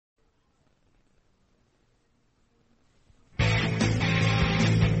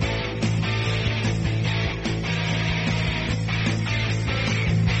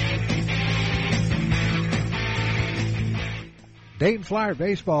Dayton Flyer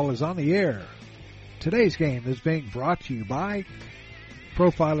Baseball is on the air. Today's game is being brought to you by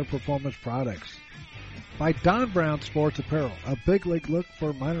Profiler Performance Products, by Don Brown Sports Apparel, a big league look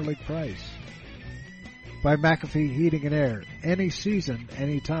for minor league price, by McAfee Heating and Air, any season,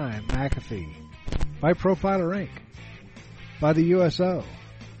 anytime, McAfee, by Profiler Inc., by the USO,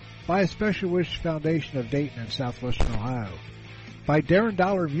 by a Special Wish Foundation of Dayton and Southwestern Ohio, by Darren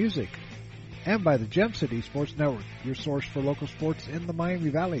Dollar Music, and by the Gem City Sports Network, your source for local sports in the Miami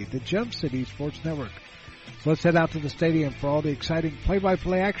Valley, the Gem City Sports Network. So let's head out to the stadium for all the exciting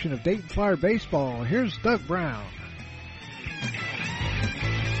play-by-play action of Dayton Flyer Baseball. Here's Doug Brown.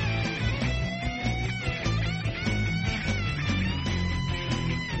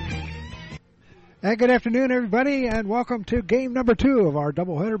 And good afternoon, everybody, and welcome to game number 2 of our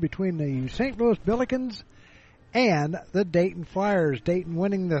doubleheader between the St. Louis Billikens and the Dayton Flyers. Dayton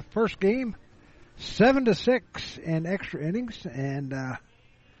winning the first game 7-6 in extra innings, and that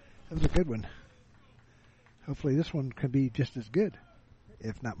was a good one. Hopefully this one can be just as good,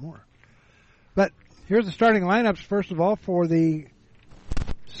 if not more. But here's the starting lineups, first of all, for the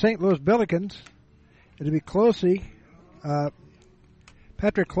St. Louis Billikens. It'll be Closey.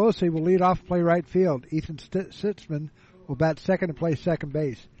 Patrick Closey will lead off, play right field. Ethan Sitzman will bat second and play second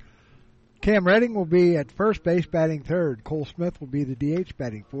base. Cam Redding will be at first base, batting third. Cole Smith will be the DH,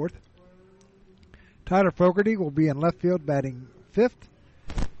 batting fourth. Tyler Fogarty will be in left field, batting fifth.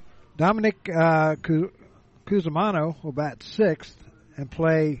 Dominic Cusimano will bat sixth and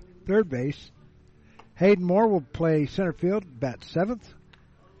play third base. Hayden Moore will play center field, bat seventh.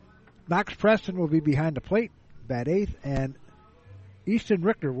 Knox Preston will be behind the plate, bat eighth. And Easton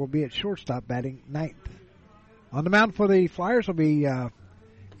Richter will be at shortstop, batting ninth. On the mound for the Flyers will be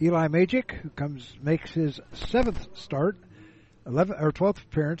Eli Magic, who makes his 7th start, 12th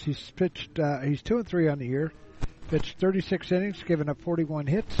appearance. He's 2-3 on the year. Pitched 36 innings, given up 41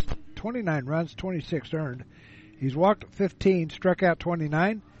 hits, 29 runs, 26 earned. He's walked 15, struck out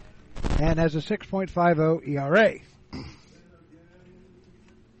 29, and has a 6.50 ERA.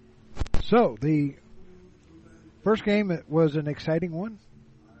 So the first game was an exciting one,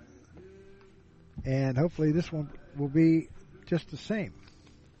 and hopefully this one will be just the same.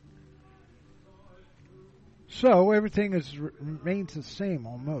 So everything remains the same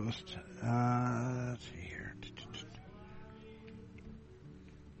almost. Let's see here.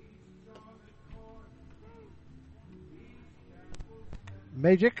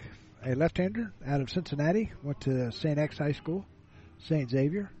 Magic, a left-hander out of Cincinnati, went to St. X High School, St.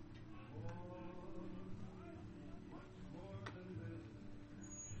 Xavier.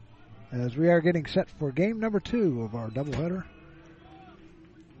 As we are getting set for game number 2 of our doubleheader.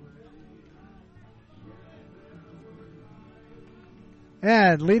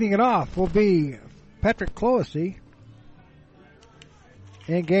 And leading it off will be Patrick Closey.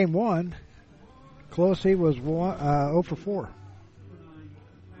 In game 1, Closey was 0 for 4.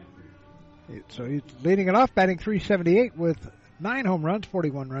 So he's leading it off, batting .378 with 9 home runs,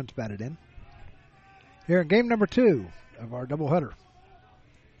 41 runs batted in. Here in game number 2 of our doubleheader.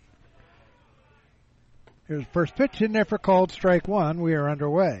 Here's the first pitch in there for called strike 1. We are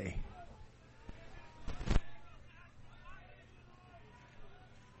underway.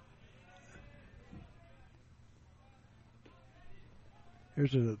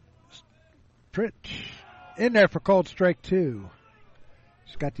 Here's a pitch in there for called strike 2.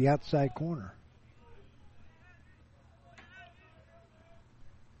 It's got the outside corner.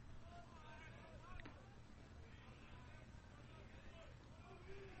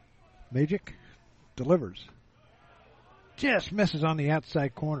 Magic delivers. Just misses on the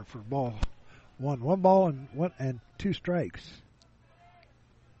outside corner for ball 1. 1 ball and 2 strikes.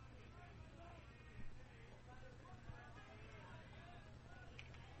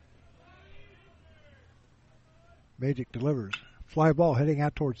 Magic delivers. Fly ball heading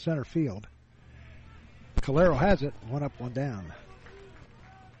out towards center field. Calero has it. 1 up, 1 down.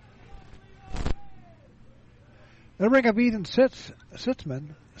 They'll bring up Ethan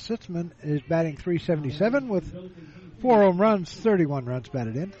Sitzman. Sitzman is batting .377 with 4 home runs, 31 runs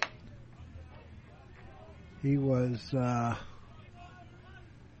batted in. He was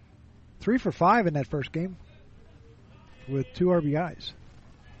 3 for 5 in that first game with 2 RBIs.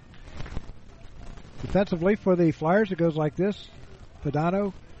 Defensively for the Flyers, it goes like this.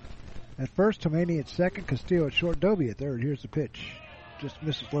 Padano at first, Tomani at second, Castillo at short, Doby at third. Here's the pitch. Just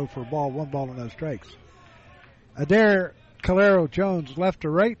misses low for a ball, 1 ball and no strikes. Adair Calero Jones left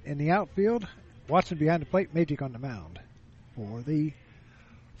to right in the outfield. Watson behind the plate, Magic on the mound for the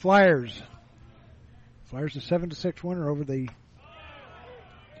Flyers. Flyers a 7-6 winner over the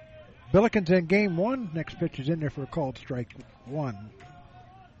Billikens in game one. Next pitch is in there for a called strike one.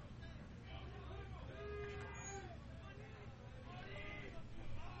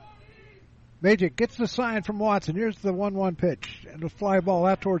 Magic gets the sign from Watson. Here's the 1-1 pitch. And a fly ball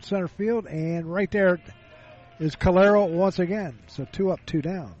out towards center field. And right there is Calero once again. So 2 up, 2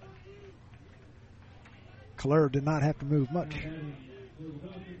 down. Calero did not have to move much.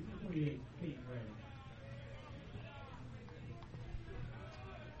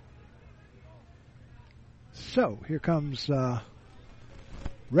 So here comes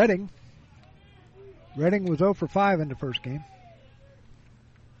Redding. Redding was 0 for 5 in the first game.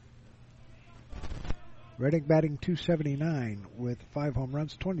 Redding batting .279 with 5 home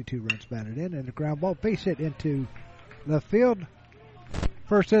runs, 22 runs batted in, and a ground ball base hit into left field.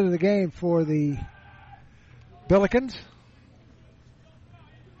 First hit of the game for the Billikens.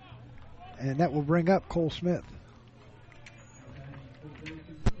 And that will bring up Cole Smith.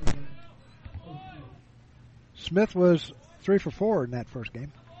 Smith was 3 for 4 in that first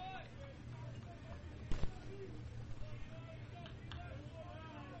game.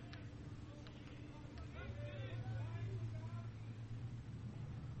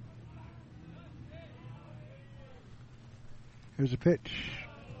 Here's a pitch.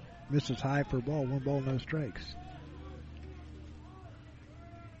 Misses high for a ball. 1 ball, no strikes.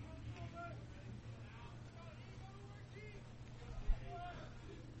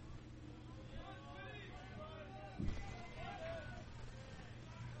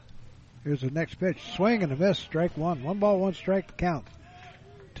 Here's the next pitch. Swing and a miss. Strike 1. 1 ball, 1 strike to count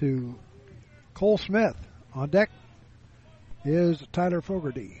to Cole Smith. On deck is Tyler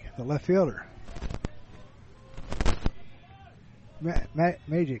Fogarty, the left fielder.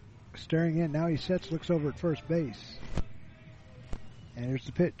 Magic staring in. Now he sets, looks over at first base. And here's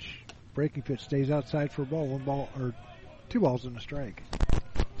the pitch. Breaking pitch stays outside for a ball. 1 ball, or 2 balls and a strike.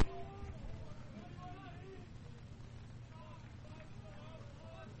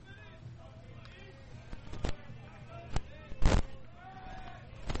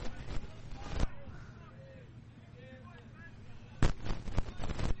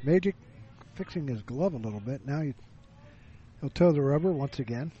 Magic fixing his glove a little bit. Now he'll toe the rubber once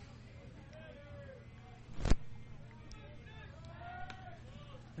again.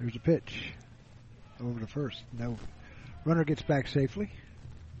 There's a pitch over to first. No runner gets back safely.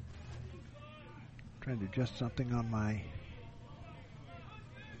 Trying to adjust something on my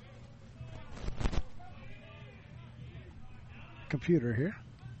computer here.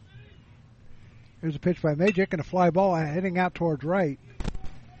 There's a pitch by Magic and a fly ball heading out towards right.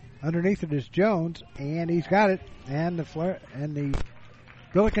 Underneath it is Jones, and he's got it. And the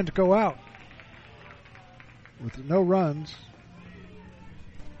Billikens go out with no runs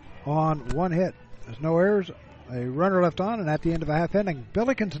on 1 hit. There's no errors, a runner left on, and at the end of a half inning,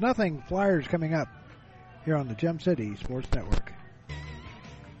 Billikens nothing, Flyers coming up here on the Gem City Sports Network.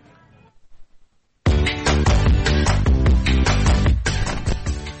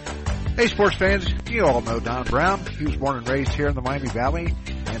 Hey, sports fans, you all know Don Brown. He was born and raised here in the Miami Valley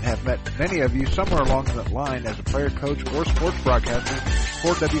and have met many of you somewhere along that line as a player, coach, or sports broadcaster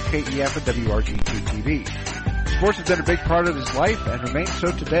for WKEF and WRGT-TV. Sports has been a big part of his life and remains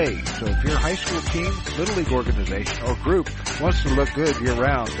so today. So if your high school team, little league organization, or group wants to look good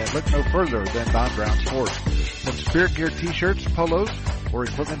year-round, then look no further than Don Brown Sports. From spirit gear t-shirts, polos, or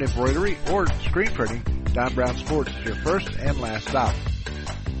equipment embroidery, or screen printing, Don Brown Sports is your first and last stop.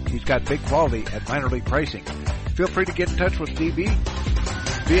 He's got big quality at minor league pricing. Feel free to get in touch with DB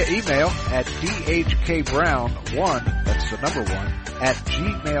via email at dhkbrown1, that's the number 1, at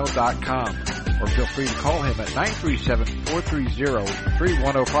gmail.com. Or feel free to call him at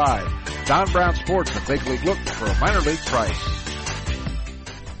 937-430-3105. Don Brown Sports, a big league look for a minor league price.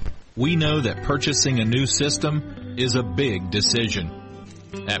 We know that purchasing a new system is a big decision.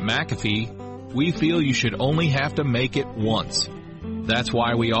 At McAfee, we feel you should only have to make it once. That's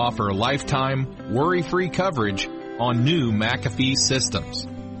why we offer lifetime, worry-free coverage on new McAfee systems.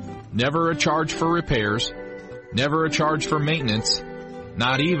 Never a charge for repairs, never a charge for maintenance,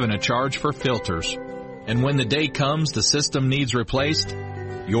 not even a charge for filters. And when the day comes the system needs replaced,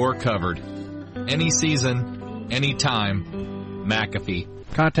 you're covered. Any season, any time, McAfee.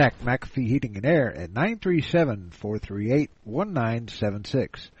 Contact McAfee Heating and Air at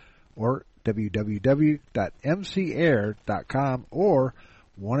 937-438-1976 or www.mcair.com or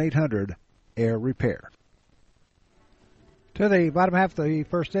 1-800-AIR-REPAIR. To the bottom half of the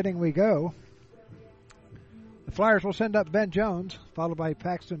first inning we go. The Flyers will send up Ben Jones, followed by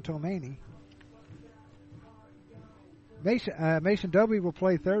Paxton Tomani. Mason Dobie will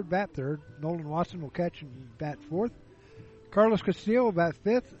play third, bat third. Nolan Watson will catch and bat fourth. Carlos Castillo will bat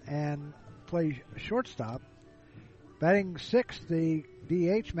fifth and play shortstop. Batting sixth, the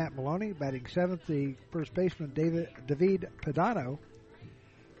DH, Matt Maloney. Batting seventh, the first baseman, David Padano.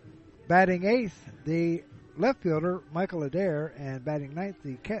 Batting eighth, the left fielder, Michael Adair. And batting ninth,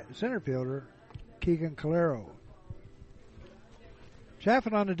 the center fielder, Keegan Calero.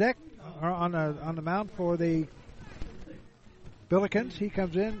 Chaffin on the deck, on the mound for the Billikens. He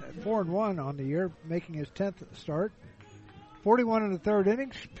comes in 4-1 on the year, making his 10th start. 41 in the third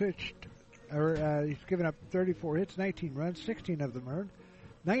innings, he's given up 34 hits, 19 runs, 16 of them earned.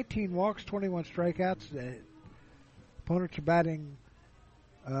 19 walks, 21 strikeouts. The opponents are batting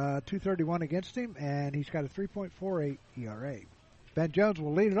 .231 against him, and he's got a 3.48 ERA. Ben Jones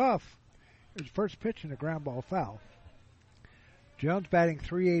will lead it off. His first pitch and a ground ball foul. Jones batting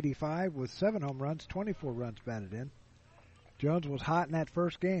 .385 with 7 home runs, 24 runs batted in. Jones was hot in that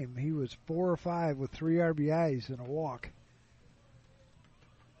first game. He was 4 or 5 with 3 RBIs and a walk.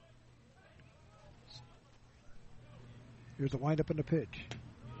 Here's the windup and the pitch.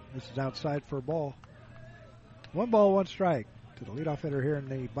 This is outside for a ball. 1 ball, 1 strike to the leadoff hitter here in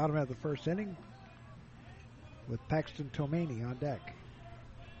the bottom of the first inning with Paxton Tomani on deck.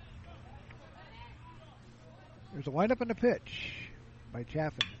 There's a windup and the pitch by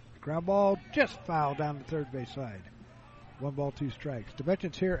Chaffin. Ground ball just fouled down the third base side. 1 ball, 2 strikes.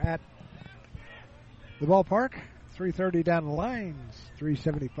 Dimensions here at the ballpark. 330 down the lines.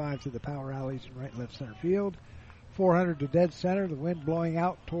 375 to the power alleys in right and left center field. 400 to dead center. The wind blowing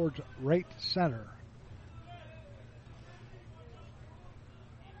out towards right center.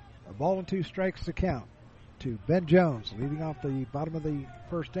 A ball and 2 strikes to count to Ben Jones, leading off the bottom of the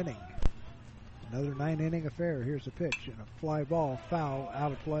first inning. Another 9-inning affair. Here's the pitch and a fly ball, foul,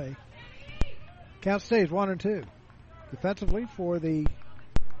 out of play. Count stays 1-2. Defensively for the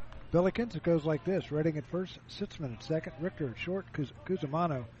Billikens, it goes like this. Redding at first, Sitzman at second, Richter at short,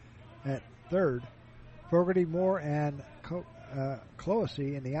 Cusimano at third, Fogarty, Moore, and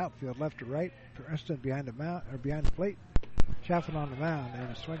Cloasy in the outfield, left to right. Preston behind the plate. Chaffin on the mound, and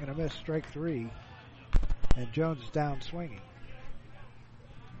a swing and a miss, strike 3. And Jones is down swinging.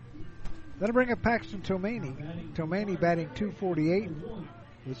 That'll bring up Paxton Tomani. Tomani batting .248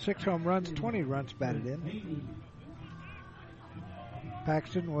 with 6 home runs, 20 runs batted in.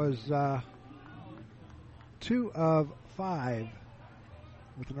 Paxton was 2 of 5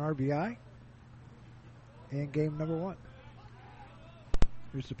 with an RBI in game number 1.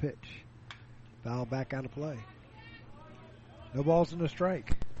 Here's the pitch. Foul back out of play. No balls and a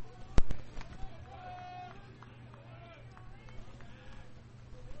strike.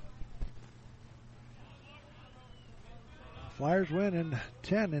 Flyers win in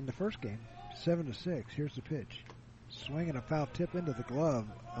 10 in the first game, 7-6. Here's the pitch. Swing and a foul tip into the glove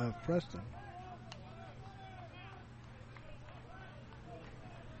of Preston.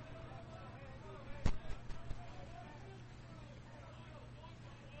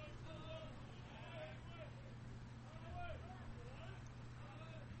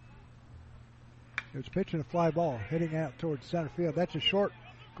 There's a pitch and a fly ball hitting out towards center field. That's a short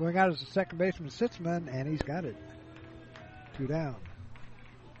going out as the second baseman, Sitzman, and he's got it. 2 down.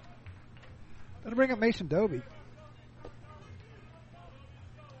 That'll bring up Mason Doby.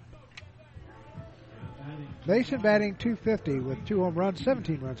 Mason batting .250 with 2 home runs,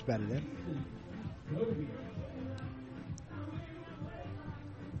 17 runs batted in.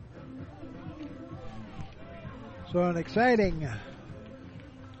 So an exciting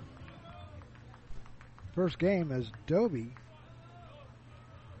first game as Doby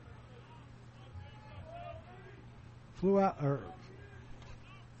flew out, or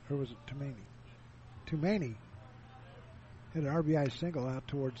was it Tomani? Tomani hit an RBI single out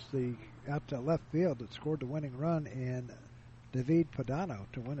to left field that scored the winning run in David Padano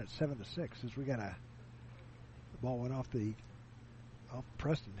to win it 7-6. As we got the ball went off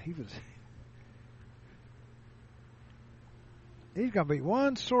Preston. He's going to be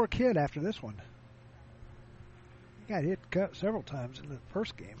one sore kid after this one. He got hit cut several times in the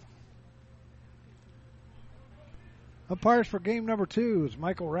first game. Umpires for game number 2 is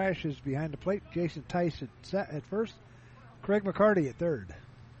Michael Rash is behind the plate. Jason Tice at first. Craig McCarty at third.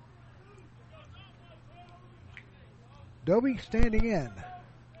 Doby standing in.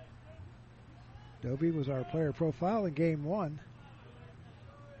 Doby was our player profile in game 1.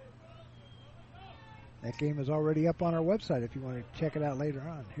 That game is already up on our website if you want to check it out later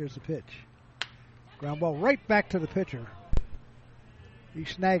on. Here's the pitch. Ground ball right back to the pitcher. He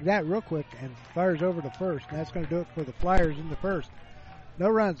snagged that real quick and fires over to first. And that's going to do it for the Flyers in the first. No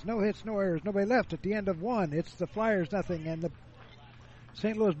runs, no hits, no errors, nobody left at the end of 1. It's the Flyers nothing and the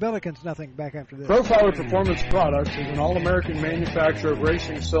St. Louis Billikens nothing back after this. Profiler Performance Products is an all-American manufacturer of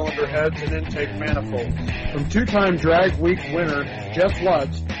racing cylinder heads and intake manifolds. From two-time Drag Week winner Jeff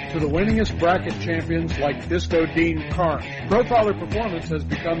Lutz to the winningest bracket champions like Disco Dean Carnes, Profiler Performance has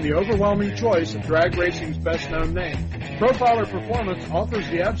become the overwhelming choice of drag racing's best-known name. Profiler Performance offers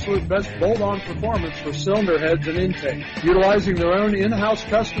the absolute best bolt-on performance for cylinder heads and intake, utilizing their own in-house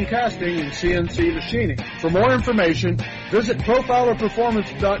custom casting and CNC machining. For more information, visit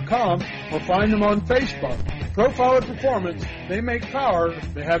ProfilerPerformance.com or find them on Facebook. Profiler Performance, they make power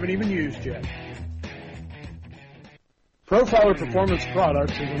they haven't even used yet. Profiler Performance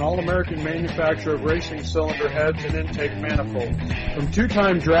Products is an all-American manufacturer of racing cylinder heads and intake manifolds. From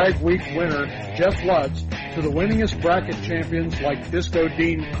two-time Drag Week winner Jeff Lutz to the winningest bracket champions like Disco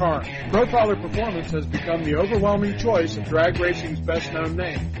Dean Carnes, Profiler Performance has become the overwhelming choice of drag racing's best-known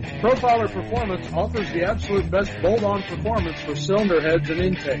name. Profiler Performance offers the absolute best bolt-on performance for cylinder heads and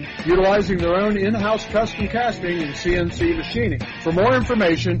intake, utilizing their own in-house custom casting and CNC machining. For more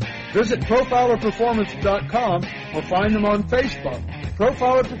information, visit ProfilerPerformance.com or find them on Facebook.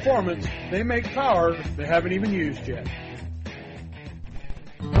 Profiler Performance, they make power they haven't even used yet.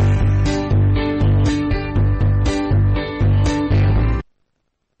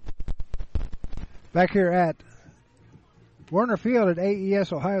 Back here at Werner Field at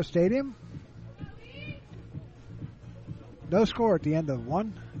AES Ohio Stadium. No score at the end of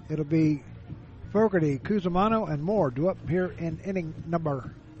one. It'll be Fogarty, Cusimano, and Moore due up here in inning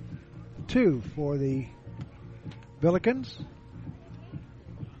number 2 for the Billikens.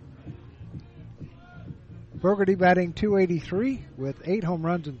 Fogarty batting .283 with 8 home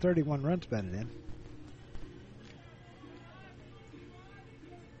runs and 31 runs batted in.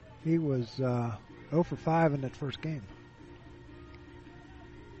 He was 0 for 5 in that first game.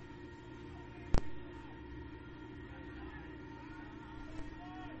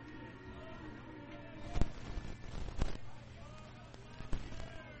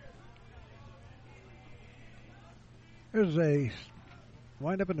 There's a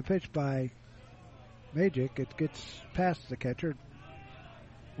wind up in the pitch by Magic. It gets past the catcher.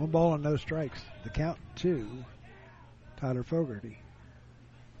 1 ball and no strikes. The count to Tyler Fogarty.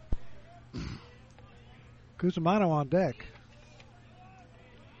 Cusimano on deck.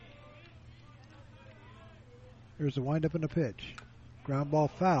 Here's the wind up in the pitch. Ground ball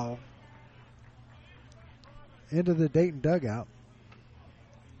foul into the Dayton dugout.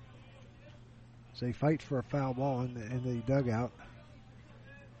 So he fights for a foul ball in the dugout.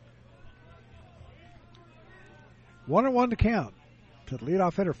 1-1 to count to the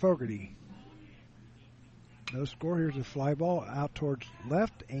leadoff hitter Fogarty. No score. Here's a fly ball out towards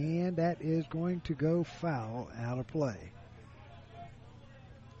left, and that is going to go foul out of play.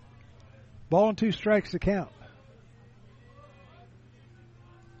 Ball and 2 strikes to count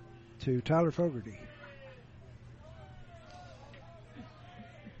to Tyler Fogarty.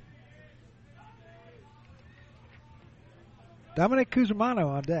 Dominic Cusimano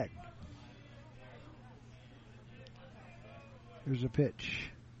on deck. Here's a pitch.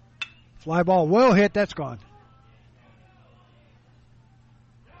 Fly ball well hit. That's gone.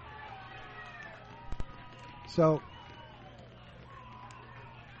 So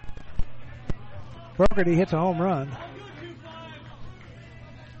Fogarty hits a home run.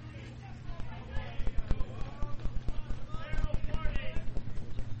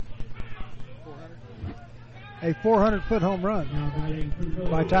 A 400-foot home run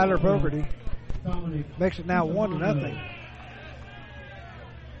by Tyler Fogarty. Makes it now 1-0.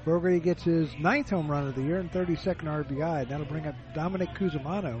 Fogarty gets his 9th home run of the year and 32nd RBI. That'll bring up Dominic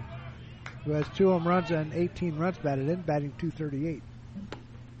Cusimano, who has 2 home runs and 18 runs batted in, batting .238.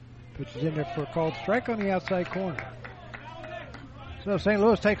 Pitches in there for a called strike on the outside corner. So St.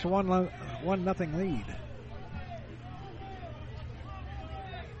 Louis takes a 1-0 lead.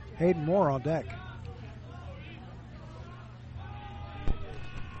 Hayden Moore on deck.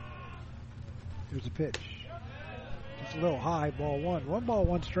 Here's a pitch. Just a little high, ball 1. 1 ball,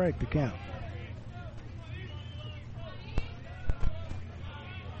 1 strike to count.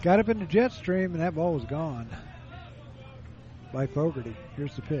 Got up in the jet stream, and that ball was gone by Fogarty.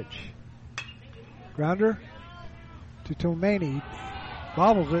 Here's the pitch. Grounder to Tomani.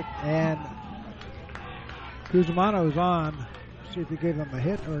 Bobbles it, and Cusimano's on. See if he gave him a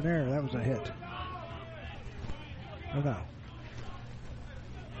hit or an error. That was a hit. Or no.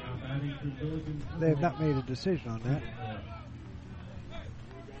 They have not made a decision on that.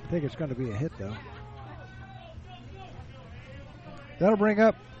 I think it's going to be a hit, though. That'll bring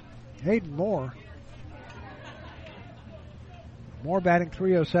up Hayden Moore. Moore batting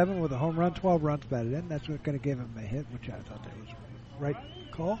 .307 with a home run, 12 runs batted in. That's what's going to give him a hit, which I thought that was right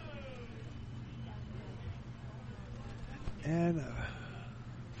call. And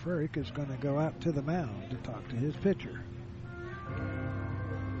Frerick is going to go out to the mound to talk to his pitcher.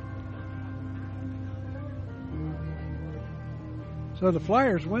 So the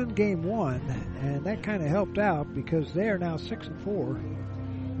Flyers win game 1, and that kind of helped out because they are now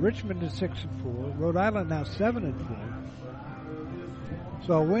 6-4. Richmond is 6-4. Rhode Island now 7-4.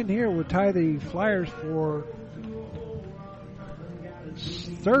 So a win here would tie the Flyers for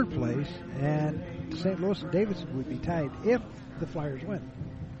third place, and St. Louis and Davidson would be tied if the Flyers win.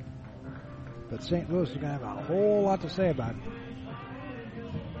 But St. Louis is going to have a whole lot to say about it.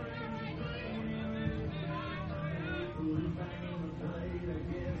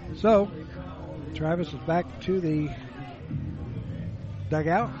 So, Travis is back to the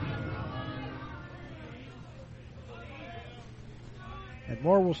dugout. And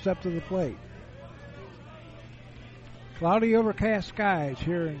Moore will step to the plate. Cloudy, overcast skies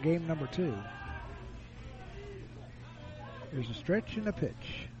here in game number 2. There's a stretch and a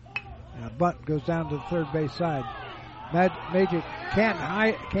pitch. And a bunt goes down to the third base side. Magic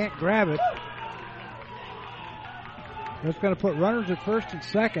can't grab it. That's going to put runners at first and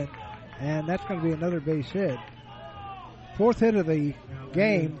second, and that's going to be another base hit. Fourth hit of the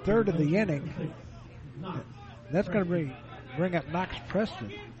game, third of the inning. That's going to bring up Knox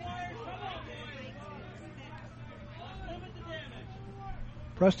Preston.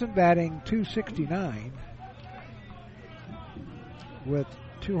 Preston batting .269 with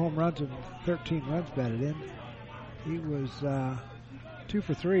 2 home runs and 13 runs batted in. He was 2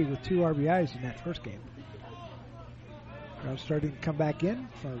 for 3 with 2 RBIs in that first game. Crowd starting to come back in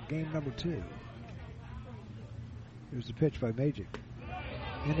for game number 2. Here's the pitch by Magic.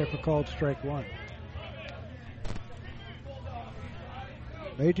 In there for called strike 1.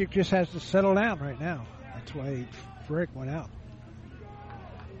 Magic just has to settle down right now. That's why Frick went out.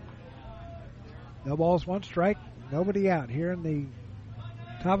 No balls, 1 strike, nobody out. Here in the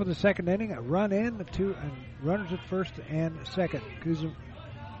top of the second inning, a run in, and runners at first and second.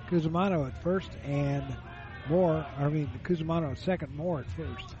 Cusimano at first and Cusimano at second, Moore at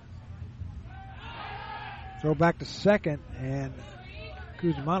first. Throw back to second, and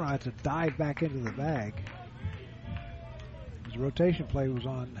Cusimano has to dive back into the bag. His rotation play was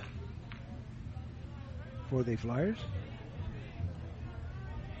on for the Flyers.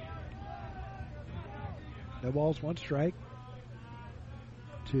 No balls, 1 strike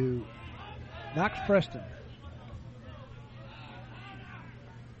to Knox Preston.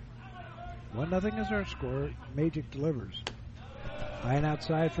 1-0 is our score. Magic delivers. High and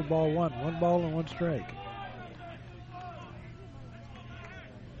outside for ball 1. 1 ball and 1 strike.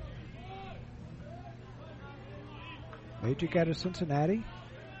 Magic out of Cincinnati.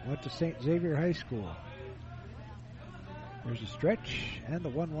 Went to St. Xavier High School. There's a stretch and the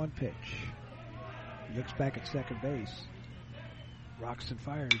 1-1 pitch. He looks back at second base. Rocks and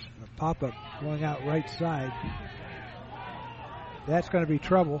fires. A pop-up going out right side. That's going to be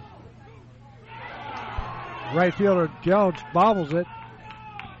trouble. Right fielder Jones bobbles it.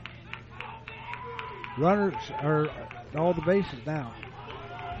 Runners are all the bases now.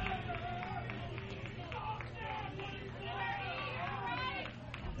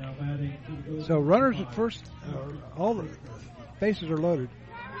 So runners at first, all the bases are loaded.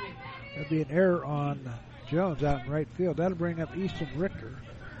 There'll be an error on Jones out in right field. That'll bring up Easton Richter,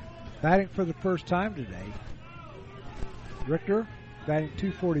 batting for the first time today. Richter batting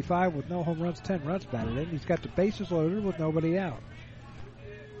 .245 with no home runs, 10 runs batted in. He's got the bases loaded with nobody out.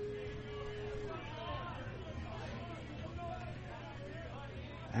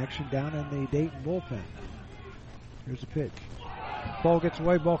 Action down in the Dayton bullpen. Here's the pitch. Ball gets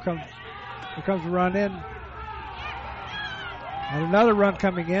away. Ball comes. Here comes a run in. And another run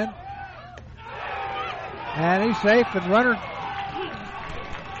coming in. And he's safe. And runners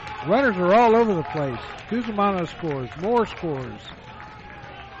are all over the place. Cusimano scores. Moore scores.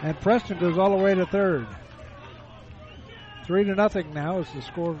 And Preston goes all the way to third. 3-0 now is the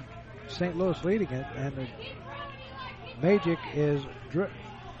score. St. Louis leading it. And the Magic is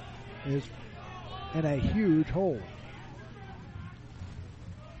in a huge hole.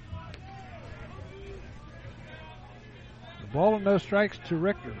 The ball and no strikes to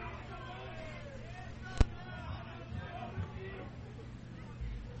Richter.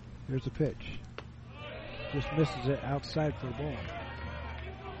 Here's the pitch. Just misses it outside for a ball.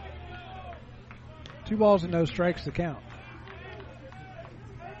 2 balls and no strikes to count.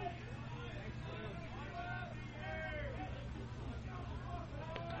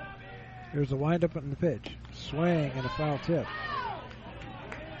 Here's the windup and the pitch. Swing and a foul tip.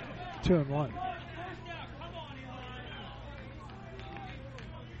 2-1.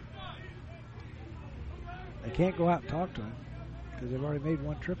 They can't go out and talk to him because they've already made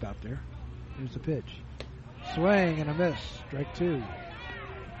one trip out there. Here's the pitch. Swing and a miss. Strike 2.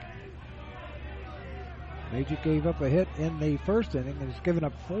 Magic gave up a hit in the first inning and has given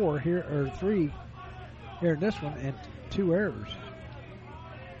up 3 here in this one, and 2 errors.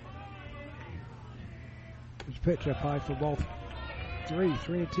 His pitch up high for ball 3.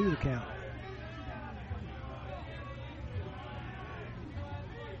 3-2 the count.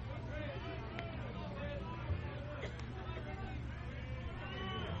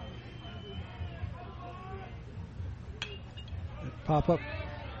 Pop up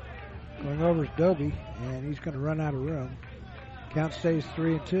going over is Dobie, and he's going to run out of room. Count stays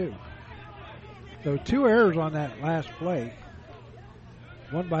 3-2. So 2 errors on that last play,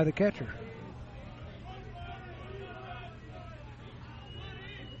 one by the catcher.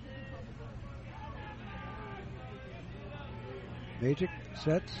 Magic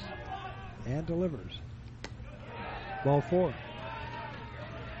sets and delivers. Ball 4.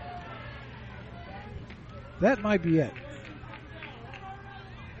 That might be it.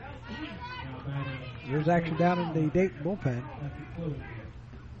 There's action down in the Dayton bullpen.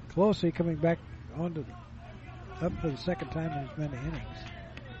 Closey coming back up for the second time in as many innings.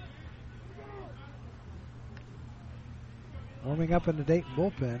 Warming up in the Dayton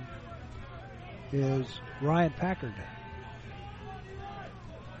bullpen is Ryan Packard.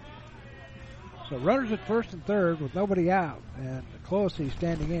 So runners at first and third with nobody out, and Closey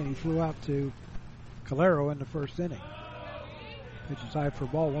standing in. He flew out to Calero in the first inning. Pitch is high for a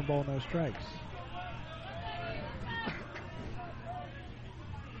ball, 1 ball, no strikes.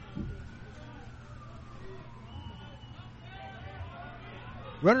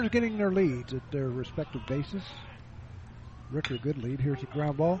 Runners getting their leads at their respective bases. Ricker, good lead. Here's a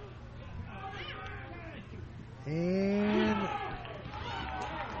ground ball. And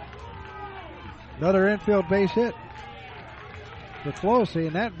another infield base hit for Closey,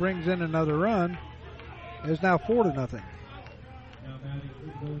 and that brings in another run. It's now 4-0.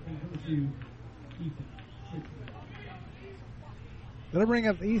 Gonna bring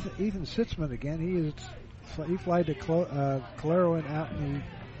up Ethan Sitzman again. He flied to Calero and out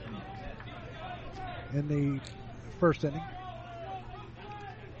in the first inning.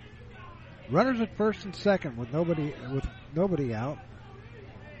 Runners at first and second with nobody out.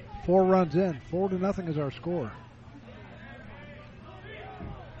 4 runs in. 4-0 is our score.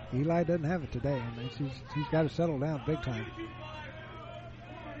 Eli doesn't have it today. I mean, he's got to settle down big time.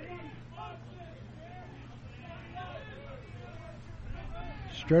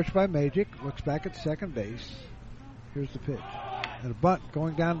 Stretched by Magic, looks back at second base. Here's the pitch. And a bunt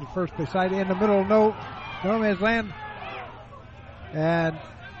going down to the first base side in the middle. No man's land. And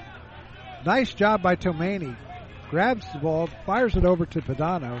nice job by Tomani. Grabs the ball, fires it over to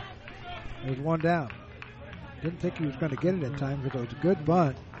Padano. There's 1 down. Didn't think he was going to get it in time because it was a good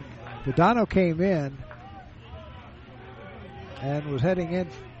bunt. Padano came in and was heading in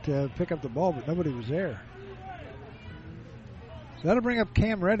to pick up the ball, but nobody was there. So that'll bring up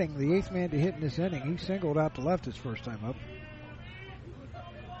Cam Redding, the 8th man to hit in this inning. He singled out to left his first time up.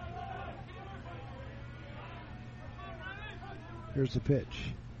 Here's the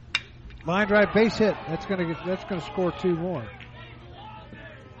pitch. Line drive, base hit. That's gonna score 2 more.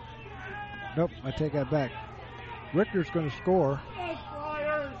 Nope, I take that back. Richter's going to score.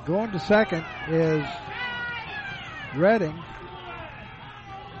 Going to second is Redding.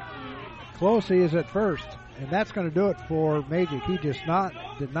 Closey is at first. And that's going to do it for Magic. He just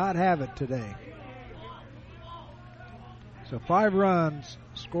did not have it today. So 5 runs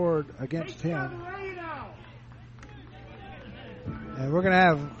scored against him. And we're going to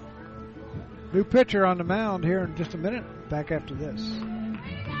have new pitcher on the mound here in just a minute. Back after this.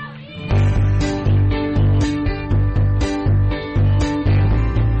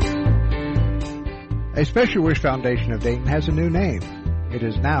 A Special Wish Foundation of Dayton has a new name. It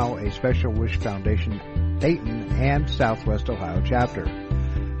is now a Special Wish Foundation Dayton and Southwest Ohio chapter.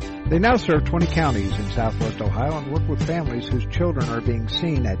 They now serve 20 counties in Southwest Ohio and work with families whose children are being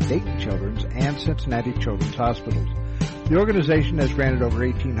seen at Dayton Children's and Cincinnati Children's Hospitals. The organization has granted over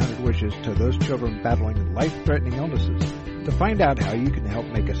 1,800 wishes to those children battling life-threatening illnesses. To find out how you can help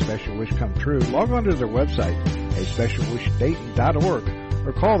make a special wish come true, log on to their website, aspecialwishdayton.org,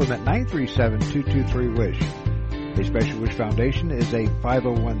 or call them at 937-223-WISH. A Special Wish Foundation is a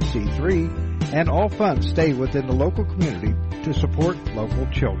 501c3, and all funds stay within the local community to support local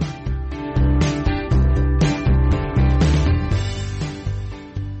children.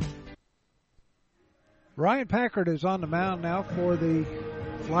 Ryan Packard is on the mound now for the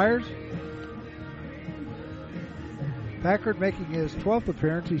Flyers. Packard making his 12th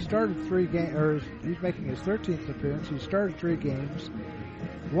appearance. He started 3 games, or he's making his 13th appearance. He started 3 games,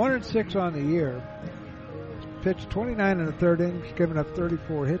 1-6 on the year. Pitched 29 in the 3rd inning. He's given up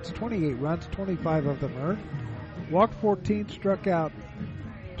 34 hits, 28 runs, 25 of them earned. Walked 14, struck out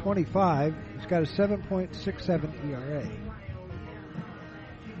 25. He's got a 7.67 ERA.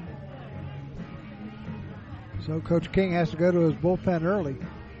 So Coach King has to go to his bullpen early,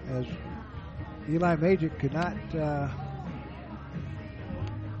 as Eli Magic could not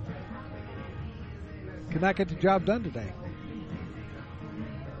get the job done today.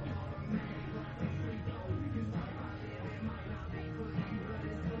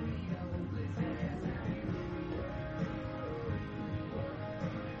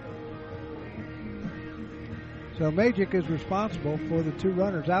 So Magic is responsible for the 2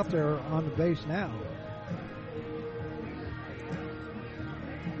 runners out there on the base now.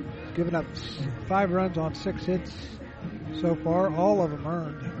 He's given up 5 runs on 6 hits so far, all of them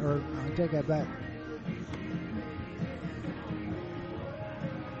earned, or I take that back.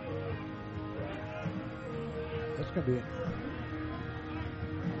 That's going to be it.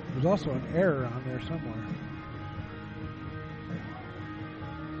 There's also an error on there somewhere.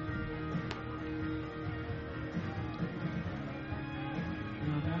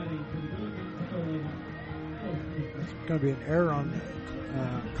 Going to be an error on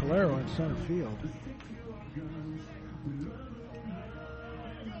Calero in center field.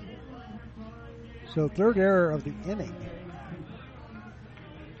 So 3rd error of the inning.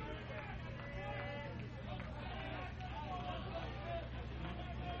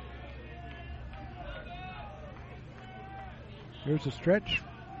 Here's a stretch.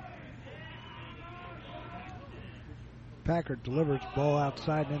 Packard delivers ball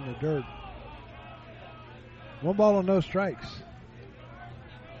outside and in the dirt. 1 ball and no strikes.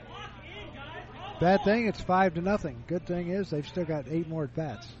 Bad thing, it's 5-0. Good thing is they've still got 8 more at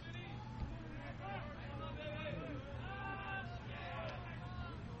bats.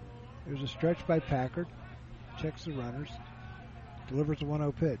 There's a stretch by Packard. Checks the runners. Delivers a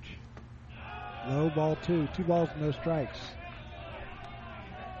 1-0 pitch. Low, ball 2. 2 balls and no strikes.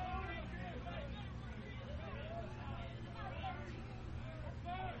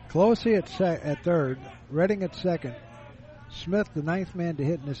 Closey at 3rd. Redding at 2nd. Smith, the 9th man to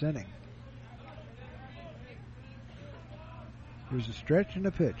hit in this inning. There's a stretch and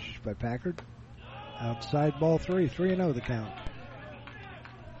a pitch by Packard. Outside ball 3. 3-0 the count.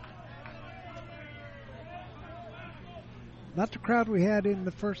 Not the crowd we had in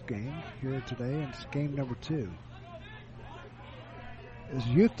the first game here today. It's game number 2. It's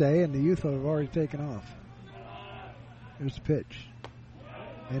Youth Day, and the youth have already taken off. There's the pitch.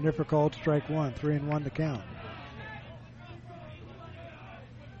 And if called strike 1, 3-1 to count.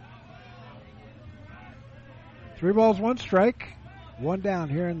 Three balls, 1 strike, 1 down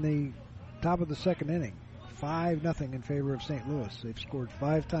here in the top of the 2nd inning. 5-0 in favor of St. Louis. They've scored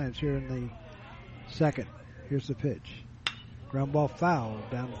 5 times here in the 2nd. Here's the pitch. Ground ball foul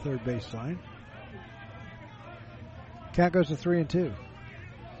down the 3rd baseline. Count goes to 3-2.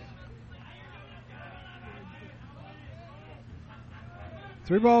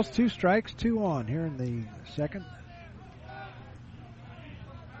 Three balls, 2 strikes, 2 on here in the 2nd.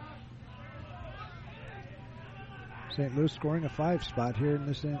 St. Louis scoring a 5 spot here in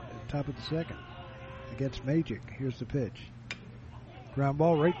this top of the 2nd against Magic. Here's the pitch. Ground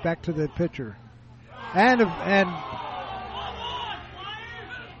ball right back to the pitcher. And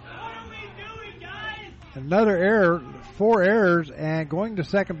another error, 4 errors, and going to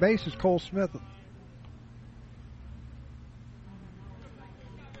second base is Cole Smith.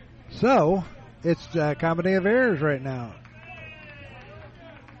 So, it's a combination of errors right now.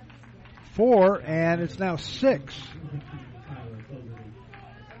 4, and it's now 6-0.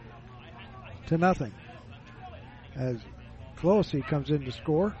 As Closey comes in to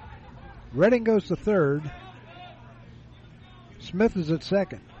score. Redding goes to 3rd. Smith is at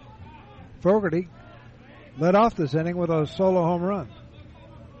 2nd. Fogarty led off this inning with a solo home run.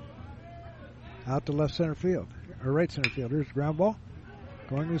 Out to left center field, or right center field. Here's the ground ball.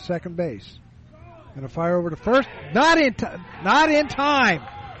 Going to second base. Going to fire over to first. Not in time.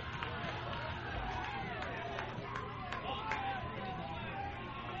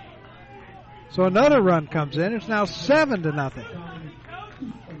 So another run comes in. It's now 7-0.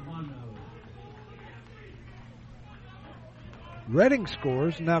 Redding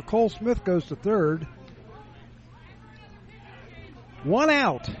scores. Now Cole Smith goes to 3rd. 1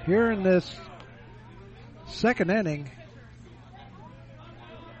 out here in this 2nd inning.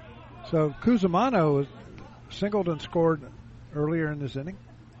 So Cusimano singled and scored earlier in this inning.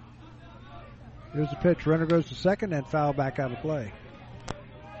 Here's the pitch. Runner goes to second and foul back out of play.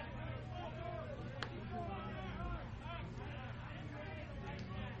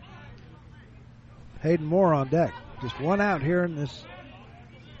 Hayden Moore on deck. Just one out here in this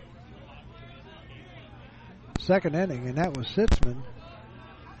second inning, and that was Sitzman,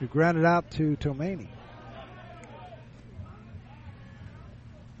 who grounded out to Tomani.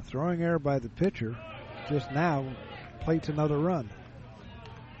 A throwing error by the pitcher just now plates another run.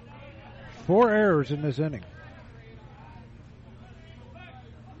 4 errors in this inning.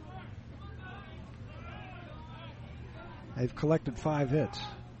 They've collected 5 hits.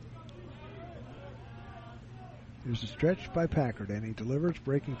 Here's a stretch by Packard, and he delivers.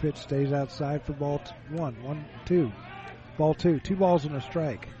 Breaking pitch stays outside for ball 2. Ball 2. 2 balls and a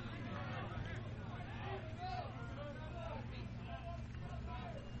strike.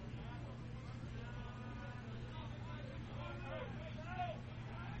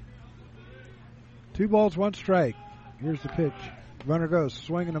 Two balls, 1 strike. Here's the pitch. Runner goes,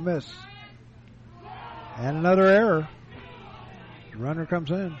 swing and a miss. And another error. The runner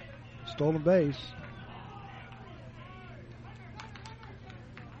comes in. Stolen base.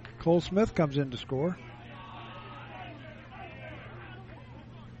 Cole Smith comes in to score.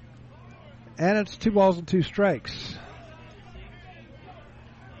 And it's 2 balls and 2 strikes.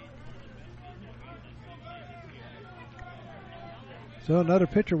 So another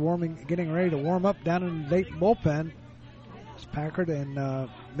pitcher getting ready to warm up down in the Dayton bullpen. It's Packard and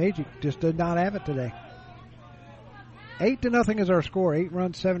Magic just did not have it today. 8-0 is our score. 8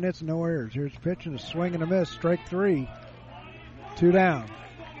 runs, 7 hits, no errors. Here's the pitch and a swing and a miss. Strike 3. 2 down.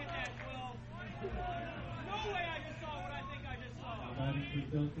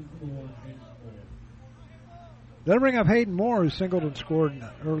 They'll bring up Hayden Moore, who singled and scored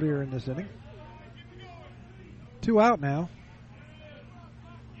earlier in this inning. 2 out now.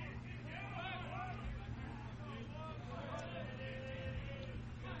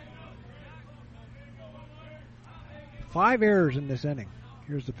 Five errors in this inning.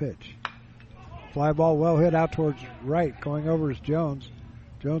 Here's the pitch. Fly ball well hit out towards right. Going over is Jones.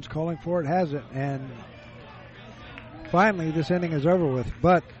 Jones calling for it, has it, and finally this inning is over with.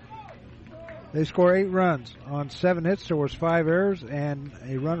 But they score 8 runs on 7 hits. There was 5 errors and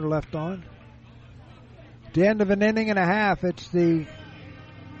a runner left on. At the end of an inning and a half, it's the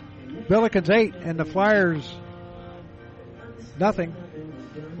Billikens 8 and the Flyers nothing.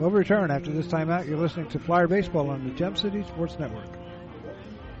 We'll return after this timeout. You're listening to Flyer Baseball on the Gem City Sports Network.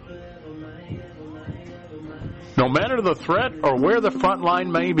 No matter the threat or where the front line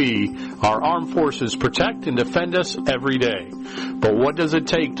may be, our armed forces protect and defend us every day. But what does it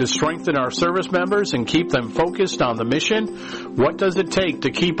take to strengthen our service members and keep them focused on the mission? What does it take to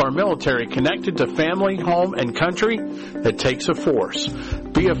keep our military connected to family, home, and country? It takes a force.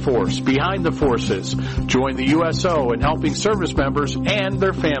 Be a force behind the forces. Join the USO in helping service members and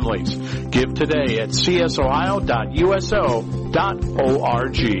their families. Give today at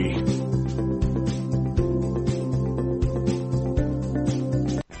csohio.uso.org.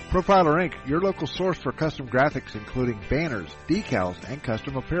 Profiler Inc., your local source for custom graphics including banners, decals, and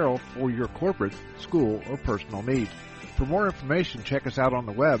custom apparel for your corporate, school, or personal needs. For more information, check us out on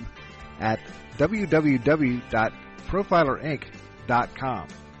the web at www.profilerinc.com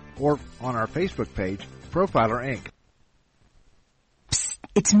or on our Facebook page, Profiler Inc.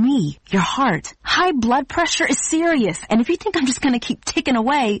 It's me, your heart. High blood pressure is serious, and if you think I'm just going to keep ticking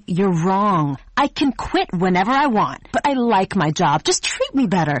away, you're wrong. I can quit whenever I want, but I like my job. Just treat me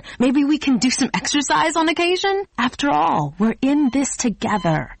better. Maybe we can do some exercise on occasion? After all, we're in this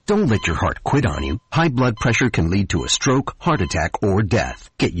together. Don't let your heart quit on you. High blood pressure can lead to a stroke, heart attack, or death.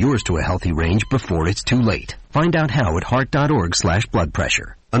 Get yours to a healthy range before it's too late. Find out how at heart.org/blood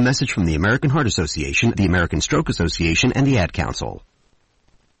pressure. A message from the American Heart Association, the American Stroke Association, and the Ad Council.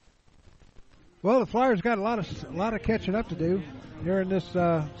 Well, the Flyers got a lot of catching up to do here in this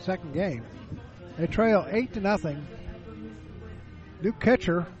second game. They trail 8-0. New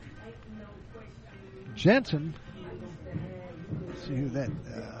catcher Jensen. Let's see who that.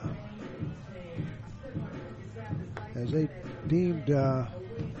 As they deemed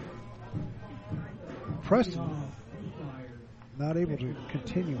Preston not able to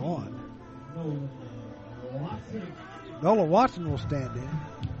continue on. Nola Watson will stand in.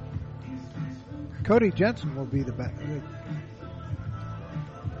 Cody Jensen will be will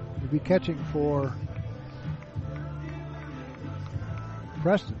be catching for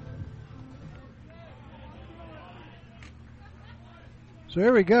Preston. So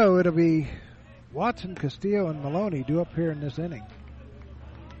here we go. It'll be Watson, Castillo, and Maloney due up here in this inning.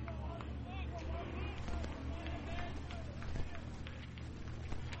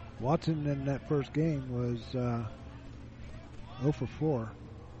 Watson in that first game was 0 for 4.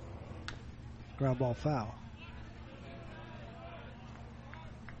 Ground ball foul.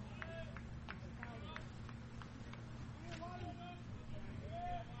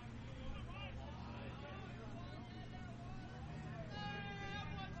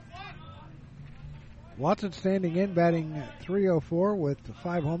 Watson standing in, batting .304 with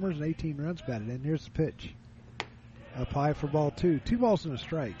 5 homers and 18 runs batted in. Here's the pitch. Up high for ball 2. 2 balls and a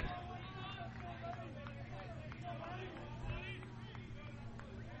strike.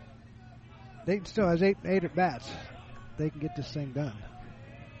 Dayton still has eight at bats. They can get this thing done.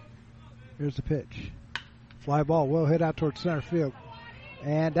 Here's the pitch. Fly ball will hit out towards center field.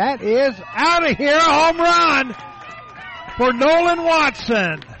 And that is out of here. A home run for Nolan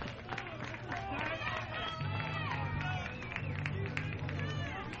Watson.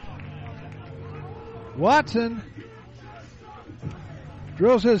 Watson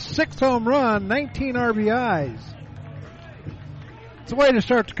drills his 6th home run, 19 RBIs. It's a way to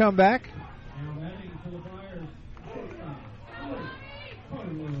start the comeback.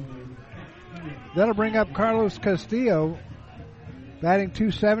 That'll bring up Carlos Castillo, batting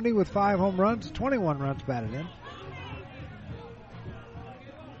 .270 with 5 home runs, 21 runs batted in.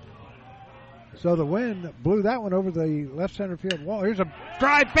 So the wind blew that one over the left center field wall. Here's a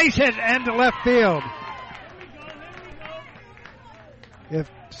drive, base hit, and to left field. If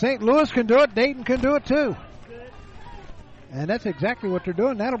St. Louis can do it, Dayton can do it too. And that's exactly what they're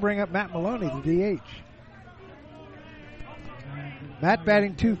doing. That'll bring up Matt Maloney, the DH. Matt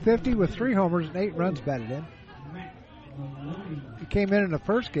batting .250 with 3 homers and 8 runs batted in. He came in the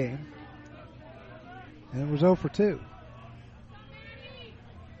first game and was 0 for 2.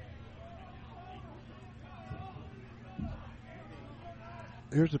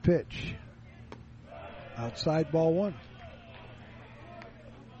 Here's the pitch. Outside ball 1.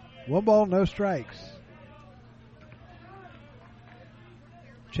 1 ball, no strikes.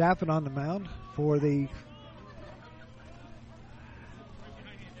 Chaffin on the mound for the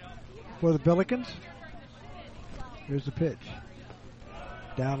Billikens. Here's the pitch.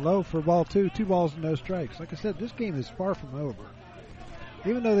 Down low for ball 2. 2 balls and no strikes. Like I said, this game is far from over.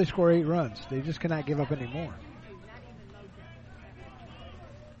 Even though they score 8 runs, they just cannot give up any more.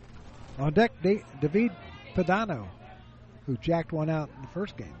 On deck, David Padano, who jacked one out in the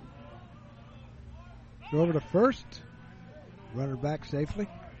first game. Go over to first. Runner back safely.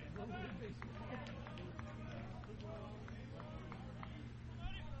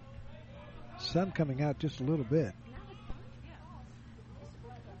 Sun coming out just a little bit.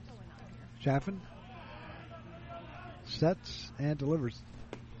 Chaffin sets and delivers.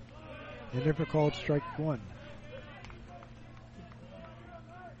 And never called strike 1.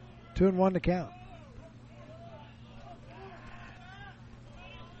 2-1 to count.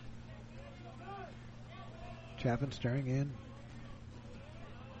 Chaffin staring in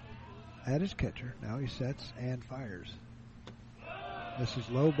at his catcher. Now he sets and fires. This is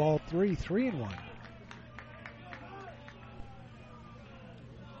low, ball 3, 3-1.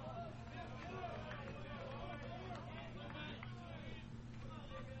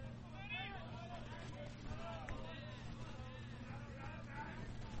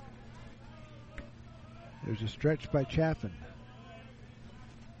 There's a stretch by Chaffin.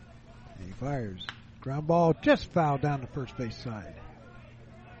 And he fires. Ground ball just fouled down the first base side.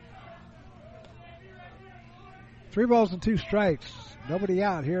 3 balls and 2 strikes. Nobody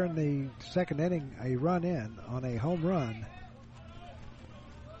out here in the second inning. A run in on a home run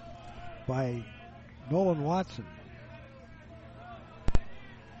by Nolan Watson.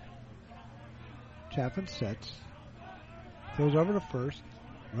 Chaffin sets. Throws over to first.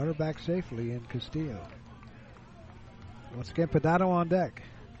 Runner back safely in Castillo. Once again, Padano on deck.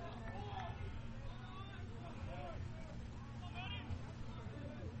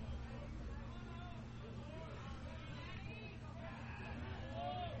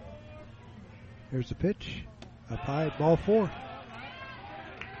 Here's the pitch. Up high, ball 4.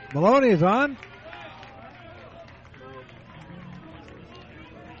 Maloney is on.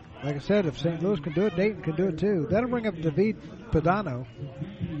 Like I said, if St. Louis can do it, Dayton can do it too. That'll bring up David Padano.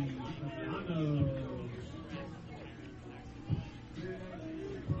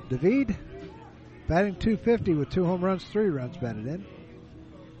 David batting .250 with 2 home runs, 3 runs batted in.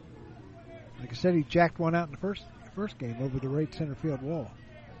 Like I said, he jacked one out in the first game over the right center field wall.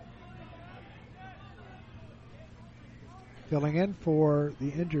 Filling in for the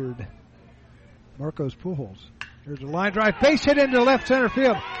injured Marcos Pujols. There's a line drive, base hit into left center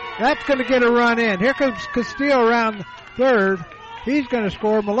field. That's going to get a run in. Here comes Castillo around third. He's going to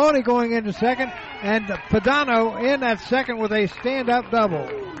score. Maloney going into second, and Padano in at second with a stand-up double.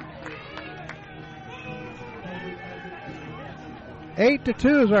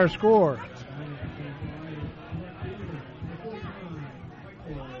 8-2 is our score.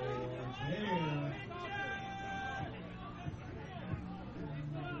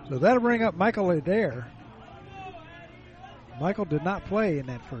 So that'll bring up Michael Adair. Michael did not play in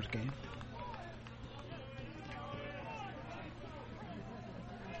that first game.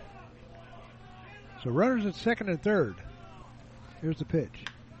 So runners at second and third. Here's the pitch.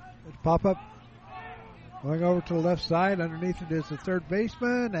 It's pop up. Going over to the left side. Underneath it is the third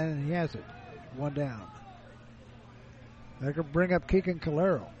baseman, and he has it. One down. That could bring up Keegan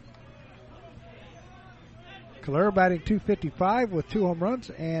Calero. Calero batting .255 with 2 home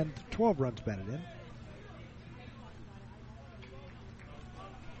runs and 12 runs batted in.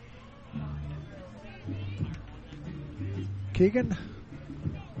 Keegan,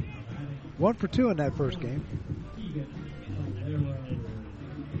 1 for 2 in that first game.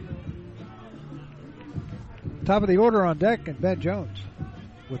 Top of the order on deck, and Ben Jones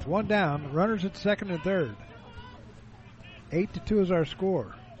with 1 down. Runners at second and third. 8-2 is our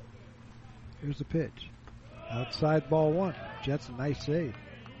score. Here's the pitch. Outside ball 1. Jets a nice save.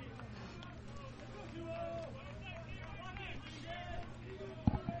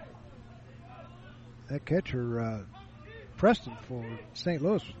 That catcher, Preston for St.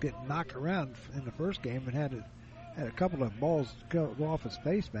 Louis, was getting knocked around in the first game and had a couple of balls go off his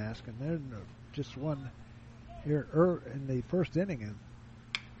face mask, and then just one here in the first inning. And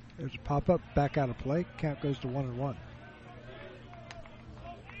there's a pop up back out of play. Count goes to 1-1.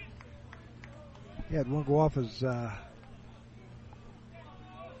 He had one go off his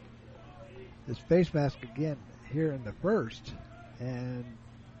face mask again here in the first, and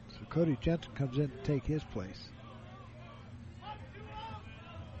so Cody Jensen comes in to take his place.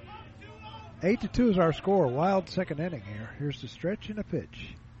 8-2 is our score. Wild second inning here. Here's the stretch and a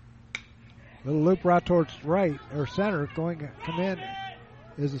pitch. Little loop right towards right or center. Come in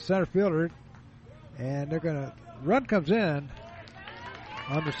is the center fielder, and they're gonna run comes in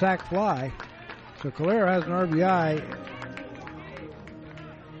on the sac fly. So Calero has an RBI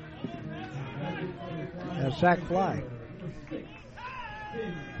and a sac fly.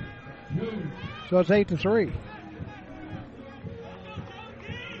 So it's 8-3.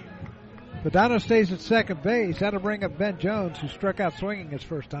 Padano stays at second base. That'll bring up Ben Jones, who struck out swinging his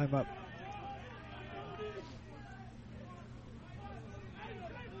first time up.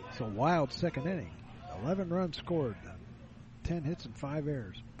 It's a wild second inning. 11 runs scored, 10 hits and 5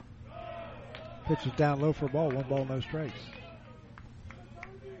 errors. Pitch is down low for a ball. 1 ball, no strikes.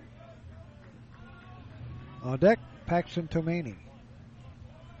 On deck, Paxton Tomani.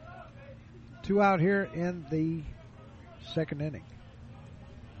 2 out here in the second inning.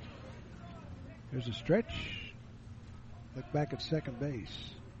 There's a stretch. Look back at second base.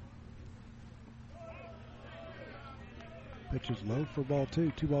 Pitch is low for ball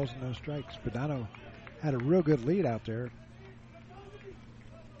 2. 2 balls and no strikes. Padano had a real good lead out there.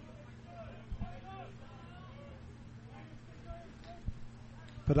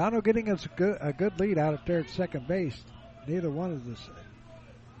 Padano getting us a good lead out up there at second base. Neither one of the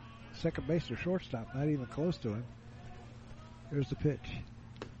second base or shortstop, not even close to him. Here's the pitch.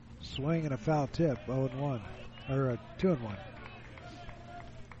 Swing and a foul tip, 0-1, or 2-1.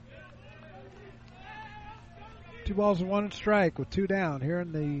 2 balls and 1 strike with 2 down here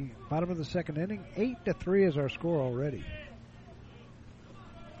in the bottom of the second inning. 8-3 is our score already.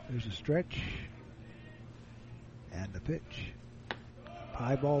 There's a stretch and the pitch.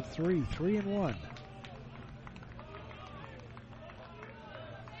 High ball 3, 3-1.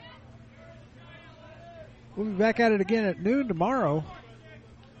 We'll be back at it again at noon tomorrow.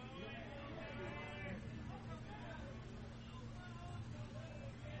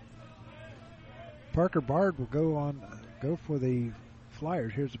 Parker Bard will go for the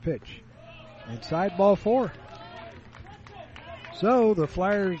Flyers. Here's the pitch. Inside ball 4. So the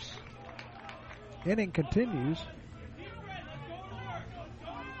Flyers inning continues.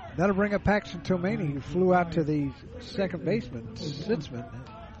 That'll bring up Paxton Tomani, who flew out to the second baseman, Sitzman,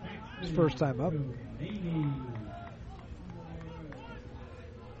 his first time up.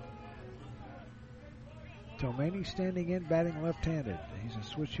 Tomani standing in, batting left-handed. He's a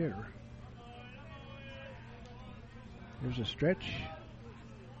switch hitter. Here's a stretch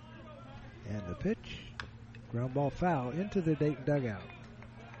and the pitch. Ground ball foul into the Dayton dugout.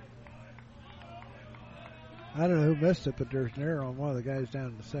 I don't know who missed it, but there's an error on one of the guys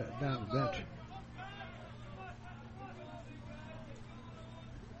down the bench.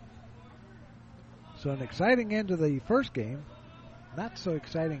 So an exciting end to the first game. Not so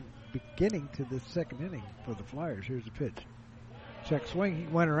exciting beginning to the second inning for the Flyers. Here's the pitch. Check swing. He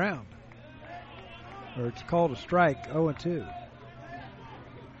went around. Or it's called a strike, 0-2.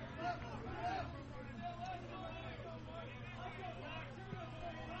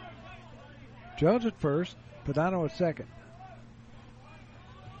 Jones at first, Padano at second.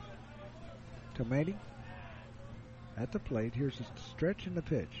 Tomati at the plate. Here's a stretch in the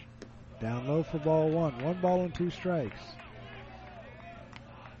pitch. Down low for ball one. 1 ball and 2 strikes.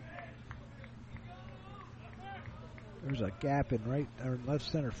 There's a gap in right or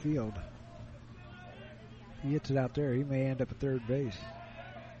left center field. He hits it out there. He may end up at third base.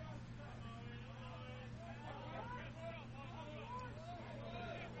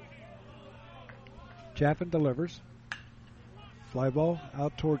 Chaffin delivers. Fly ball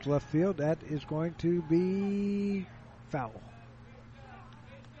out towards left field. That is going to be foul.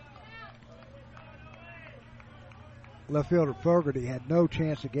 Left fielder Fogarty had no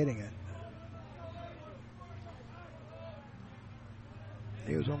chance of getting it.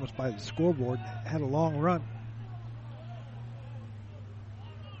 He was almost by the scoreboard. Had a long run.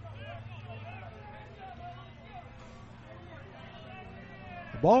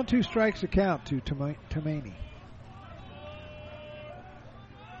 A ball and 2 strikes to count to Tomani.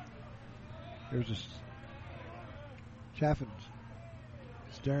 There's a Chaffin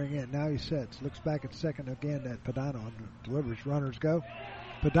staring in. Now he sets. Looks back at second again at Padano and delivers. Runners go.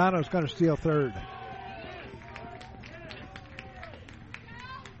 Padano's going to steal third.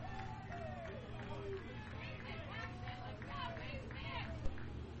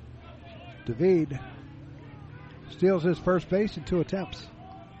 David steals his first base in 2 attempts.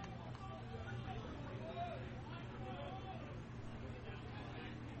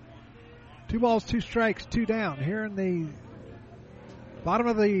 Two balls, 2 strikes, 2 down here in the bottom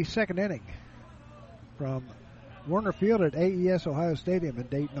of the second inning from Warner Field at AES Ohio Stadium in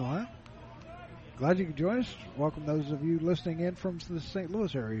Dayton, Ohio. Glad you could join us. Welcome those of you listening in from the St.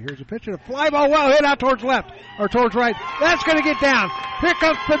 Louis area. Here's a pitch and a fly ball well hit out towards left or towards right. That's going to get down. Here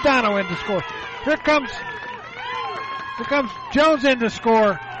comes Padano in to score. Here comes Jones in to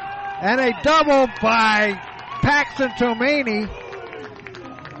score. And a double by Paxton Tomani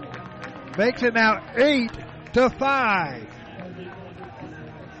makes it now 8-5.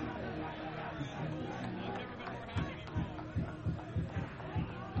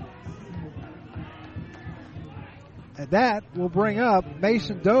 And that will bring up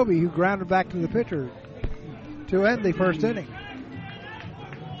Mason Doby, who grounded back to the pitcher to end the first inning.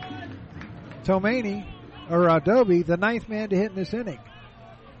 Tomani, or Doby, the 9th man to hit in this inning.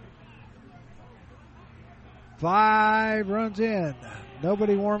 5 runs in.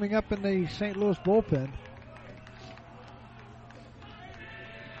 Nobody warming up in the St. Louis bullpen.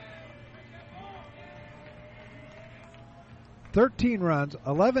 $13 runs,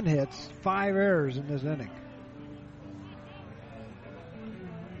 11 hits, 5 errors in this inning.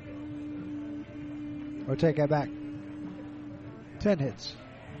 Or take that back. 10 hits.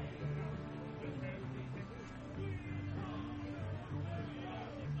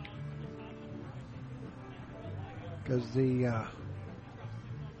 Because the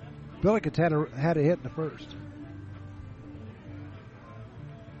Billikens had a hit in the first.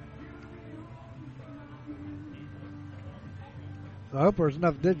 So I hope there's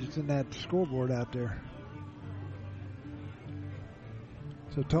enough digits in that scoreboard out there.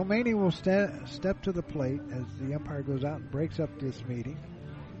 So Tomani will step to the plate as the umpire goes out and breaks up this meeting.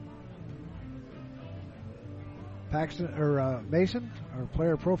 Mason, our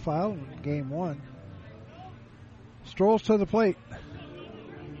player profile in game 1, strolls to the plate.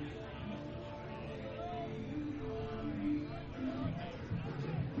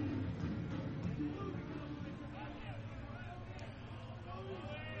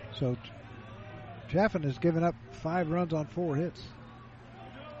 So Chaffin has given up 5 runs on 4 hits.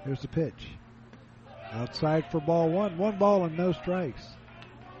 Here's the pitch. Outside for ball 1. 1 ball and no strikes.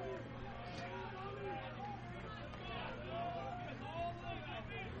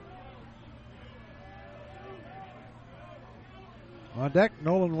 On deck,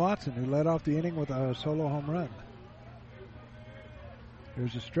 Nolan Watson, who led off the inning with a solo home run.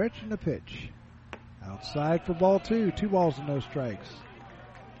 Here's a stretch and a pitch. Outside for ball 2. 2 balls and no strikes.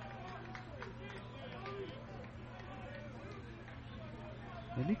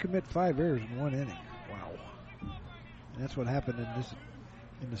 And you commit 5 errors in 1 inning. Wow. And that's what happened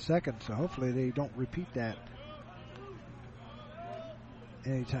in the second, so hopefully they don't repeat that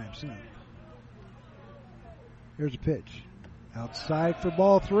anytime soon. Here's a pitch. Outside for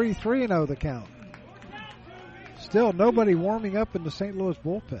ball 3. 3-0 the count. Still nobody warming up in the St. Louis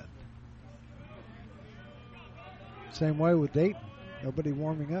bullpen. Same way with Dayton. Nobody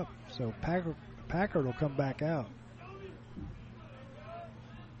warming up. So Packard will come back out.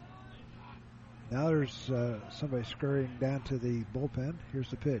 Now there's somebody scurrying down to the bullpen. Here's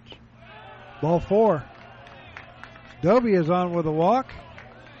the pitch. Ball 4. Doby is on with a walk.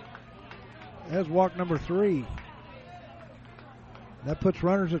 There's walk number 3. That puts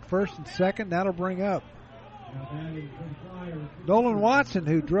runners at first and second. That'll bring up Nolan Watson,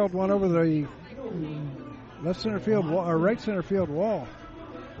 who drilled one over the left center field or right center field wall.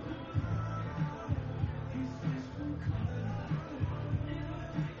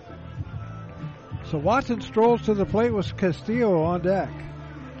 So Watson strolls to the plate with Castillo on deck.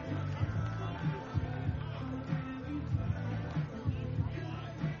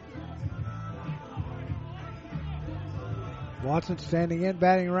 Watson standing in,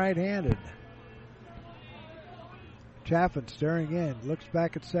 batting right-handed. Chaffin staring in, looks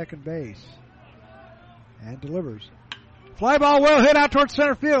back at second base, and delivers. Fly ball well hit out towards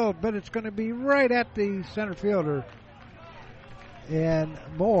center field, but it's going to be right at the center fielder and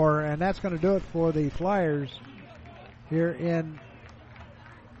more, and that's going to do it for the Flyers here in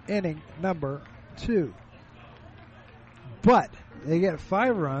inning number 2. But they get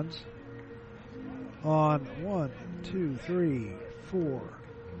 5 runs on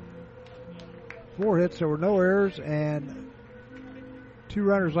 4 hits. There were no errors and 2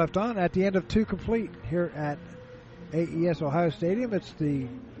 runners left on at the end of 2 complete here at AES Ohio Stadium. It's the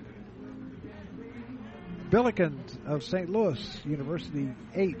Billikens of St. Louis University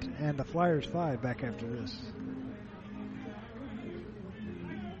 8 and the Flyers 5 back after this.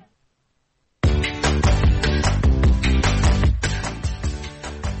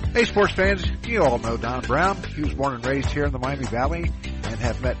 Hey, sports fans, you all know Don Brown. He was born and raised here in the Miami Valley and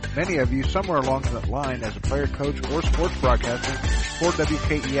have met many of you somewhere along that line as a player, coach, or sports broadcaster for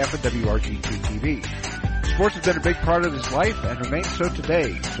WKEF and WRGT-TV. Sports has been a big part of his life and remains so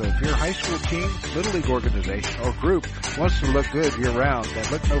today. So if your high school team, little league organization, or group wants to look good year-round,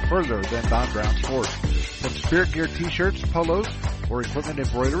 then look no further than Don Brown Sports. From Spirit Gear t-shirts, polos, or equipment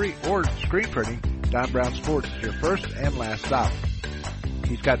embroidery, or screen printing, Don Brown Sports is your first and last stop.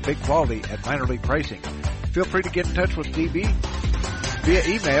 He's got big quality at minor league pricing. Feel free to get in touch with DB via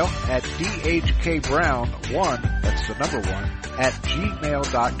email at dhkbrown1, that's the number 1, at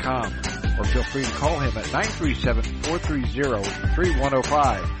gmail.com. Or feel free to call him at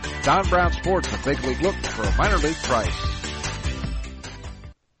 937-430-3105. Don Brown Sports, a big league look for a minor league price.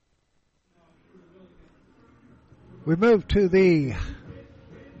 We move to the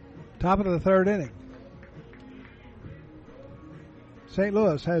top of the 3rd inning. St.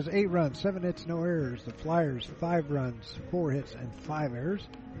 Louis has 8 runs, 7 hits, no errors. The Flyers, 5 runs, 4 hits, and 5 errors.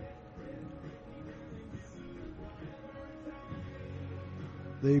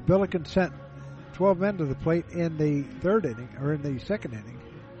 The Billikens sent 12 men to the plate in the 3rd inning, or in the 2nd inning.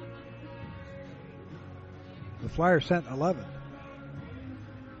 The Flyers sent 11.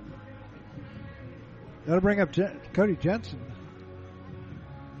 That'll bring up Cody Jensen.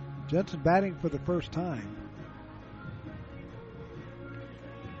 Jensen batting for the first time.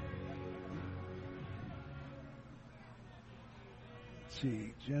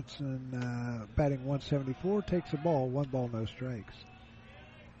 Jensen batting 174, takes a ball, 1 ball, no strikes.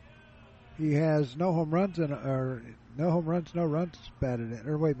 He has no home runs no runs batted in.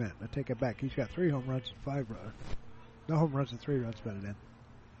 Or wait a minute, I take it back. He's got 3 home runs and 5 no home runs and 3 runs batted in. I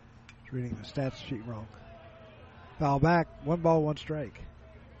was reading the stats sheet wrong. Foul back, 1 ball, 1 strike.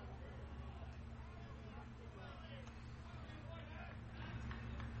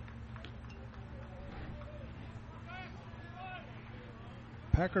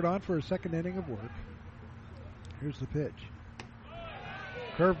 Packard on for a 2nd inning of work. Here's the pitch.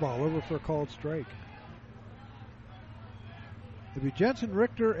 Curveball over for a called strike. It'll be Jensen,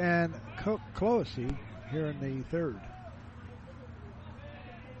 Richter, and Cloesy here in the 3rd.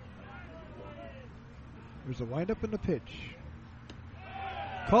 There's a windup in the pitch.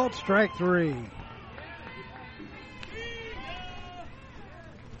 Called strike 3.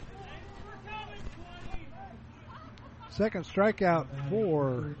 Second strikeout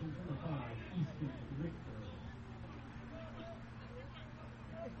for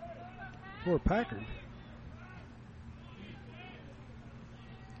Packard.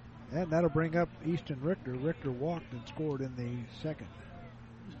 And that'll bring up Easton Richter. Richter walked and scored in the 2nd.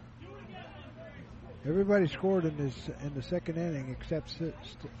 Everybody scored in the 2nd inning except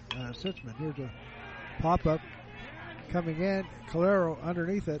Sitzman. Here's a pop-up coming in. Calero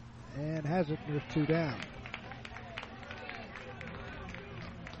underneath it and has it with 2 down.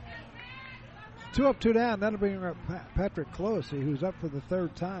 2 up, 2 down. That'll bring up Patrick Cloesy, who's up for the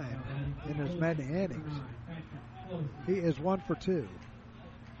 3rd time in his many innings. He is 1 for 2.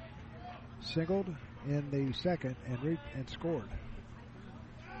 Singled in the 2nd and scored.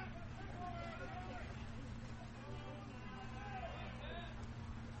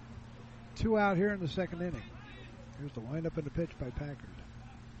 Two out here in the 2nd inning. Here's the windup and the pitch by Packard.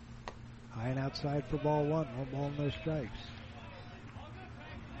 High and outside for ball one. One ball, no strikes.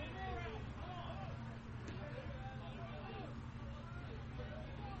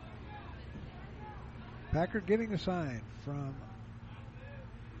 Packard getting a sign from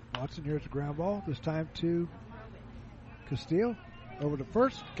Watson. Here's the ground ball. This time to Castillo. Over to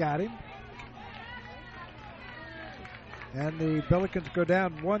first. Got him. And the Billikens go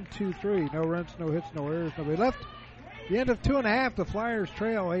down 1-2-3. No runs, no hits, no errors, nobody left. The end of 2.5. The Flyers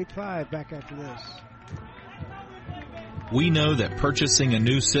trail 8-5. Back after this. We know that purchasing a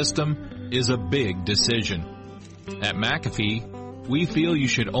new system is a big decision. At McAfee, we feel you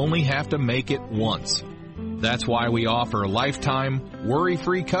should only have to make it once. That's why we offer lifetime,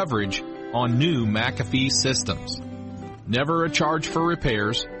 worry-free coverage on new McAfee systems. Never a charge for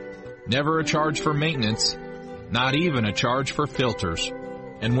repairs, never a charge for maintenance, not even a charge for filters.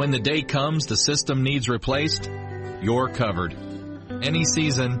 And when the day comes the system needs replaced, you're covered. Any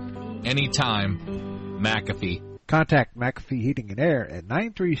season, any time, McAfee. Contact McAfee Heating and Air at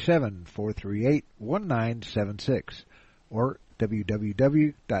 937-438-1976 or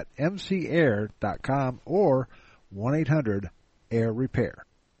www.mcair.com or 1-800-AIR-REPAIR.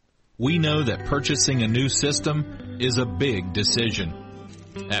 We know that purchasing a new system is a big decision.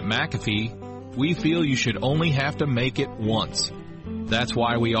 At McAfee, we feel you should only have to make it once. That's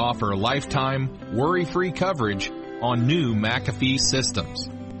why we offer lifetime, worry-free coverage on new McAfee systems.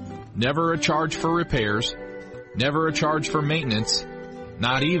 Never a charge for repairs, never a charge for maintenance,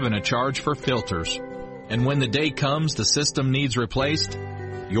 not even a charge for filters. And when the day comes the system needs replaced,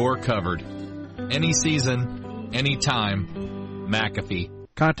 you're covered. Any season, any time, McAfee.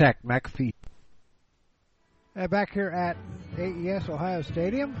 Contact McAfee. Back here at AES Ohio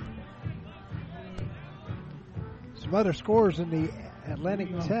Stadium. Some other scores in the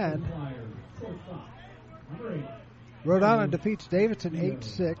Atlantic 10. Rhode Island defeats Davidson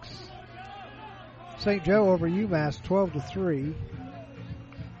 8-6. St. Joe over UMass 12-3.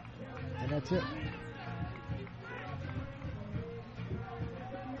 And that's it.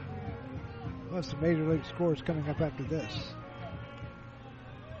 What's the Major League scores coming up after this?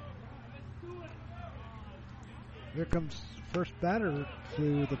 Here comes first batter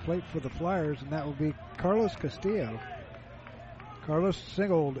to the plate for the Flyers, and that will be Carlos Castillo. Carlos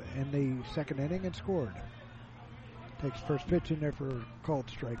singled in the second inning and scored. Takes first pitch in there for called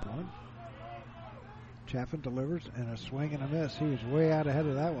strike one. Chaffin delivers, and a swing and a miss. He was way out ahead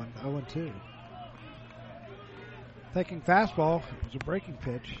of that one, 0-2. Thinking fastball, it was a breaking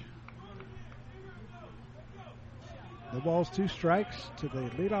pitch. The ball's 2 strikes to the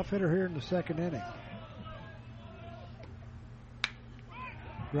leadoff hitter here in the second inning.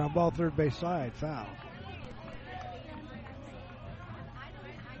 Ground ball third base side, foul.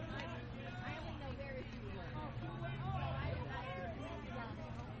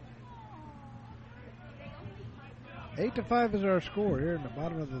 Eight to 5 is our score here in the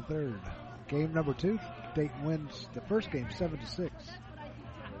bottom of the third. Game number 2. Dayton wins the first game 7-6.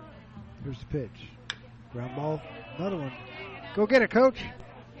 Here's the pitch. Ground ball, another one. Go get it, Coach.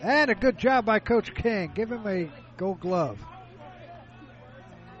 And a good job by Coach King. Give him a gold glove.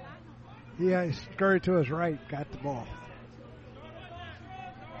 He scurried to his right, got the ball.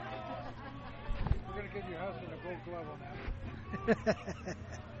 We're going to give your husband a gold glove on that.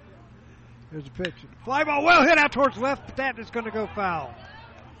 There's a pitch. Fly ball well hit out towards left, but that is going to go foul.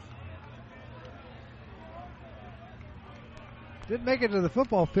 Didn't make it to the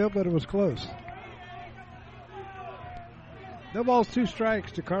football field, but it was close. No balls, 2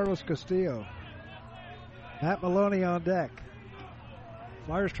 strikes to Carlos Castillo. Matt Maloney on deck.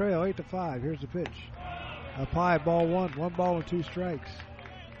 Flyers trail 8 to 5. Here's the pitch. Up high, ball 1. 1 ball and 2 strikes.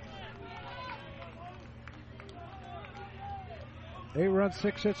 8 runs,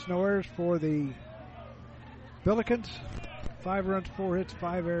 6 hits, no errors for the Billikens. 5 runs, 4 hits,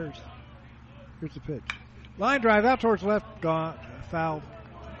 5 errors. Here's the pitch. Line drive out towards left, gone, foul.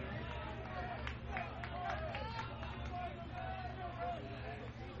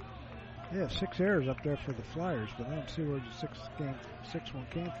 Yeah, 6 errors up there for the Flyers, but I don't see where the 6th one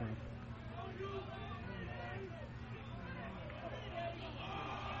came from.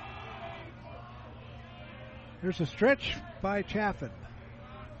 There's a stretch by Chaffin.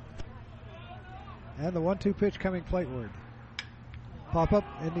 And the 1-2 pitch coming plateward. Pop up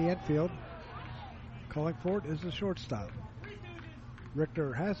in the infield. Calling for it is the shortstop.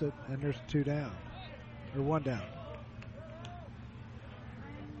 Richter has it, and there's 2 down. Or 1 down.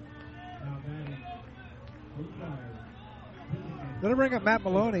 Going to bring up Matt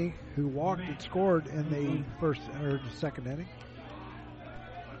Maloney, who walked and scored in the second inning.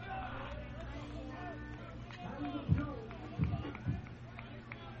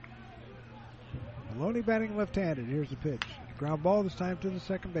 Only batting left-handed. Here's the pitch. Ground ball this time to the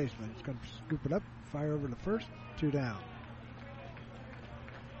second baseman. It's going to scoop it up, fire over to first, 2 down.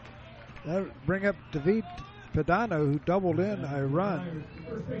 That'll bring up David Pedano, who doubled in a run.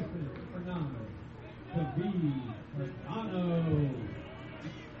 First baseman, David Pedano.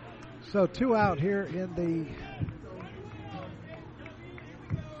 So 2 out here in the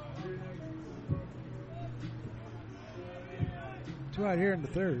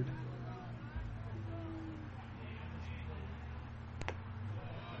third.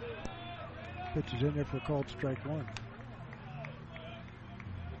 Pitch is in there for a called strike 1.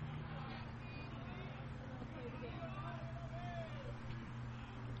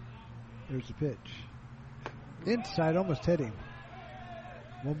 There's the pitch. Inside, almost hit him.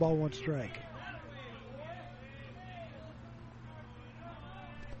 1 ball, 1 strike.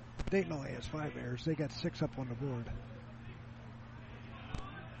 Dayton only has 5 errors. They got 6 up on the board.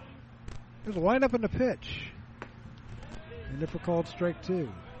 There's a windup in the pitch. And if we're called strike 2.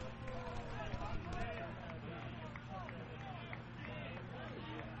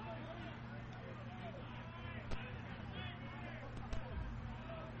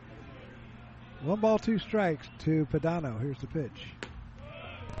 One ball, 2 strikes to Pedano. Here's the pitch.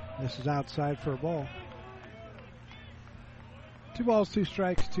 This is outside for a ball. 2 balls, 2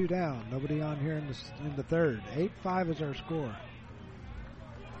 strikes, 2 down. Nobody on here in the third. 8-5 is our score.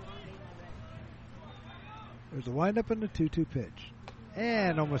 There's a windup in the 2-2 pitch.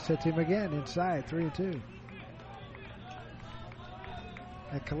 And almost hits him again inside, 3-2.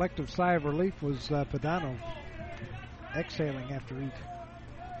 A collective sigh of relief was Pedano exhaling after he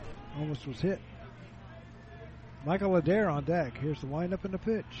almost was hit. Michael Adair on deck. Here's the windup in the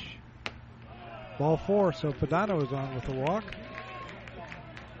pitch. Ball 4, so Pedano is on with a walk.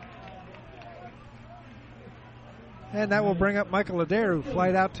 And that will bring up Michael Adair, who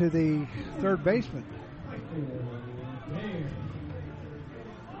flied out to the third baseman.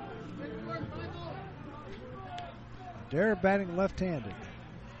 Adair batting left-handed.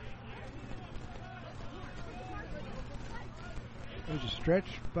 There's a stretch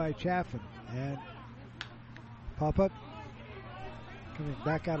by Chaffin, and pop-up coming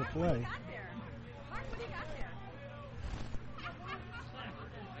back out of play.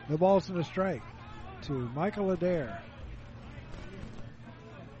 No balls and a strike to Michael Adair.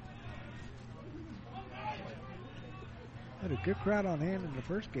 Had a good crowd on hand in the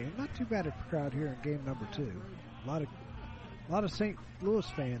first game. Not too bad a crowd here in game number 2. A lot of St. Louis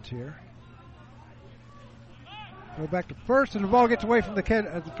fans here. Go back to first, and the ball gets away from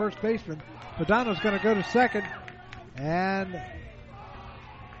the first baseman. Pedano's going to go to second, and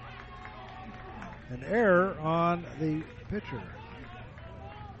an error on the pitcher.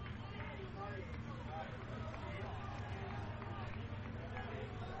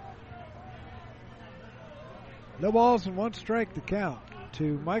 No balls and 1 strike to count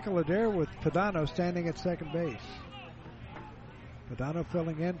to Michael Adair with Pedano standing at second base. Pedano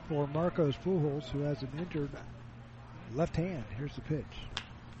filling in for Marcos Pujols, who has an injured left hand. Here's the pitch.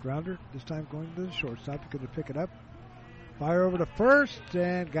 Grounder, this time going to the shortstop. He's going to pick it up. Fire over to first,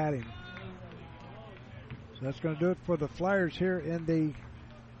 and got him. So that's going to do it for the Flyers here in the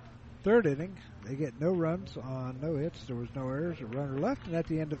third inning. They get no runs on no hits. There was no errors. A runner left, and at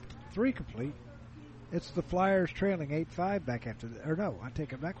the end of 3 complete, it's the Flyers trailing 8-5 back after the, or no, I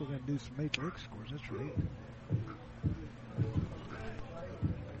take it back. We're going to do some Major League scores. That's right.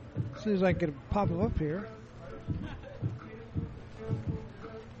 As soon as I can get him, pop them up here.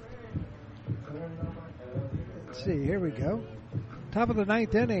 Let's see, here we go. Top of the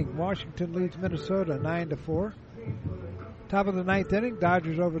 9th inning, Washington leads Minnesota 9-4. Top of the 9th inning,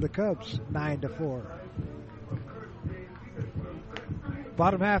 Dodgers over the Cubs 9-4.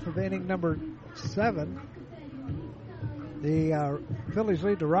 Bottom half of inning number 7, the Phillies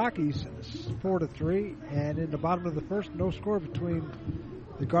lead the Rockies 4-3, and in the bottom of the first, no score between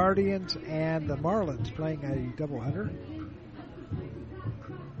the Guardians and the Marlins, playing a doubleheader.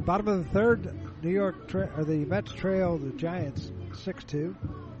 Bottom of the third, the Mets trail the Giants 6-2.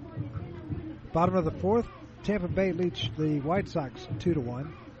 Bottom of the fourth, Tampa Bay leads the White Sox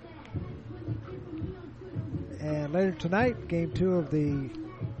 2-1. And later tonight, game 2 of the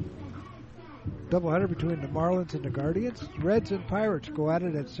doubleheader between the Marlins and the Guardians. Reds and Pirates go at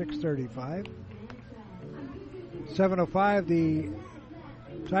it at 6:35. 7:05, the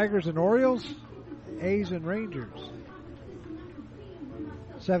Tigers and Orioles, A's and Rangers.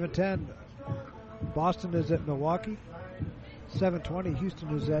 7:10, Boston is at Milwaukee. 7:20, Houston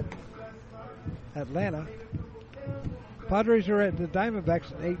is at Atlanta. Padres are at the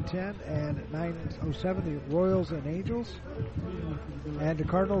Diamondbacks at 8:10, and at 9:07 the Royals and Angels. And the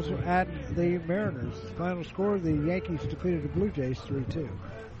Cardinals are at the Mariners. Final score, the Yankees defeated the Blue Jays 3-2.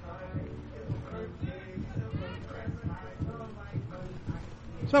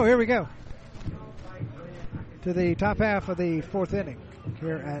 So here we go to the top half of the fourth inning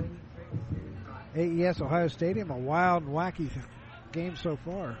here at AES Ohio Stadium. A wild and wacky game so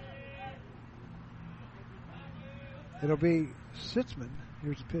far. It'll be Sitzman.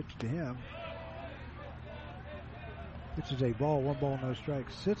 Here's a pitch to him. Which is a ball, 1 ball, no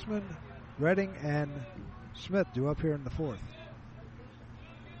strikes. Sitzman, Redding, and Smith due up here in the fourth.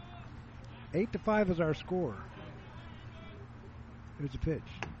 8-5 is our score. Here's a pitch.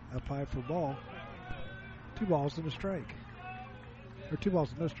 Up high for ball. 2 balls and a strike. Or 2 balls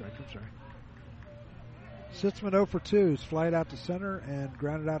and no strike, I'm sorry. Sitzman 0 for 2 is flied out to center and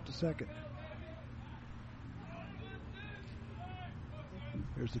grounded out to second.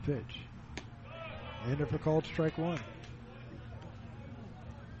 Here's the pitch. Ender for called strike 1.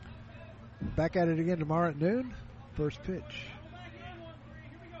 Back at it again tomorrow at noon. First pitch.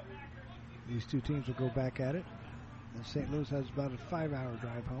 These two teams will go back at it. And St. Louis has about a 5-hour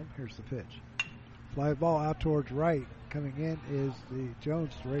drive home. Here's the pitch. Fly ball out towards right. Coming in is the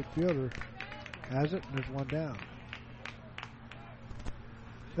Jones, the right fielder. Has it, and there's one down.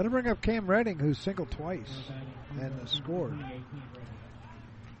 Going to bring up Cam Redding, who singled twice and scored.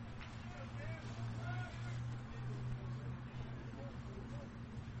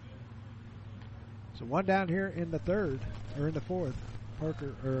 So one down here in the third, or in the fourth.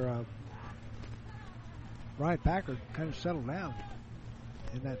 Ryan Packard kind of settled down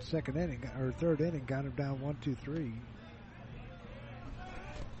in that second inning, or third inning, got him down 1-2-3.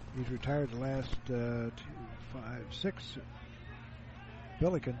 He's retired the last 2, 5, 6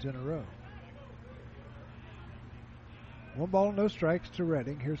 Billikens in a row. 1 ball, no strikes to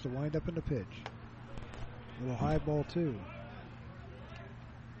Redding. Here's the windup and the pitch. Little high ball 2.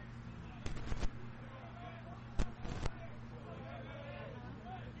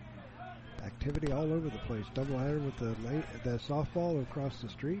 Activity all over the place. Doubleheader with the softball across the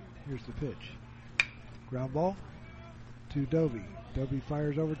street. Here's the pitch. Ground ball to Dovey. Dovey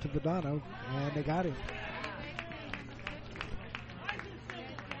fires over to Vedano, and they got him.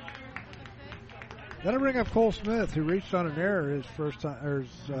 Then I bring up Cole Smith, who reached on an error his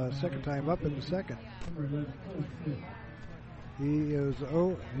second time up in the second. He's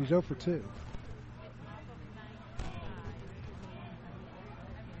 0 for 2.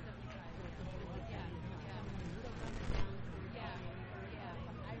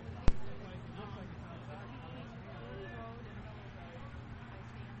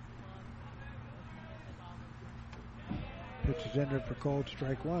 Pitch is entered for called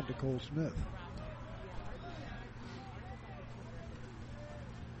strike 1 to Cole Smith.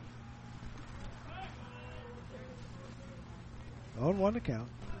 On 1 to count.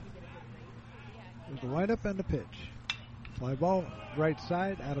 There's the windup and the pitch. Fly ball right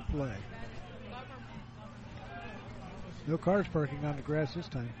side, out of play. No cars parking on the grass this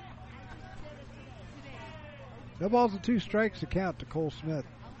time. No balls and 2 strikes to count to Cole Smith.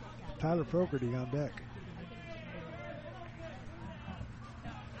 Tyler Fogarty on deck.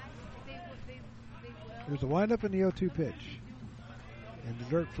 There's a windup in the 0-2 pitch. And the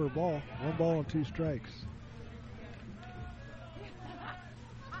dirt for a ball. 1 ball and 2 strikes.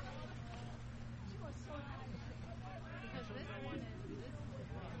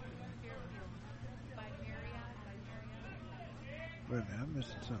 Wait a minute, I'm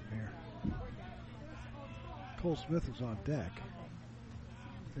missing something here. Cole Smith is on deck.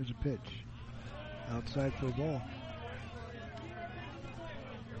 There's a pitch. Outside for a ball.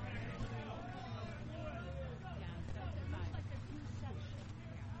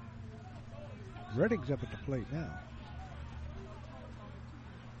 Redding's up at the plate now.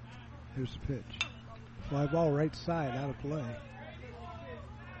 Here's the pitch. Fly ball right side, out of play.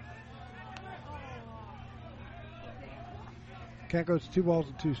 Count goes 2 balls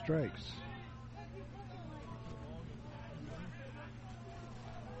and 2 strikes.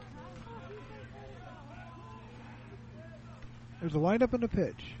 There's a windup and a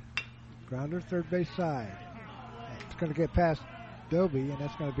pitch. Grounder, third base side. It's going to get past Dobie, and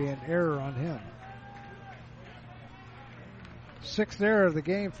that's going to be an error on him. 6th error of the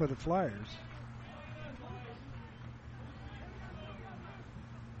game for the Flyers.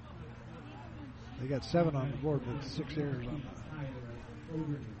 They got 7 on the board, but 6 errors on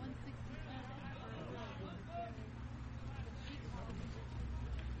them.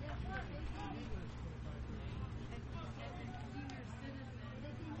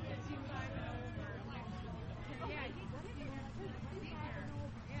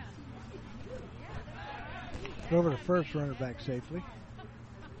 Over to first, runner back safely.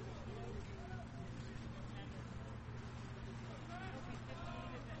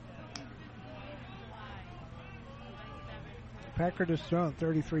 Packard has thrown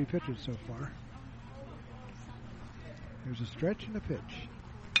 33 pitches so far. There's a stretch and a pitch.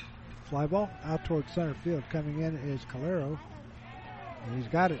 Fly ball out towards center field. Coming in is Calero. And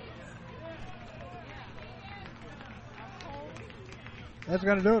he's got it. That's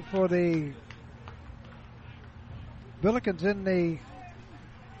going to do it for the Billikens in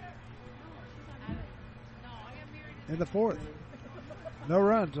the fourth. No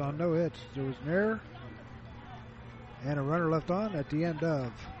runs on no hits. There was an error and a runner left on at the end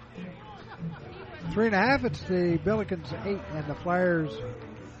of 3.5. It's the Billikens 8 and the Flyers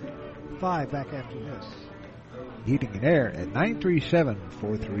 5 back after this. Heating and air at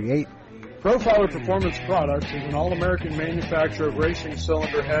 937-438. Profiler Performance Products is an all-American manufacturer of racing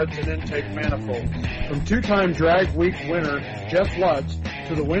cylinder heads and intake manifolds. From two-time Drag Week winner Jeff Lutz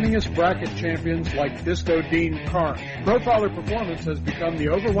to the winningest bracket champions like Disco Dean Karn, Profiler Performance has become the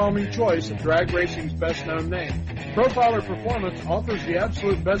overwhelming choice of drag racing's best-known name. Profiler Performance offers the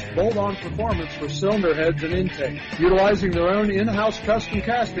absolute best bolt-on performance for cylinder heads and intake, utilizing their own in-house custom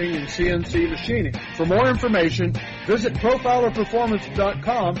casting and CNC machining. For more information, visit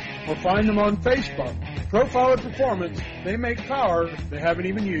profilerperformance.com or find them on Facebook. Profiler Performance, they make power they haven't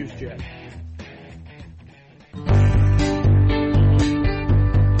even used yet.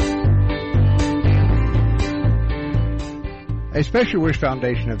 A Special Wish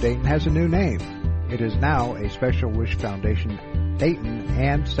Foundation of Dayton has a new name. It is now a Special Wish Foundation Dayton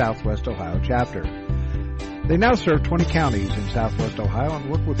and Southwest Ohio chapter. They now serve 20 counties in Southwest Ohio and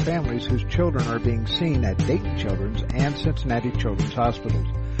work with families whose children are being seen at Dayton Children's and Cincinnati Children's Hospitals.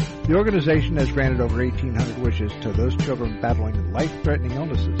 The organization has granted over 1,800 wishes to those children battling life-threatening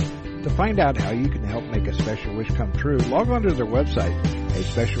illnesses. To find out how you can help make a special wish come true, log on to their website,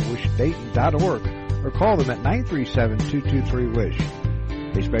 aspecialwishdayton.org, or call them at 937-223-WISH.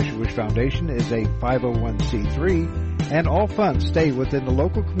 A Special Wish Foundation is a 501c3, and all funds stay within the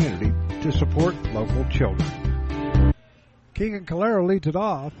local community to support local children. Keegan Calero leads it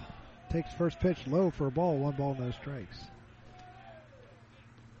off. Takes first pitch low for a ball. 1 ball, no strikes.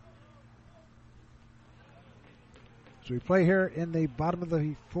 So we play here in the bottom of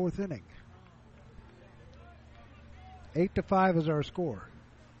the fourth inning. 8-5 is our score.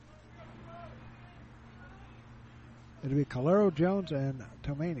 It'll be Calero, Jones, and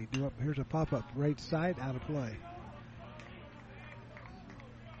Tomani. Here's a pop-up. Right side, out of play.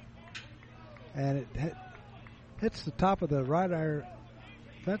 And it hits the top of the right iron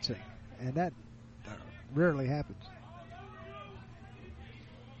fencing. And that rarely happens.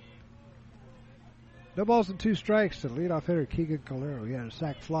 No balls and 2 strikes to the leadoff hitter, Keegan Calero. He had a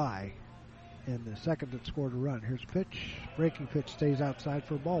sac fly in the second that scored a run. Here's a pitch. Breaking pitch stays outside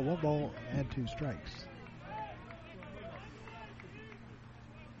for a ball. 1 ball and 2 strikes.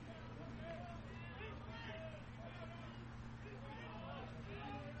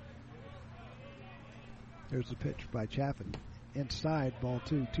 There's the pitch by Chaffin. Inside, ball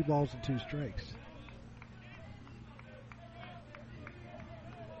 2. 2 balls and 2 strikes.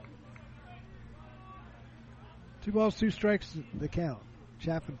 Two balls, 2 strikes, the count.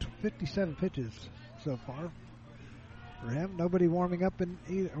 Chaffin, 57 pitches so far for him. Nobody warming up in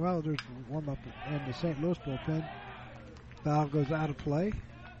either. Well, there's warm up in the St. Louis bullpen. Foul goes out of play.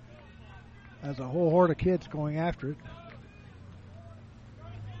 There's a whole horde of kids going after it.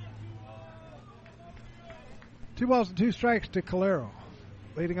 2 balls and 2 strikes to Calero,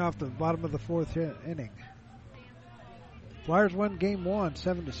 leading off the bottom of the fourth inning. Flyers win game 1,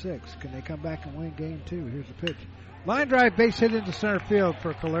 7-6. Can they come back and win game 2? Here's the pitch. Line drive, base hit into center field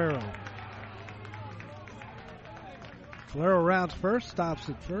for Calero. Calero rounds first, stops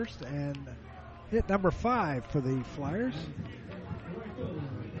at first, and hit number 5 for the Flyers.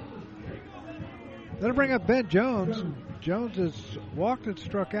 That'll bring up Ben Jones. Jones has walked and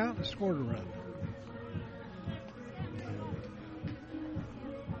struck out and scored a run.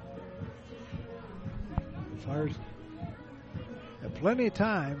 The Flyers have plenty of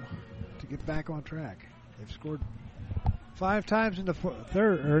time to get back on track. They've scored 5 times in the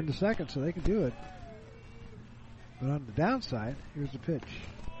third or in the second, so they can do it. But on the downside, here's the pitch.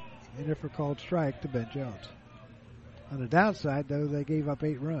 In there for called strike to Ben Jones. On the downside, though, they gave up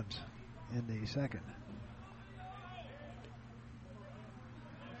 8 runs in the second.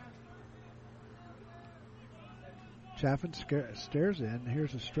 Chaffin stares in.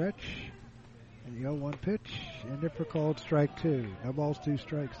 Here's a stretch. And the 0-1 pitch. In there for called strike 2. No balls, 2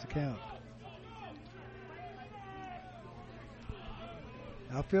 strikes to count.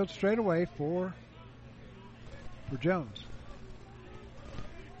 Outfield straight away for for Jones.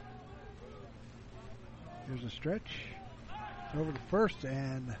 Here's a stretch over to first,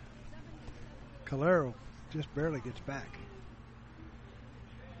 and Calero just barely gets back.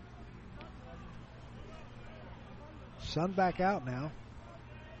 Sun back out now,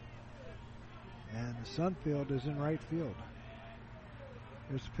 and the Sun field is in right field.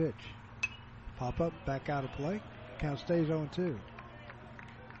 Here's the pitch. Pop up, back out of play. Count stays 0-2.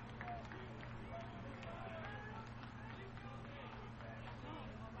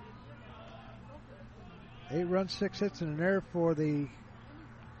 Eight runs, 6 hits, and an error for the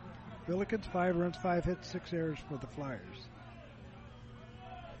Billikens. 5 runs, 5 hits, 6 errors for the Flyers.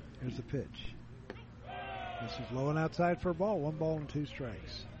 Here's the pitch. This is low and outside for a ball. 1 ball and 2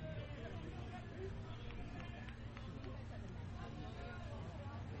 strikes.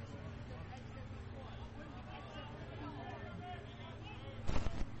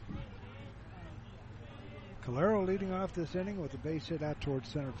 Calero leading off this inning with a base hit out towards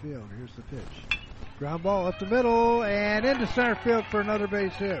center field. Here's the pitch. Ground ball up the middle and into center field for another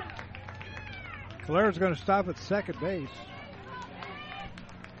base hit. Calero's going to stop at second base.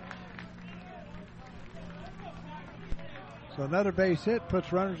 So another base hit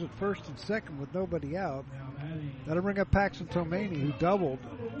puts runners at first and second with nobody out. That'll bring up Paxton Tomani, who doubled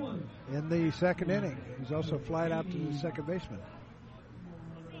in the second inning. He's also flied out to the second baseman.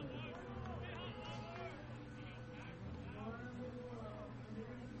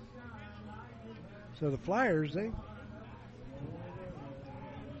 So the Flyers, they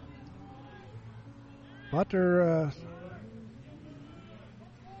brought their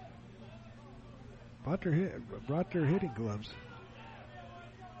hitting gloves.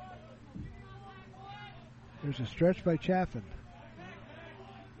 There's a stretch by Chaffin,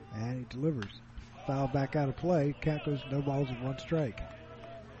 and he delivers. Foul back out of play. Count goes no balls and 1 strike.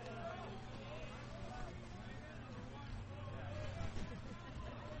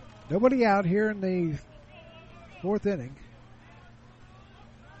 Nobody out here in the 4th inning.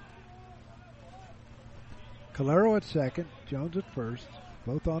 Calero at second, Jones at first,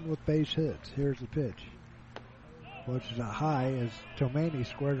 both on with base hits. Here's the pitch, which is a high as Tomani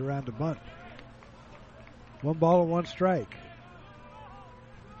squared around to bunt. 1 ball and 1 strike.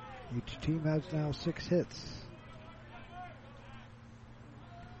 Each team has now 6 hits.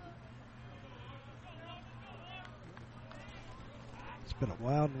 It's been a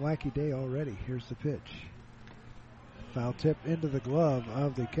wild and wacky day already. Here's the pitch. Foul tip into the glove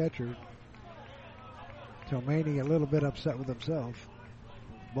of the catcher. Tomani a little bit upset with himself.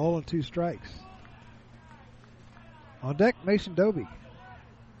 Ball and 2 strikes. On deck, Mason Doby.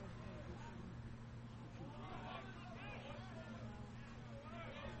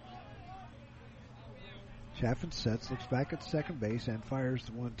 Chaffin sets, looks back at second base, and fires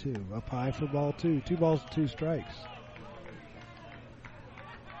the 1-2. Up high for ball 2. 2 balls and 2 strikes.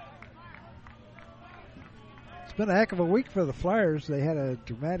 It's been a heck of a week for the Flyers. They had a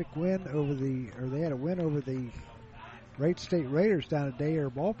dramatic win over the Wright State Raiders down at Day Air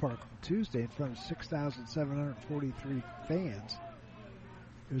Ballpark on Tuesday in front of 6,743 fans.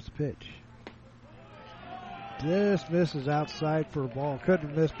 Here's the pitch. This misses outside for a ball. Couldn't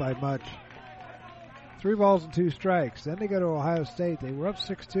have missed by much. 3 balls and 2 strikes. Then they go to Ohio State. They were up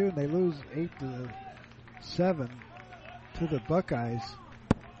 6-2 and they lose 8-7 to the Buckeyes.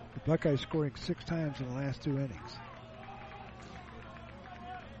 The Buckeyes scoring 6 times in the last 2 innings.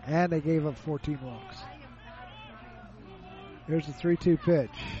 And they gave up 14 walks. Here's the 3-2 pitch.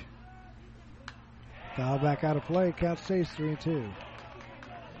 Foul back out of play. Count stays 3-2.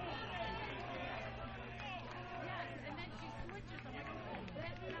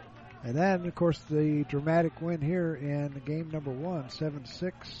 And then, of course, the dramatic win here in game number 1,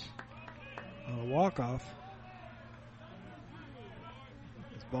 7-6 on a walk-off.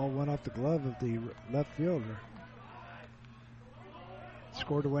 This ball went off the glove of the left fielder.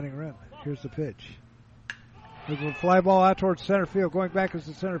 Scored a winning run. Here's the pitch. There's a fly ball out towards center field. Going back as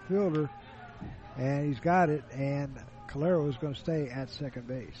the center fielder. And he's got it. And Calero is going to stay at second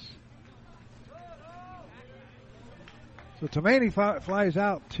base. So Tomani flies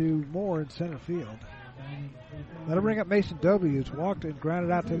out to Moore in center field. That'll bring up Mason Doby, who's walked and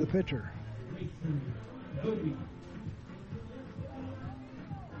grounded out to the pitcher.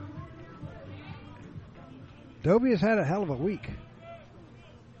 Doby has had a hell of a week.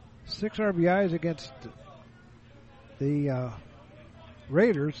 6 RBIs against the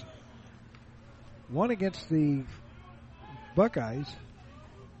Raiders. 1 against the Buckeyes.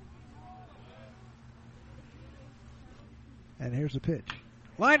 And here's the pitch.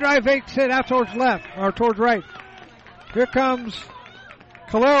 Line drive, fakes hit out towards left, or towards right. Here comes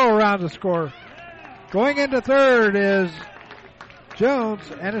Calero around to score. Going into third is Jones,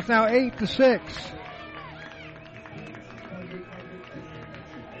 and it's now 8-6.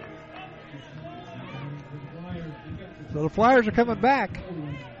 So the Flyers are coming back.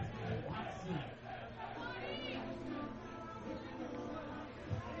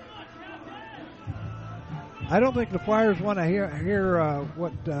 I don't think the Flyers want to hear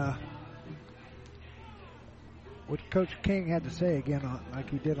what Coach King had to say again, like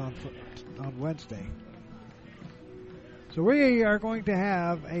he did on Wednesday. So we are going to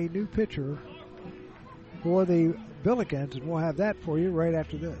have a new pitcher for the Billikens, and we'll have that for you right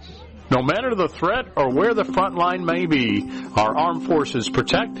after this. No matter the threat or where the front line may be, our armed forces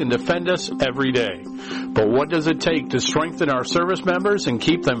protect and defend us every day. But what does it take to strengthen our service members and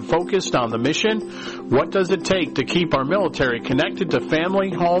keep them focused on the mission? What does it take to keep our military connected to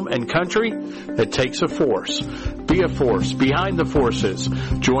family, home, and country? It takes a force. Be a force behind the forces.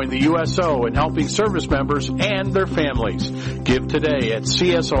 Join the USO in helping service members and their families. Give today at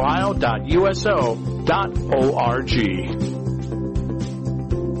csohio.uso.org.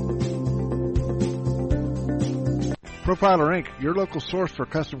 Profiler Inc., your local source for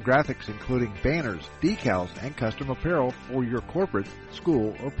custom graphics including banners, decals, and custom apparel for your corporate,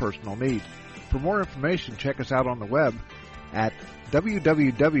 school, or personal needs. For more information, check us out on the web at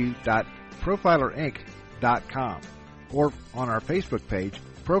www.profilerinc.com or on our Facebook page,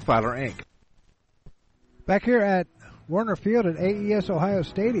 Profiler Inc. Back here at Werner Field at AES Ohio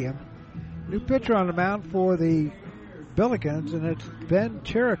Stadium, new pitcher on the mound for the Billikens, and it's Ben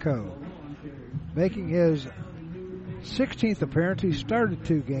Cherico, making his 16th appearance. He started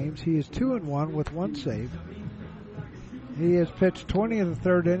 2 games. He is 2-1 with 1 save. He has pitched 20 of the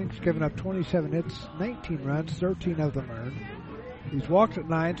third innings, given up 27 hits, 19 runs, 13 of them earned. He's walked at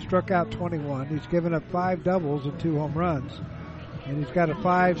 9, struck out 21. He's given up 5 doubles and 2 home runs, and he's got a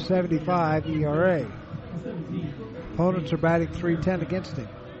 .575 ERA. Opponents are batting .310 against him.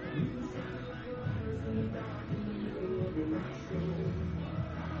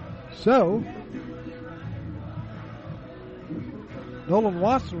 So Nolan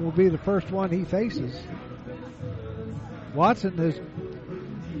Watson will be the first one he faces. Watson has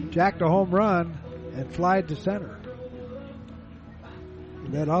jacked a home run and flied to center. He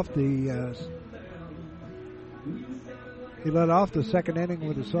led off the second inning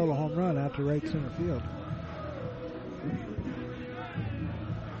with a solo home run out to right center field.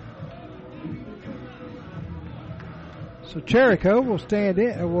 So Cherico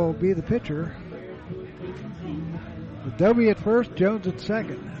will be the pitcher. Adobe at first, Jones at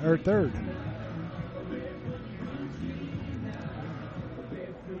third.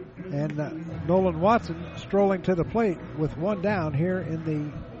 And Nolan Watson strolling to the plate with 1 down here in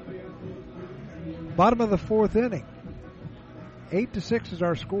the bottom of the 4th inning. 8-6 is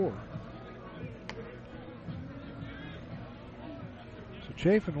our score. So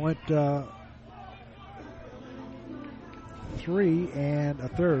Chafin went 3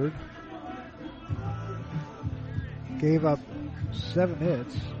 1/3. Gave up 7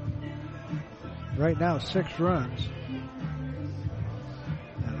 hits. Right now 6 runs.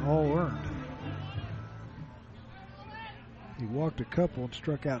 And all earned. He walked a couple and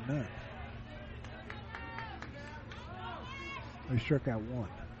struck out none. He struck out 1.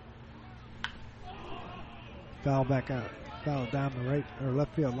 Foul back out. Foul down the right or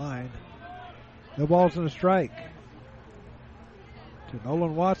left field line. No balls and a strike. To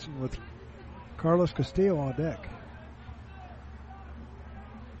Nolan Watson with Carlos Castillo on deck.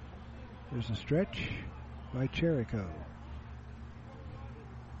 There's a stretch by Cherico.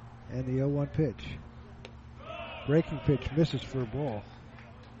 And the 0-1 pitch. Breaking pitch misses for a ball.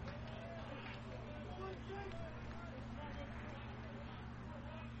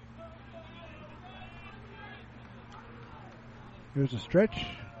 Here's a stretch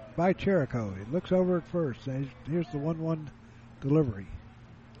by Cherico. He looks over at first. And here's the 1-1 delivery.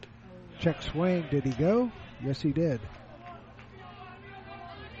 Check swing. Did he go? Yes, he did.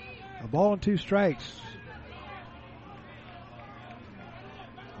 A ball and 2 strikes.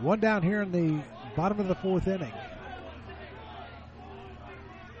 1 down here in the bottom of the 4th inning.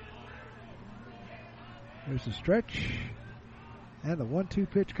 There's a stretch. And the 1-2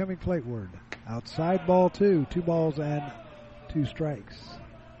 pitch coming plateward. Outside ball 2. 2 balls and 2 strikes.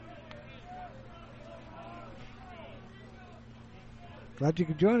 Glad you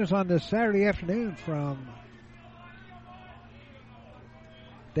could join us on this Saturday afternoon from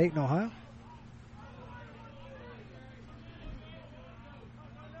Dayton, Ohio.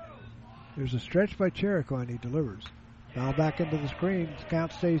 There's a stretch by Cherico, and he delivers. Foul back into the screen.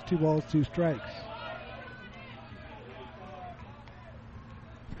 Count stays 2 balls, 2 strikes.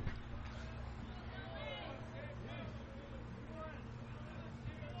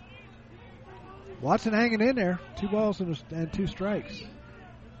 Watson hanging in there. 2 balls and 2 strikes.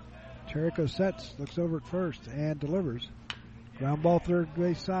 Cherico sets, looks over at first, and delivers. Ground ball third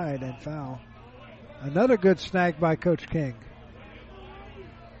base side and foul. Another good snag by Coach King.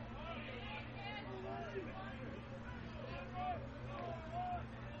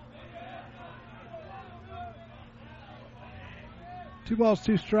 Two balls,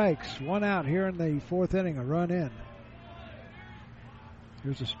 2 strikes, 1 out here in the 4th inning, a run in.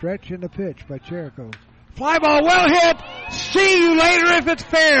 Here's a stretch in the pitch by Cherico. Fly ball, well hit. See you later if it's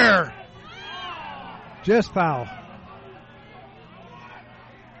fair. Just foul.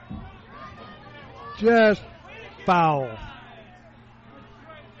 Just foul.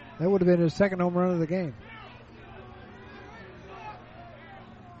 That would have been his 2nd home run of the game.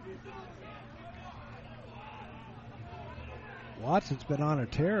 Watson's been on a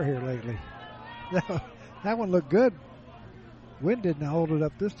tear here lately. That one looked good. Wind didn't hold it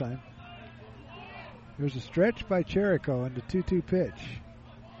up this time. There's a stretch by Cherico and the 2-2 pitch.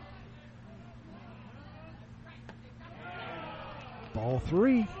 Ball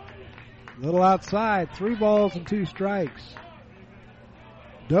 3. Little outside. 3 balls and 2 strikes.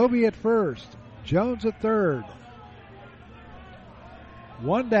 Doby at first. Jones at third.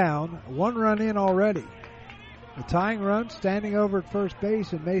 1 down. 1 run in already. The tying run standing over at first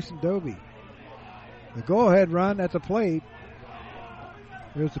base and Mason Doby. The go-ahead run at the plate.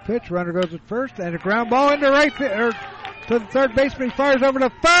 Here's the pitch. Runner goes at first, and a ground ball into to the third baseman. He fires over to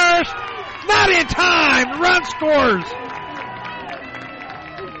first. Not in time. The run scores.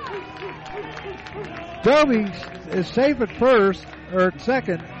 Doby is safe at first, or at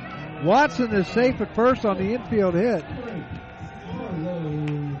second. Watson is safe at first on the infield hit.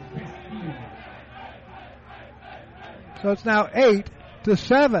 So it's now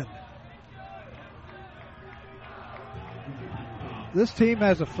 8-7. This team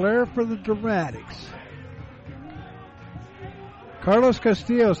has a flair for the dramatics. Carlos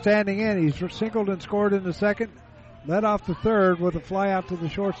Castillo standing in. He's singled and scored in the 2nd. Led off the 3rd with a fly out to the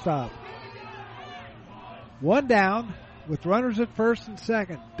shortstop. 1 down with runners at first and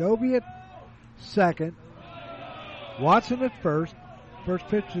second. Doby at second. Watson at first. First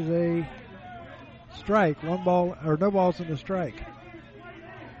pitch is a strike. 1 ball, or no balls in the strike.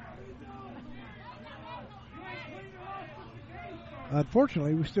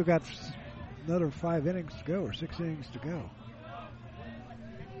 Unfortunately, we still got another 5 innings to go, or 6 innings to go.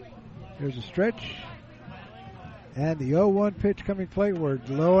 Here's a stretch. And the 0-1 pitch coming plateward.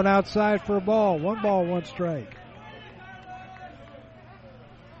 Low and outside for a ball. 1 ball, 1 strike.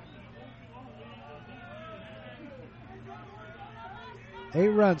 Eight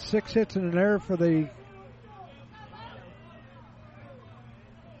runs, 6 hits, and an error for the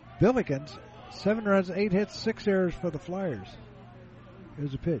Billikens. 7 runs, 8 hits, 6 errors for the Flyers.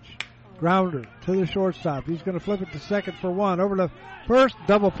 Here's a pitch. Grounder to the shortstop. He's going to flip it to second for 1. Over to first,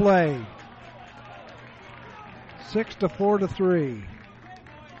 double play. 6-4-3.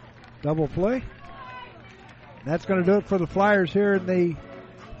 Double play. That's going to do it for the Flyers here in the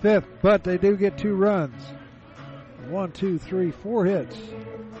 5th, but they do get 2 runs. 1, 2, 3, 4 hits.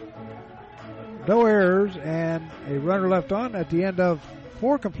 No errors and a runner left on at the end of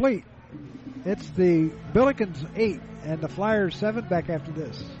 4 complete. It's the Billikens 8 and the Flyers 7 back after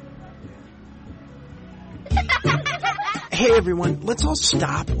this. Hey everyone, let's all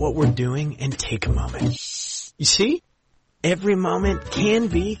stop what we're doing and take a moment. You see? Every moment can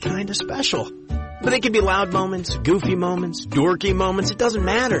be kind of special. But they can be loud moments, goofy moments, dorky moments, it doesn't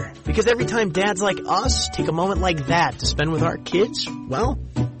matter. Because every time dads like us take a moment like that to spend with our kids, well,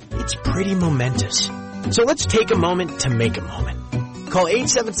 it's pretty momentous. So let's take a moment to make a moment. Call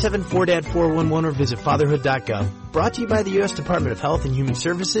 877-4DAD-411 or visit fatherhood.gov. Brought to you by the U.S. Department of Health and Human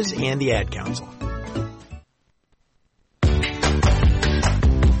Services and the Ad Council.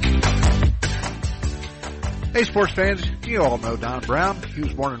 Hey sports fans, you all know Don Brown. He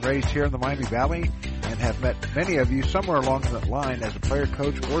was born and raised here in the Miami Valley and have met many of you somewhere along that line as a player,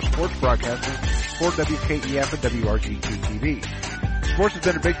 coach, or sports broadcaster for WKEF and WRGT-TV. Sports has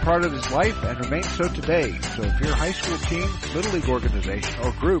been a big part of his life and remains so today. So if your high school team, little league organization,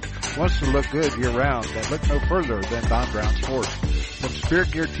 or group wants to look good year-round, then look no further than Don Brown Sports. From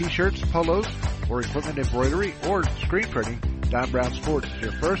spirit gear t-shirts, polos, or equipment embroidery, or screen printing, Don Brown Sports is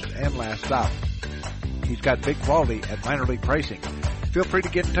your first and last stop. He's got big quality at minor league pricing. Feel free to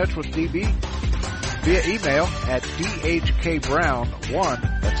get in touch with DB via email at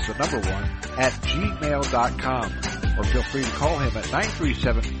dhkbrown1, that's the number 1, at gmail.com. Or feel free to call him at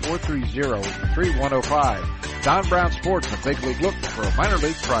 937-430-3105. Don Brown Sports, a big league look for a minor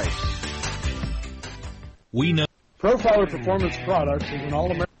league price. We know Profiler Performance Products is an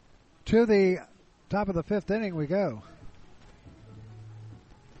all-American. To the Top of the fifth inning we go.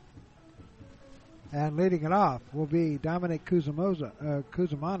 And leading it off will be Dominic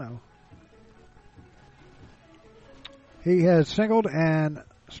Cusumano. He has singled and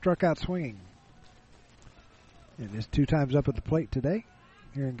struck out swinging. And is 2 times up at the plate today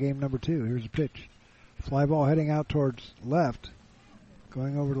here in game number 2. Here's a pitch. Fly ball heading out towards left.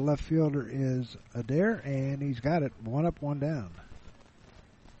 Going over to left fielder is Adair, and he's got it. 1 up, 1 down.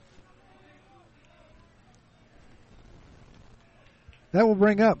 That will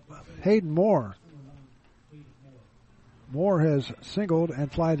bring up Hayden Moore. Moore has singled and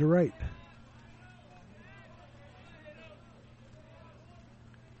flied to right.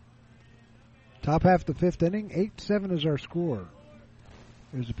 Top half of the fifth inning, 8-7 is our score.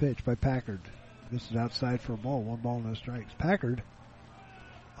 Here's a pitch by Packard. This is outside for a ball. 1 ball, no strikes. Packard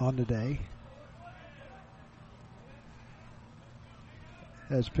on the day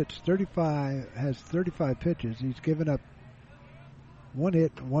has pitched 35 pitches. He's given up 1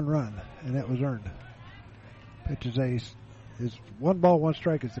 hit and 1 run, and that was earned. Pitches is 1 ball, 1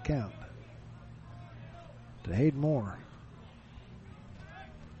 strike is the count. To Hayden Moore.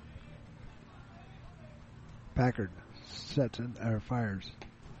 Packard sets in, or fires.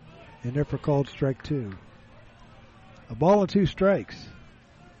 In there for called strike 2. A ball and 2 strikes.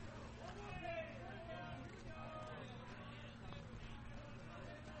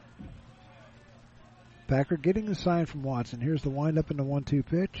 Packard getting the sign from Watson. Here's the windup in the 1-2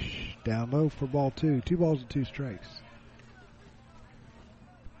 pitch. Down low for ball 2. 2 balls and 2 strikes.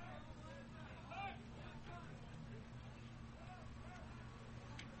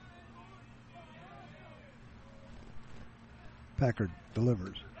 Packard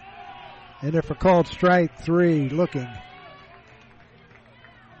delivers. In there for called strike 3. Looking.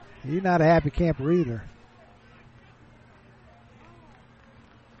 He's not a happy camper either.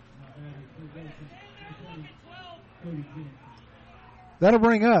 That'll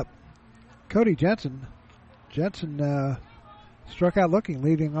bring up Cody Jensen. Jensen struck out looking,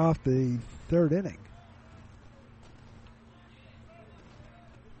 leading off the 3rd inning.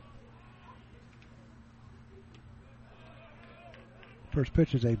 First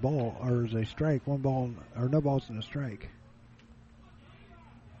pitch is a ball, or is a strike. 1 ball, or no balls and a strike.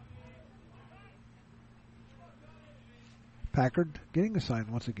 Packard getting the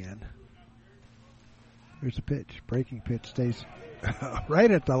sign once again. Here's a pitch. Breaking pitch stays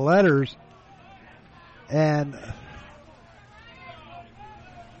right at the letters. And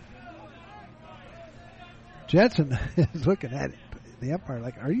Jensen is looking at the umpire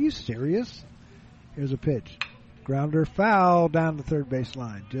like, are you serious? Here's a pitch. Grounder foul down the third base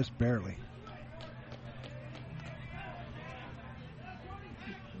line, just barely.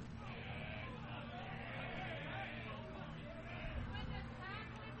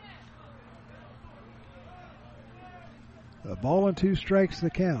 A ball and 2 strikes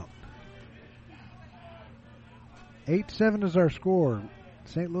the count. 8-7 is our score.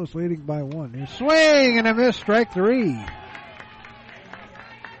 St. Louis leading by 1. Here's swing and a miss, strike 3.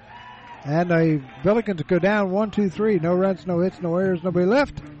 And the Billikens go down 1-2-3. No runs, no hits, no errors, nobody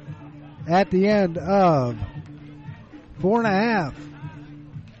left. At the end of 4.5.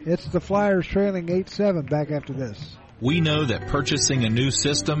 It's the Flyers trailing 8-7 back after this. We know that purchasing a new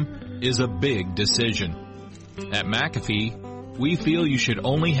system is a big decision. At McAfee, we feel you should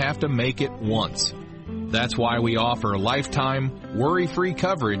only have to make it once. That's why we offer lifetime, worry-free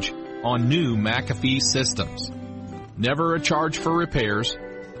coverage on new McAfee systems. Never a charge for repairs,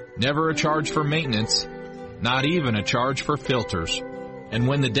 never a charge for maintenance, not even a charge for filters. And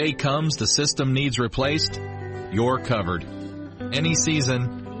when the day comes the system needs replaced, you're covered. Any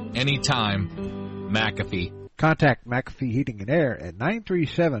season, any time, McAfee. Contact McAfee Heating and Air at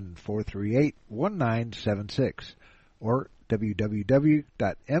 937-438-1976 or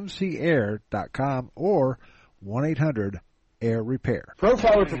www.mcair.com or 1-800-AIR Repair.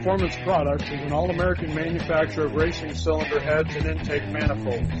 Profiler Performance Products is an all-American manufacturer of racing cylinder heads and intake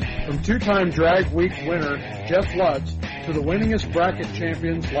manifolds. From 2-time Drag Week winner Jeff Lutz to the winningest bracket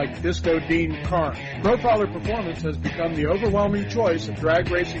champions like Disco Dean Carnes, Profiler Performance has become the overwhelming choice of drag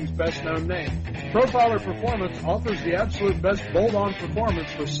racing's best-known name. Profiler Performance offers the absolute best bolt-on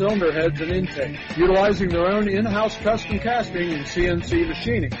performance for cylinder heads and intake, utilizing their own in-house custom casting and CNC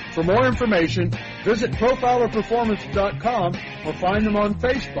machining. For more information, visit profilerperformance.com or find them on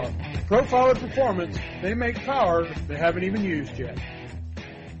Facebook. Profiler Performance, they make power they haven't even used yet.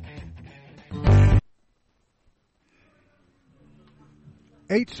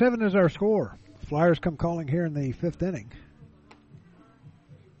 Eight 7 is our score. Flyers come calling here in the 5th inning.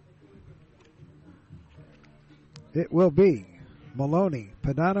 It will be Maloney,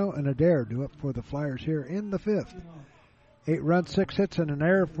 Padano, and Adair do up for the Flyers here in the fifth. 8 runs, 6 hits, and an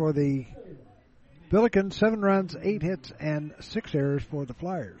error for the Billikens. 7 runs, 8 hits, and 6 errors for the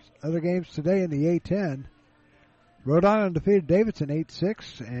Flyers. Other games today in the A-10. Rhode Island defeated Davidson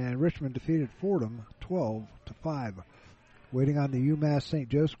 8-6, and Richmond defeated Fordham 12-5. Waiting on the UMass St.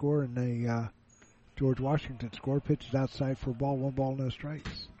 Joe score, and the George Washington score. Pitches outside for a ball, 1 ball, no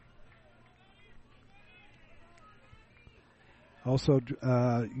strikes. Also,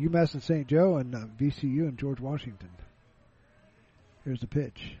 UMass and St. Joe and VCU and George Washington. Here's the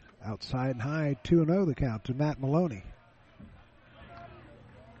pitch. Outside and high, 2-0 the count to Matt Maloney.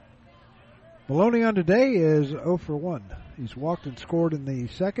 Maloney on today is 0 for 1. He's walked and scored in the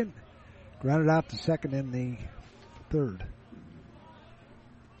second, grounded out to second in the third.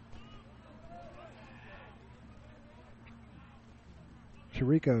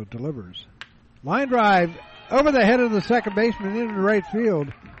 Chirico delivers. Line drive over the head of the second baseman into the right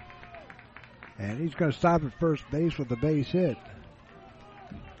field. And he's going to stop at first base with a base hit.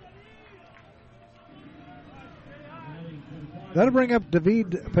 That'll bring up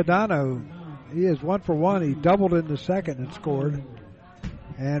David Padano. He is 1 for 1. He doubled in the second and scored.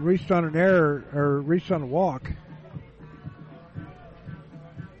 And reached on an error, or reached on a walk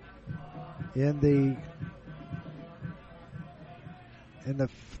in the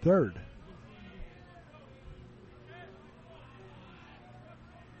third.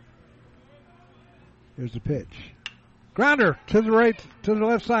 Here's the pitch. Grounder to the right, to the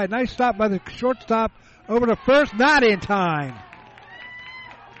left side. Nice stop by the shortstop over to first. Not in time.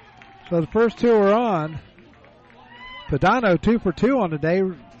 So the first two are on. Padano 2 for 2 on the day,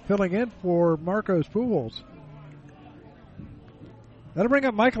 filling in for Marcos Pujols. That'll bring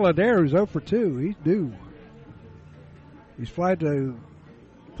up Michael Adair, who's 0 for 2. He's due. He's flied to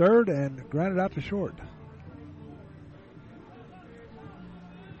third and grounded out to short.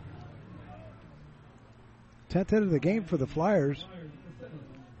 Tenth hit of the game for the Flyers.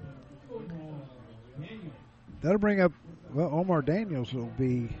 That'll bring up, well, Omar Daniels will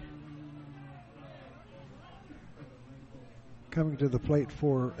be coming to the plate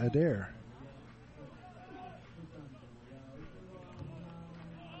for Adair.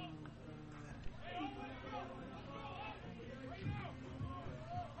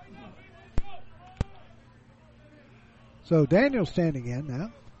 So Daniels standing in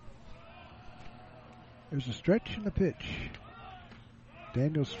now. There's a stretch and a pitch.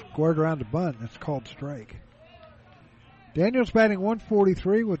 Daniels squared around the bunt. That's called strike. Daniels batting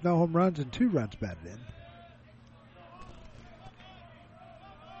 143 with no home runs and 2 runs batted in.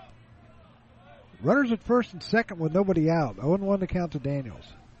 Runners at first and second with nobody out. 0-1 to count to Daniels.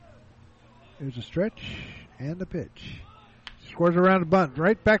 There's a stretch and the pitch. Squares around the bunt.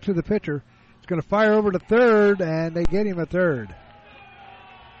 Right back to the pitcher. He's going to fire over to third, and they get him a third.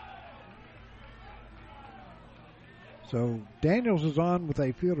 So Daniels is on with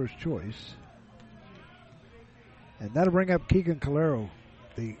a fielder's choice. And that'll bring up Keegan Calero.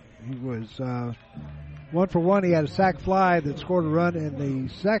 He was 1 for 1. He had a sac fly that scored a run in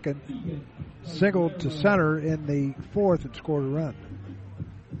the second. Singled to center in the fourth and scored a run.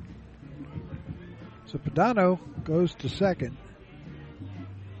 So Padano goes to second.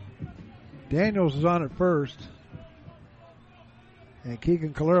 Daniels is on at first. And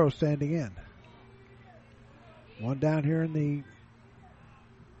Keegan Calero standing in. One down here in the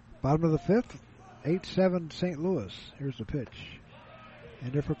bottom of the fifth. 8-7 St. Louis. Here's the pitch.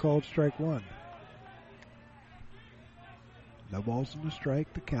 And if we're called strike one. No balls in the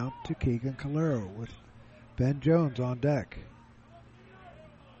strike. The count to Keegan Calero with Ben Jones on deck.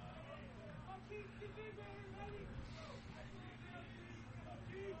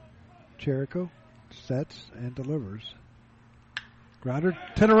 Chirico sets and delivers. Grounder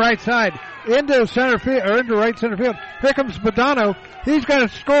to the right side, into center field, or into right center field. Here comes Padano. He's going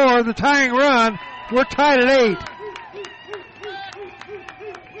to score the tying run. We're tied at 8.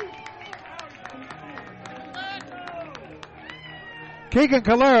 Keegan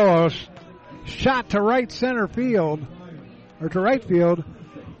Calero, shot to right center field, or to right field,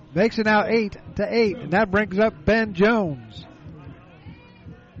 makes it now 8-8, and that brings up Ben Jones.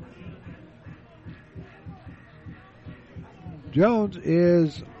 Jones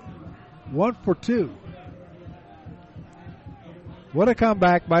is 1 for 2. What a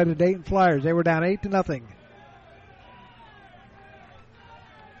comeback by the Dayton Flyers. They were down 8-0.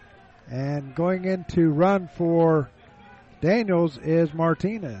 And going into run for Daniels is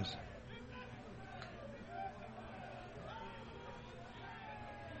Martinez.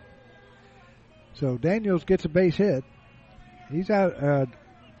 So Daniels gets a base hit. He's out.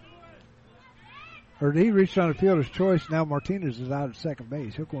 Or he reached on a fielder's choice. Now Martinez is out at second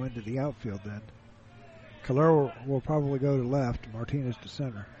base. He'll go into the outfield then. Calero will probably go to left. Martinez to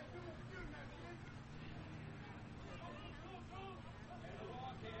center.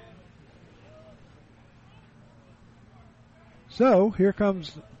 So here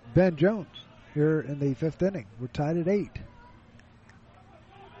comes Ben Jones here in the 5th inning. We're tied at 8.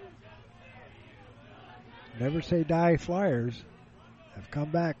 Never say die Flyers have come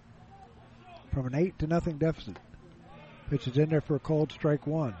back from an 8-0 deficit. Pitch is in there for a cold strike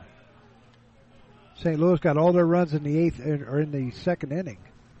 1. St. Louis got all their runs in the 8th or in the 2nd inning.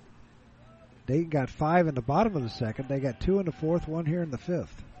 Dayton got 5 in the bottom of the 2nd. They got 2 in the 4th, 1 here in the 5th.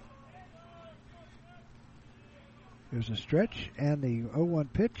 There's a stretch and the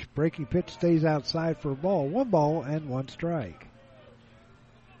 0-1 pitch. Breaking pitch stays outside for a ball. 1 ball and 1 strike.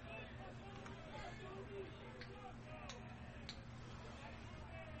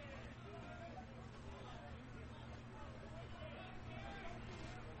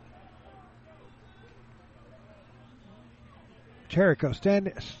 Cherico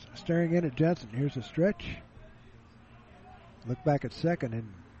staring in at Jensen. Here's a stretch. Look back at second, and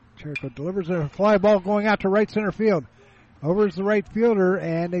Cherico delivers a fly ball going out to right center field. Over is the right fielder,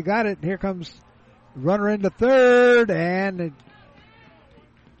 and they got it. Here comes the runner into third, and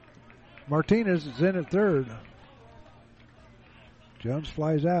Martinez is in at third. Jones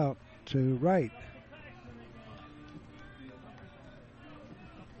flies out to right.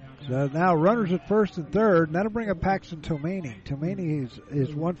 So now runners at first and third, and that'll bring up Paxton Tomani. Tomani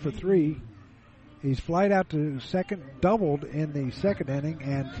is 1 for 3. He's flied out to second, doubled in the 2nd inning,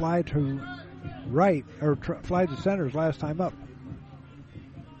 and flied to right, or flied to center his last time up.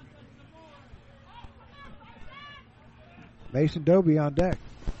 Mason Doby on deck.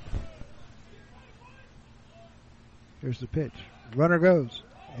 Here's the pitch. Runner goes,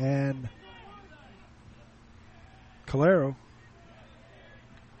 and Calero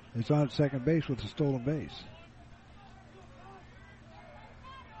is on second base with a stolen base.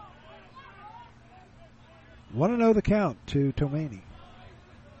 Want to know the count to Tomani.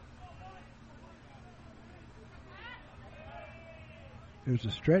 There's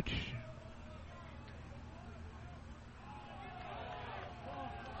a stretch.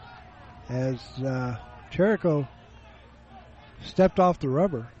 As Cherico stepped off the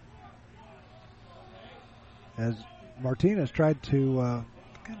rubber, as Martinez tried to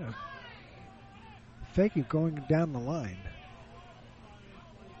kind of fake him going down the line.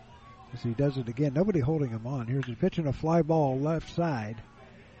 As he does it again, nobody holding him on. Here's a pitch and a fly ball left side,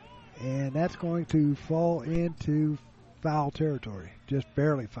 and that's going to fall into foul territory, just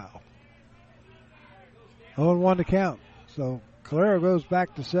barely foul. 0-1 to count. So Calero goes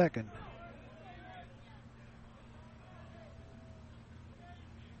back to second.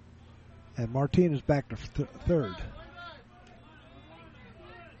 And Martinez back to third.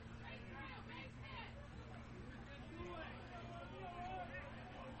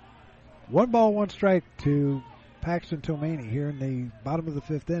 One ball, 1 strike to Paxton Tomani here in the bottom of the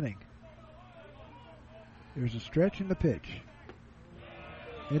 5th inning. There's a stretch in the pitch.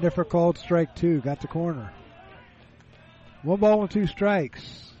 In there for called strike 2. Got the corner. 1 ball and 2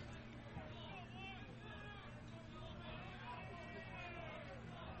 strikes.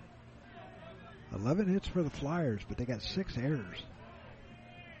 $11 hits for the Flyers, but they got 6 errors.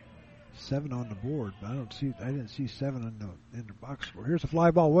 7 on the board, but I didn't see 7 in the box score. Here's a fly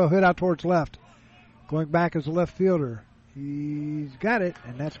ball, well hit out towards left. Going back as a left fielder. He's got it,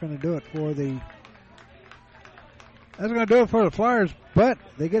 and that's going to do it for the Flyers, but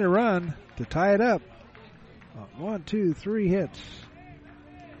they get a run to tie it up. 1, 2, 3 hits.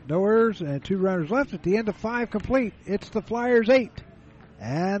 No errors and 2 runners left at the end of 5 complete. It's the Flyers 8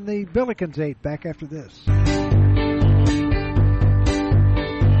 and the Billikens 8 back after this.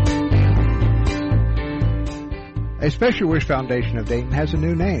 A Special Wish Foundation of Dayton has a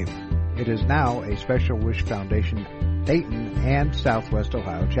new name. It is now a Special Wish Foundation Dayton and Southwest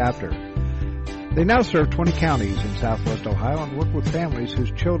Ohio chapter. They now serve 20 counties in Southwest Ohio and work with families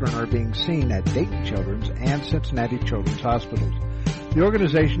whose children are being seen at Dayton Children's and Cincinnati Children's Hospitals. The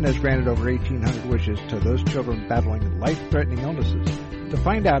organization has granted over 1,800 wishes to those children battling life-threatening illnesses. To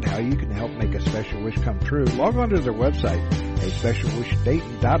find out how you can help make a special wish come true, log on to their website,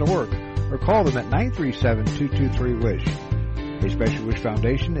 aspecialwishdayton.org, or call them at 937-223-WISH. A Special Wish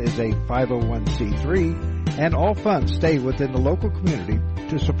Foundation is a 501c3, and all funds stay within the local community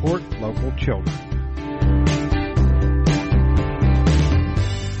to support local children.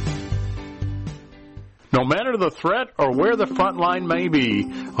 No No matter the threat or where the front line may be,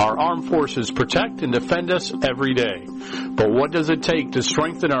 our armed forces protect and defend us every day. But what does it take to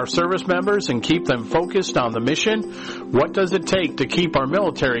strengthen our service members and keep them focused on the mission? What does it take to keep our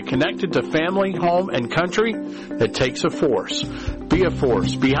military connected to family, home, and country? It takes a force. Be a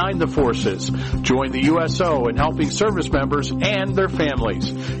force behind the forces. Join the USO in helping service members and their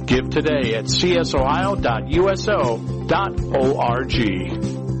families. Give today at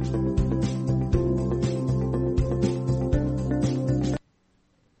csohio.uso.org.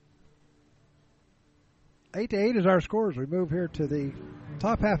 8-8 is our scores. We move here to the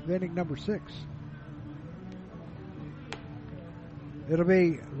top half of inning number 6. It'll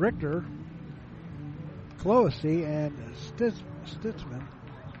be Richter, Cloesy, and Stisman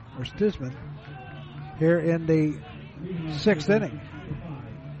here in the 6th inning.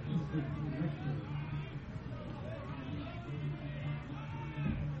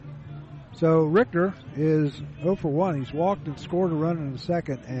 So Richter is 0 for 1. He's walked and scored a run in the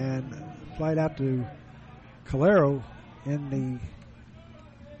second and flied out to Calero in the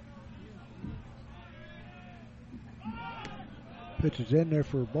pitch is in there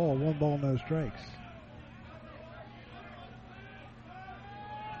for a ball. 1 ball, no strikes.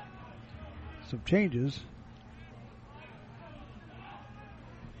 Some changes.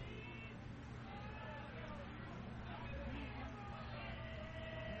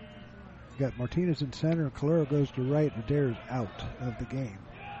 Got Martinez in center, and Calero goes to right. Adair's out of the game.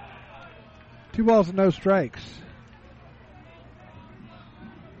 2 balls and no strikes.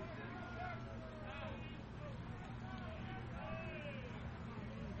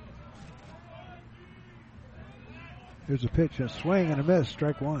 Here's a pitch, a swing and a miss,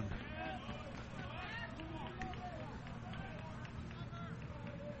 strike 1.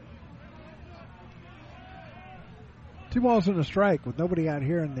 Two balls and a strike with nobody out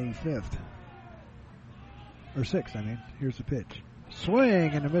here in the 5th. Or 6th, I mean. Here's the pitch.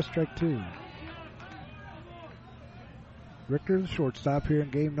 Swing and a miss, strike 2. Richter, the shortstop here in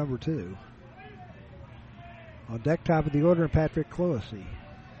game number 2. On deck, top of the order, Patrick Cloesy.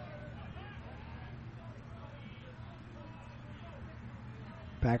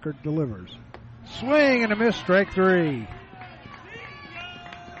 Packard delivers. Swing and a miss, strike 3.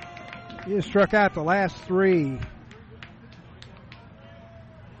 He has struck out the last 3.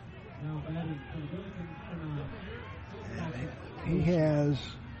 And he has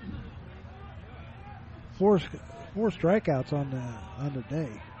four strikeouts on the day.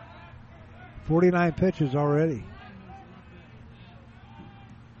 49 pitches already.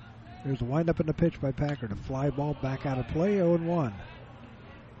 There's a windup in the pitch by Packard. A fly ball back out of play, 0-1.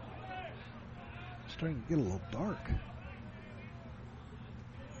 It's starting to get a little dark.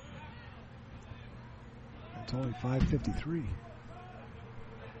 It's only 5:53.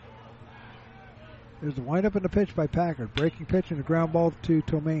 There's a windup in the pitch by Packard. Breaking pitch and a ground ball to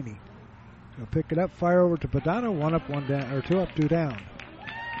Tomani. He'll pick it up, fire over to Padano. 1 up, 1 down, or 2 up, 2 down.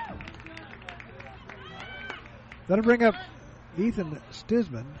 That'll bring up Ethan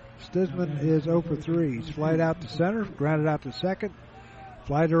Stisman. Stisman is 0 for 3. He's flied out to center, grounded out to second,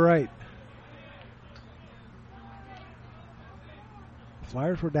 fly to right. The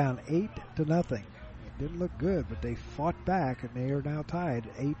Flyers were down 8-0. It didn't look good, but they fought back, and they are now tied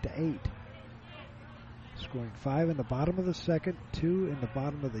 8-8. Scoring 5 in the bottom of the 2nd, 2 in the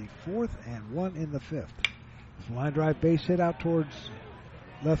bottom of the 4th, and 1 in the 5th. Line drive base hit out towards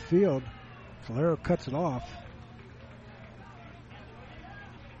left field. Calero cuts it off.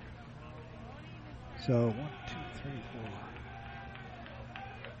 So 1, 2, 3, 4.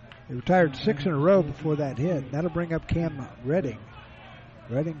 He retired 6 in a row before that hit. That'll bring up Cam Redding.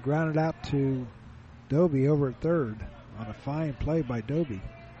 Redding grounded out to Doby over at third on a fine play by Doby.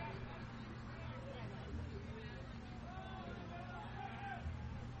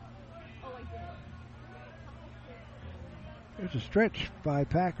 There's a stretch by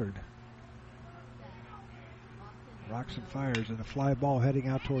Packard. Rocks and fires, and a fly ball heading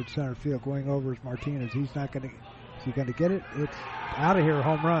out towards center field. Going over is Martinez. He's not going to. Is he going to get it? It's out of here.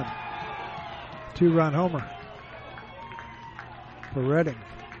 Home run. 2-run homer for Redding.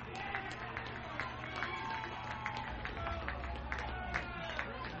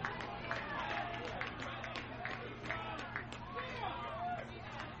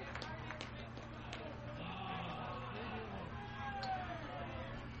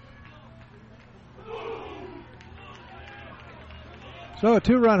 So a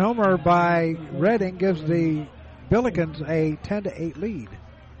 2-run homer by Redding gives the Billikens a 10-8 lead.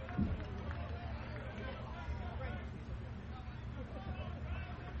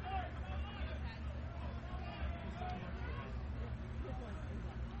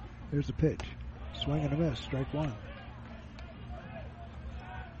 There's the pitch. Swing and a miss, strike one.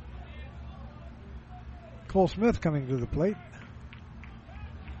 Cole Smith coming to the plate.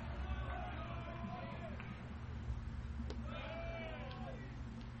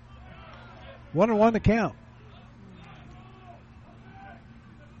 One and one to count.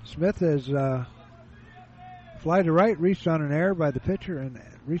 Smith has fly to right, reached on an error by the pitcher, and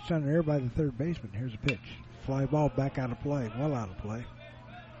reached on an error by the third baseman. Here's a pitch. Fly ball back out of play. Well out of play.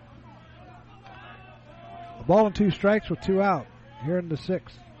 A ball and 2 strikes with 2 out here in the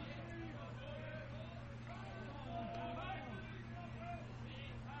 6th.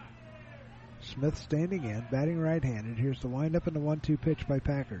 Smith standing in, batting right-handed. Here's the windup and the 1-2 pitch by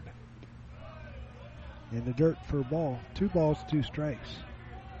Packard. In the dirt for a ball. 2 balls, 2 strikes.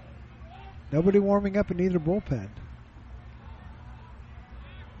 Nobody warming up in either bullpen.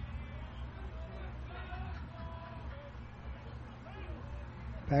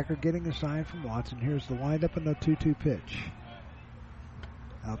 Packard getting a sign from Watson. Here's the windup and the 2-2 pitch.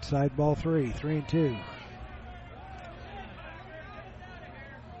 Outside ball 3, 3-2.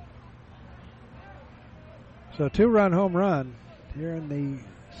 So a 2-run home run here in the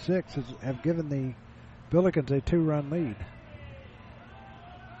 6th have given the Billikens a 2-run lead.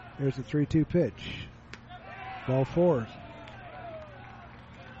 Here's the 3-2 pitch. Ball 4.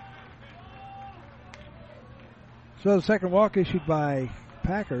 So the second walk issued by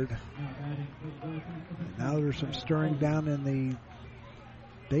Packard. Now there's some stirring down in the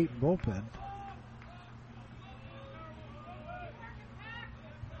Dayton bullpen.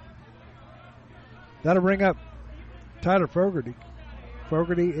 That'll bring up Tyler Fogarty.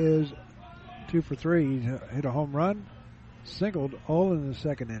 Fogarty is 2 for 3. He hit a home run, singled, all in the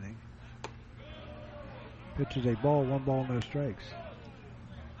second inning. Pitches a ball, 1 ball, no strikes.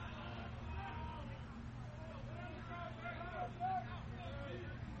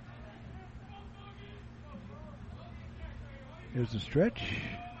 Here's the stretch.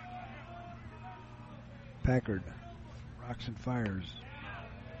 Packard rocks and fires.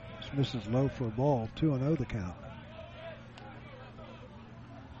 Misses low for a ball. 2-0 the count.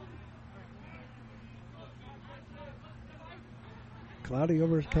 Cloudy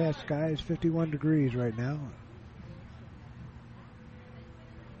overcast skies, 51 degrees right now.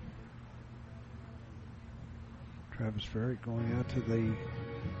 Travis Ferry going out to the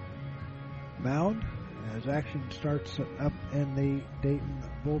mound as action starts up in the Dayton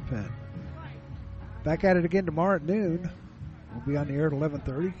bullpen. Back at it again tomorrow at noon. We'll be on the air at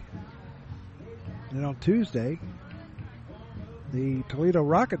 11:30. Then on Tuesday, the Toledo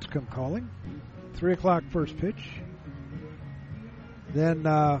Rockets come calling. 3 o'clock first pitch. Then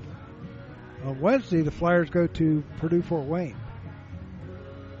on Wednesday, the Flyers go to Purdue-Fort Wayne.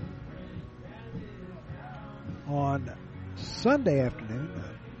 On Sunday afternoon,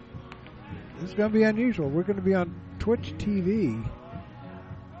 this is going to be unusual. We're going to be on Twitch TV,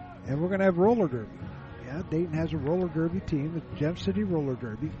 and we're going to have roller derby. Yeah, Dayton has a roller derby team, the Gem City Roller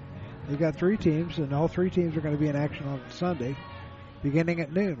Derby. They've got 3 teams, and all 3 teams are going to be in action on Sunday, beginning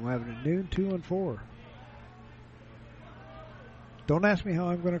at noon. We'll have it at noon, 2 and 4. Don't ask me how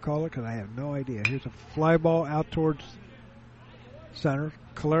I'm going to call it because I have no idea. Here's a fly ball out towards center.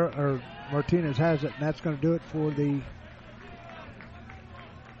 Martinez has it, and that's going to do it for the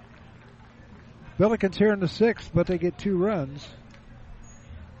Billikens here in the 6th, but they get 2 runs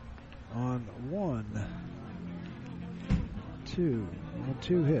on 2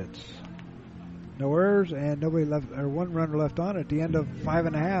 hits. No errors and nobody left, or 1 runner left on at the end of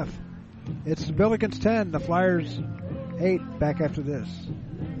 5.5. It's the Billikens 10, the Flyers 8. Back after this.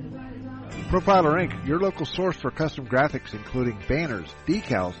 Profiler Inc., your local source for custom graphics including banners,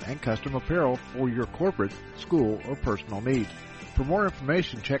 decals, and custom apparel for your corporate, school, or personal needs. For more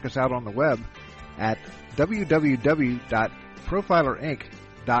information, check us out on the web at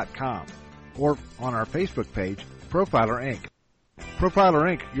www.profilerinc.com or on our Facebook page, Profiler Inc. Profiler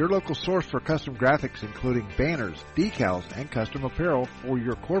Inc., your local source for custom graphics including banners, decals, and custom apparel for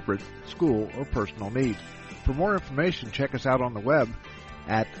your corporate, school, or personal needs. For more information, check us out on the web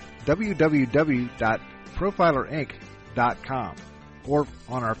at www.profilerinc.com or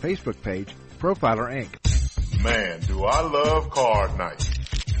on our Facebook page, Profiler Inc. Man, do I love card night.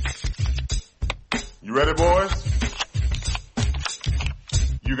 You ready, boys?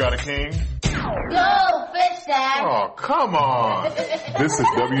 You got a king? Go, Fish Dad! Oh, come on. This is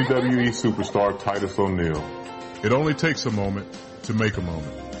WWE superstar Titus O'Neil. It only takes a moment to make a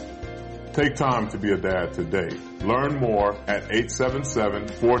moment. Take time to be a dad today. Learn more at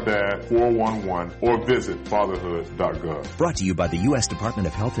 877-4DAD-411 or visit fatherhood.gov. Brought to you by the U.S. Department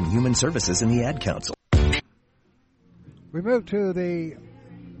of Health and Human Services and the Ad Council. We move to the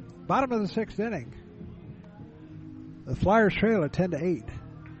Bottom of the 6th inning. The Flyers trail at 10-8.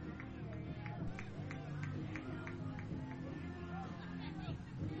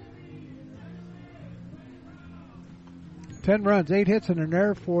 Ten runs, 8 hits, and an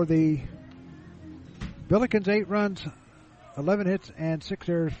error for the Billikens. 8 runs, 11 hits, and 6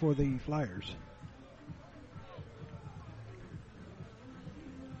 errors for the Flyers.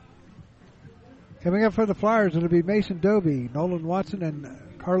 Coming up for the Flyers, it'll be Mason Doby, Nolan Watson, and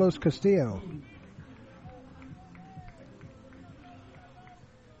Carlos Castillo.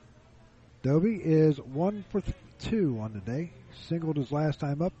 Doby is 1 for 2 on the day. Singled his last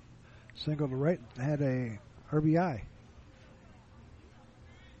time up. Singled to right, had a RBI.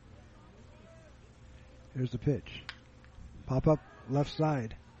 Here's the pitch. Pop up left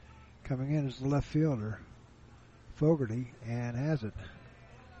side. Coming in is the left fielder, Fogarty, and has it.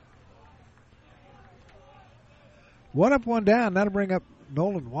 1 up, 1 down. That'll bring up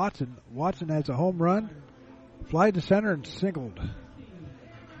Nolan Watson. Watson has a home run, fly to center, and singled.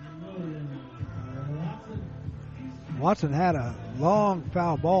 Watson had a long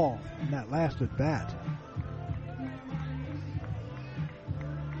foul ball in that last at bat.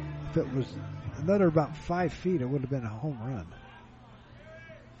 If it was another about 5 feet, it would have been a home run.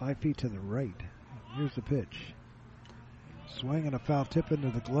 5 feet to the right. Here's the pitch. Swing and a foul tip into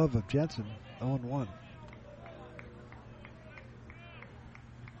the glove of Jensen. 0-1.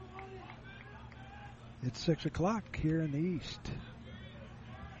 It's 6 o'clock here in the East.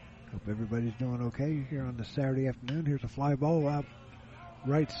 Hope everybody's doing okay here on this Saturday afternoon. Here's a fly ball out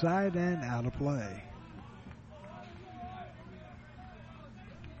right side and out of play.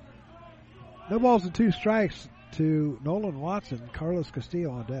 No balls and 2 strikes to Nolan Watson. Carlos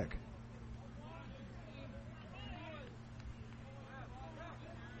Castillo on deck.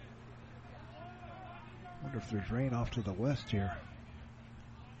 Wonder if there's rain off to the west here.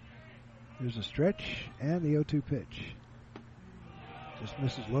 There's a stretch and the 0-2 pitch. Just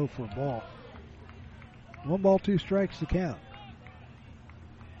misses low for a ball. 1 ball, 2 strikes to count.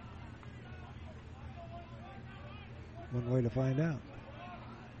 One way to find out.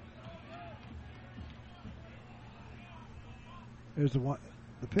 There's the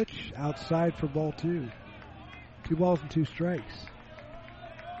pitch outside for ball 2. 2 balls and 2 strikes.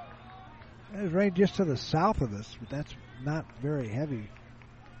 There's rain just to the south of us, but that's not very heavy.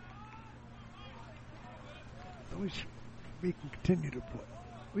 We can continue to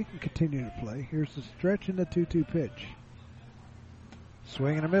play. Here's the stretch and the 2-2 pitch.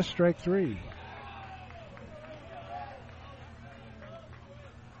 Swing and a miss, strike 3.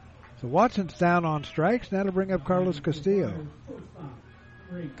 So Watson's down on strikes. That'll bring up Carlos Castillo.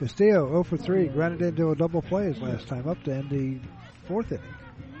 Castillo 0 for 3, grounded into a double play his last time up to end the 4th inning.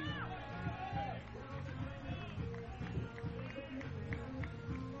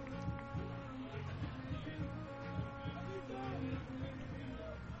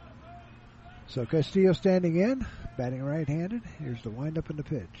 So Castillo standing in, batting right-handed. Here's the windup and the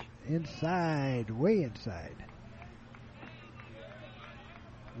pitch. Inside, way inside.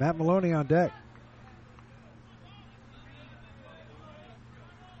 Matt Maloney on deck.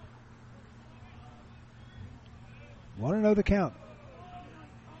 Want to know the count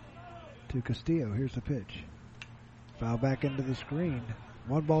to Castillo. Here's the pitch. Foul back into the screen.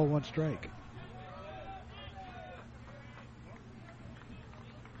 1 ball, 1 strike.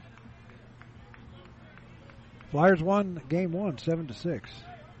 Flyers won game 1, 7-6.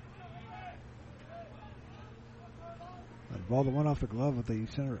 Ball that went off the glove of the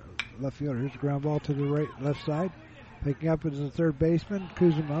center left fielder. Here's the ground ball to the left side. Picking up is the third baseman,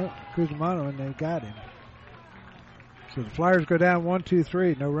 Cusimano, and they got him. So the Flyers go down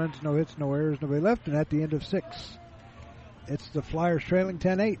 1-2-3. No runs, no hits, no errors, nobody left. And at the end of 6, it's the Flyers trailing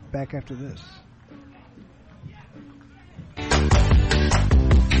 10-8. Back after this.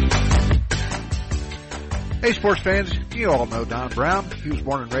 Hey, sports fans, you all know Don Brown. He was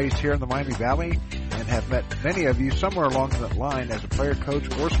born and raised here in the Miami Valley and have met many of you somewhere along that line as a player, coach,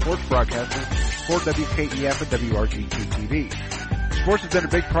 or sports broadcaster for WKEF and WRGT-TV. Sports has been a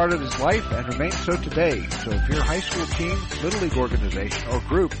big part of his life and remains so today. So if your high school team, little league organization, or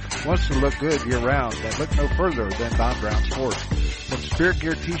group wants to look good year-round, then look no further than Don Brown Sports. From spirit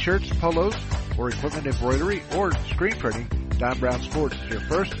gear t-shirts, polos, or equipment embroidery, or screen printing, Don Brown Sports is your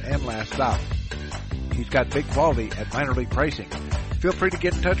first and last stop. He's got big quality at minor league pricing. Feel free to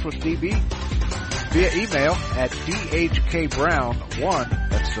get in touch with DB via email at dhkbrown1,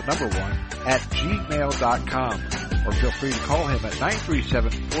 that's the number 1, at gmail.com. Or feel free to call him at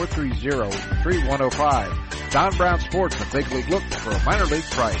 937-430-3105. Don Brown Sports, a big league look for a minor league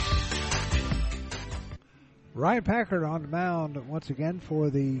price. Ryan Packard on the mound once again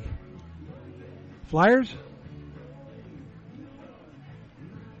for the Flyers.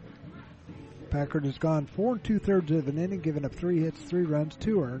 Packard has gone 4 2/3 of an inning, given up 3 hits, 3 runs,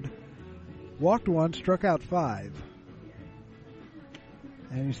 2 earned. Walked 1, struck out 5.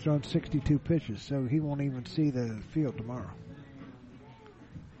 And he's thrown 62 pitches, so he won't even see the field tomorrow.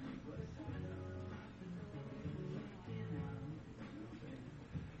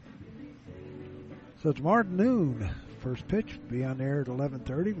 So tomorrow at noon, first pitch, be on air at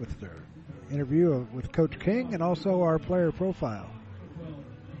 11:30 with their interview with Coach King and also our player profile.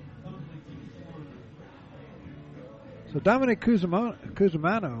 So Dominic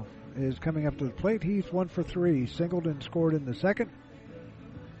Cusimano is coming up to the plate. He's 1 for 3, singled and scored in the second.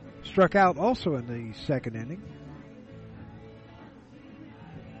 Struck out also in the second inning.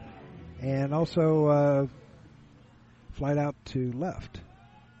 And also flied out to left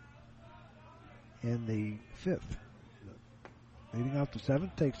in the fifth. Leading off the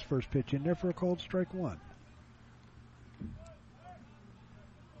seventh, takes first pitch in there for a called strike 1.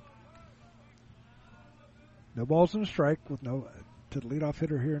 No balls and a strike with no to the leadoff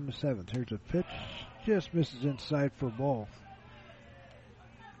hitter here in the seventh. Here's a pitch, just misses inside for a ball.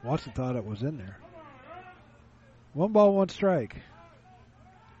 Watson thought it was in there. 1 ball, 1 strike.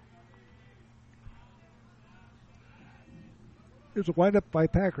 Here's a windup by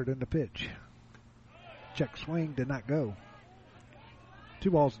Packard in the pitch. Check swing did not go.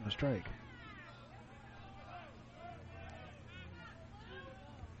 2 balls and a strike.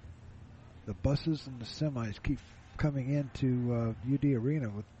 The buses and the semis keep coming into UD Arena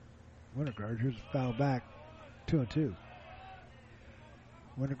with Winterguard. Here's a foul back, 2-2.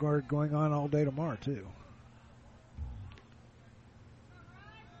 Winterguard going on all day tomorrow, too.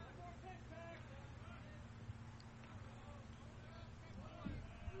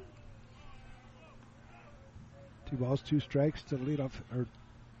 Two balls, 2 strikes to the leadoff, to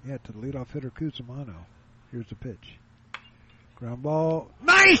the leadoff hitter Cusimano. Here's the pitch. Ground ball.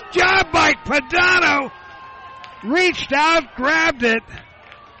 Nice job by Padano. Reached out, grabbed it.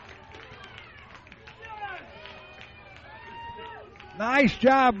 Nice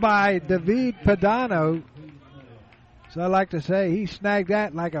job by David Padano. So I like to say he snagged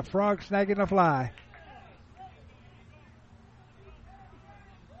that like a frog snagging a fly.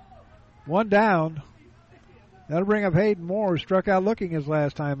 1 down. That'll bring up Hayden Moore, who struck out looking his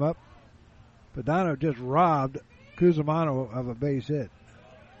last time up. Padano just robbed Cusimano of a base hit.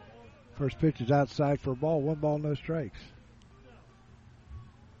 First pitch is outside for a ball. 1 ball, no strikes.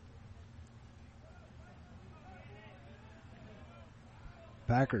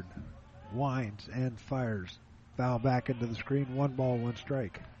 Packard winds and fires. Foul back into the screen. 1 ball, 1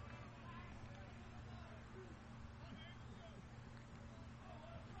 strike.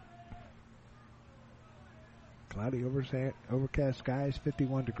 Cloudy, overcast skies,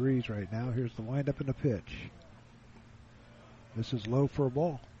 51 degrees right now. Here's the windup and the pitch. This is low for a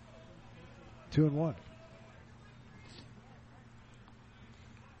ball. 2-1.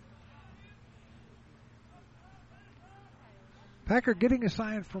 Packard getting a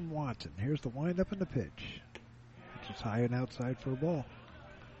sign from Watson. Here's the windup and the pitch. Which is high and outside for a ball.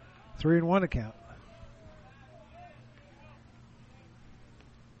 3-1 account.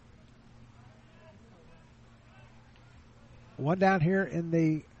 One down here in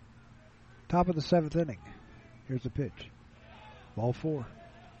the top of the 7th inning. Here's the pitch. Ball 4.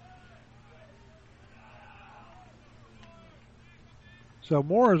 So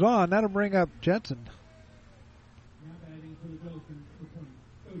Moore is on. That'll bring up Jensen.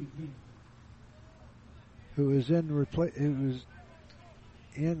 Who is in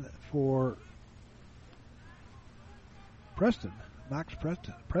for Preston. Knox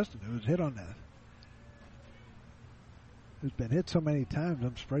Preston, who was hit on that. Who's been hit so many times,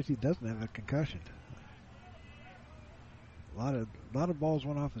 I'm surprised he doesn't have a concussion. A lot of balls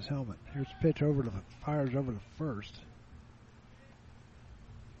went off his helmet. Here's the pitch fires over to first.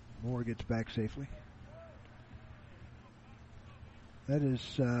 Moore gets back safely. That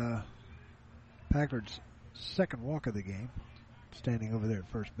is Packard's second walk of the game, standing over there at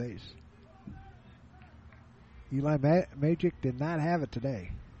first base. Eli Magic did not have it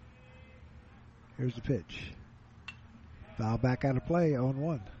today. Here's the pitch. Foul back out of play,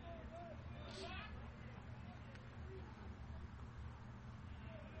 0-1.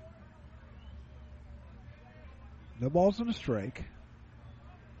 No balls and a strike.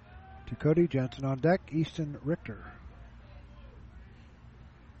 To Cody Jensen on deck, Easton Richter.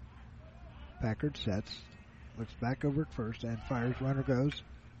 Packard sets, looks back over at first and fires. Runner goes.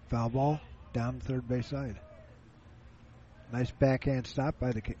 Foul ball down the third base side. Nice backhand stop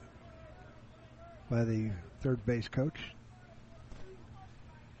by the by the third base coach.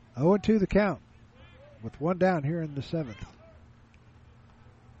 0-2 the count with one down here in the seventh.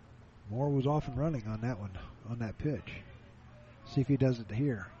 Moore was off and running on that one, on that pitch. See if he does it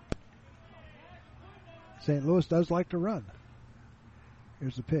here. St. Louis does like to run.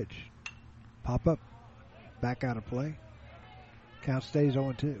 Here's the pitch. Pop up. Back out of play. Count stays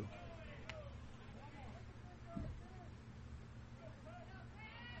 0-2.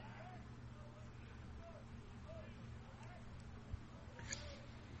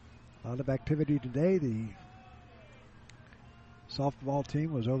 A lot of activity today. The softball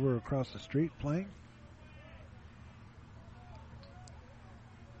team was over across the street playing.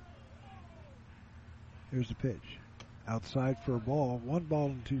 Here's the pitch. Outside for a ball. 1 ball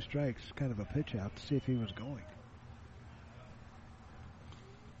and 2 strikes. Kind of a pitch out to see if he was going.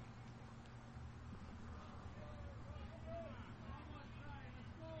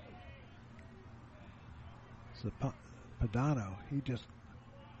 So Padano, he just,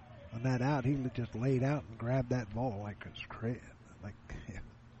 on that out, he just laid out and grabbed that ball like it's crazy. Like, yeah.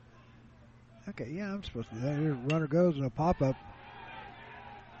 Okay, yeah, I'm supposed to do that. Here, runner goes and a pop-up.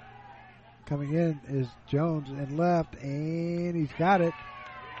 Coming in is Jones in left, and he's got it.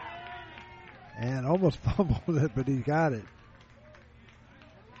 And almost fumbled it, but he's got it.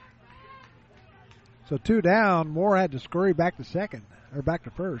 So 2 down. Moore had to scurry back to second, or back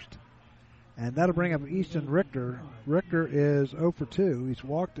to first. And that'll bring up Easton Richter. Richter is 0 for 2. He's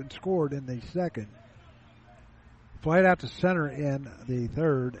walked and scored in the second. Flied out to center in the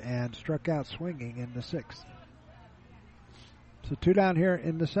third and struck out swinging in the sixth. So 2 down here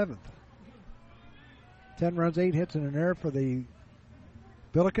in the seventh. 10 runs, 8 hits, and an error for the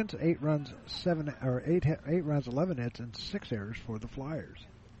Billikens. 8 runs, 11 hits, and 6 errors for the Flyers.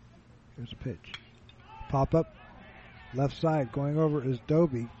 Here's a pitch. Pop up. Left side going over is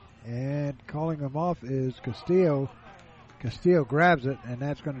Doby. And calling him off is Castillo. Castillo grabs it, and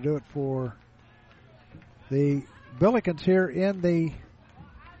that's going to do it for the Billikens here in the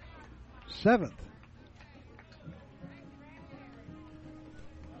seventh.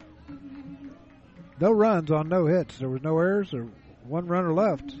 No runs on no hits. There was no errors. There 1 runner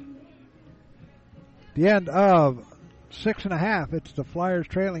left. The end of 6.5. It's the Flyers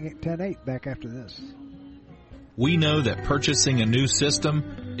trailing at 10-8 back after this. We know that purchasing a new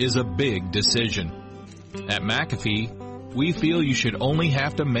system is a big decision. At McAfee, we feel you should only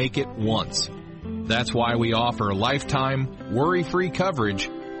have to make it once. That's why we offer lifetime, worry-free coverage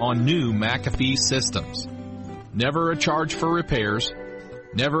on new McAfee systems. Never a charge for repairs,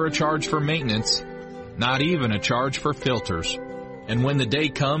 never a charge for maintenance, not even a charge for filters. And when the day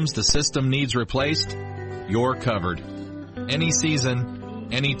comes the system needs replaced, you're covered. Any season,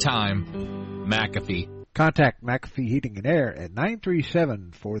 any time, McAfee. Contact McAfee Heating and Air at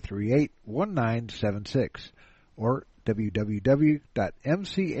 937-438-1976 or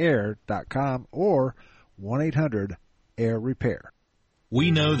www.mcair.com or 1-800-AIR-REPAIR.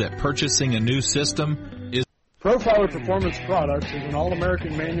 We know that purchasing a new system is... Profiler Performance Products is an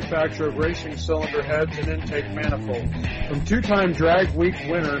all-American manufacturer of racing cylinder heads and intake manifolds. From 2-time Drag Week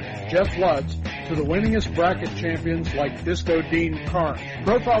winner Jeff Lutz to the winningest bracket champions like Disco Dean Carnes,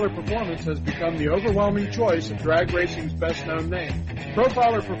 Profiler Performance has become the overwhelming choice of drag racing's best-known name.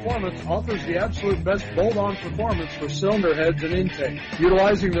 Profiler Performance offers the absolute best bolt-on performance for cylinder heads and intake,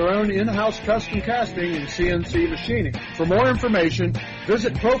 utilizing their own in-house custom casting and CNC machining. For more information,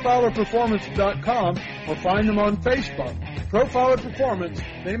 visit ProfilerPerformance.com or find them on Facebook. Profiler Performance,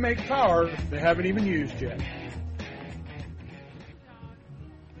 they make power they haven't even used yet.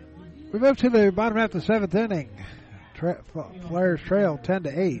 We move to the bottom half of the seventh inning. Flyers trail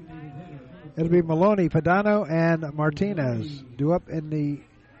 10-8. It'll be Maloney, Padano, and Martinez due up in the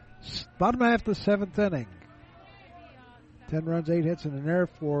bottom half of the seventh inning. 10 runs, 8 hits, and an error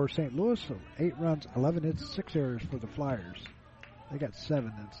for St. Louis. So 8 runs, 11 hits, 6 errors for the Flyers. They got 7,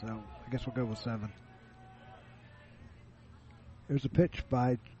 so I guess we'll go with 7. There's a pitch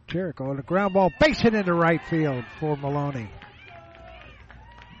by Jericho and a ground ball base hit into right field for Maloney.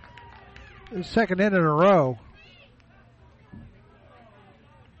 His second in a row.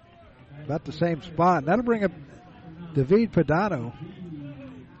 About the same spot. And that'll bring up David Padano.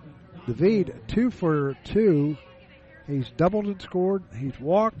 David 2 for 2. He's doubled and scored. He's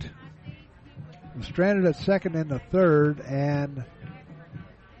walked. Was stranded at second in the third and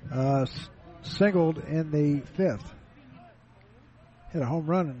singled in the fifth. Hit a home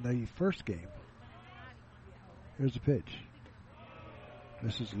run in the first game. Here's the pitch.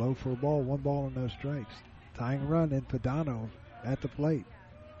 This is low for a ball. 1 ball and no strikes. Tying run in Padano at the plate.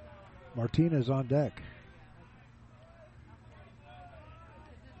 Martinez on deck.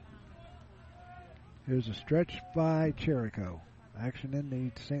 Here's a stretch by Cherico. Action in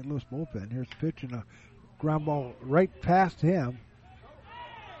the St. Louis bullpen. Here's the pitch and a ground ball right past him.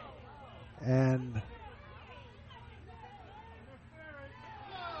 And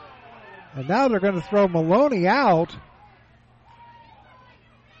now they're going to throw Maloney out.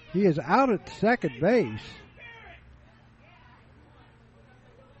 He is out at second base.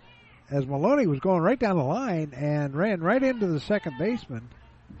 As Maloney was going right down the line and ran right into the second baseman.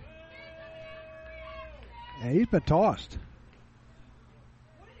 And he's been tossed.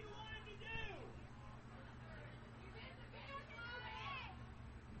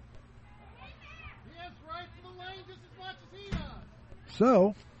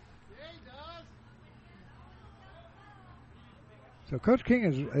 So Coach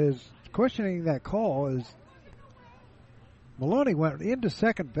King is questioning that call as Maloney went into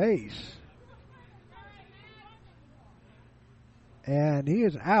second base. And he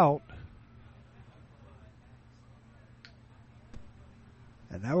is out.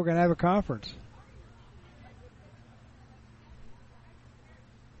 And now we're going to have a conference.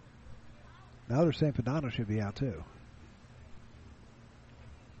 Now they're saying Padano should be out too.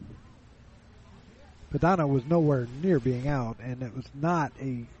 Padano was nowhere near being out, and it was not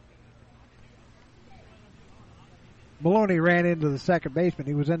a... Maloney ran into the second baseman.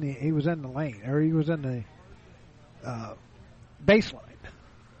 He was in the lane, or he was in the baseline.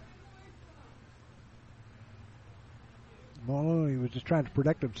 Maloney was just trying to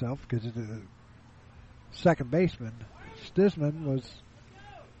protect himself because the second baseman, Stisman, was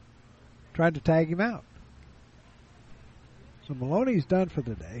trying to tag him out. So Maloney's done for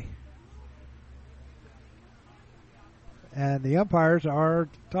the day. And the umpires are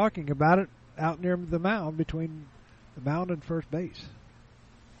talking about it out near the mound, between the mound and first base.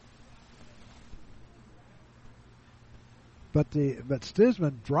 But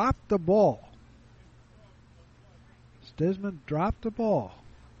Stisman dropped the ball. Stisman dropped the ball.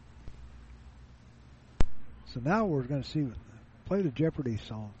 So now we're going to play the Jeopardy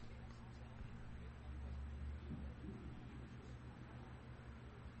song.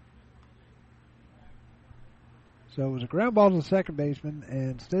 So it was a ground ball to the second baseman,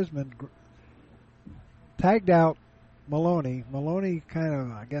 and Stisman tagged out Maloney. Maloney kind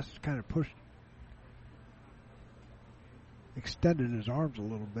of extended his arms a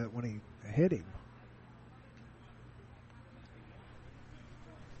little bit when he hit him.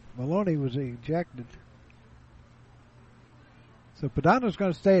 Maloney was ejected. So Padano's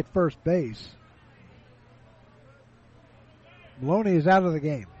going to stay at first base. Maloney is out of the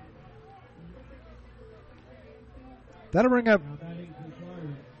game. That'll bring up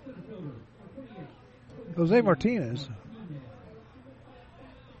Jose Martinez.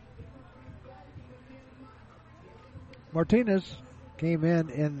 Martinez came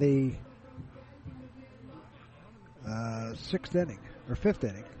in the fifth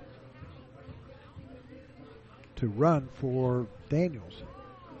inning to run for Daniels.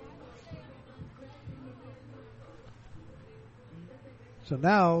 So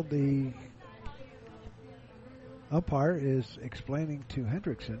now the umpire is explaining to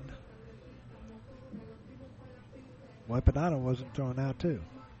Hendrickson why Padano wasn't thrown out too.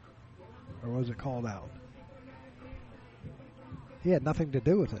 Or was it called out? He had nothing to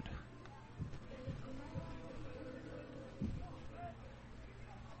do with it.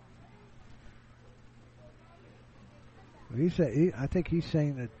 I think he's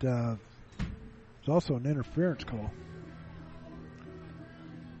saying that it's also an interference call.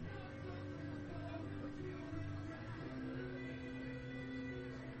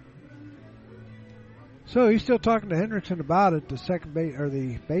 So he's still talking to Hendrickson about it, the second base, or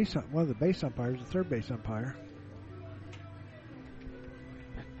one of the base umpires, the third base umpire.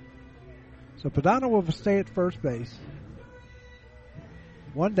 So Padano will stay at first base.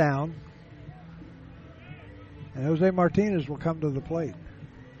 One down. And Jose Martinez will come to the plate.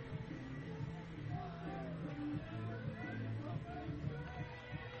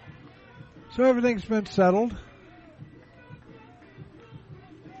 So everything's been settled.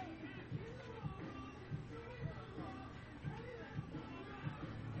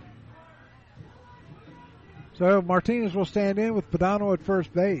 So Martinez will stand in with Padano at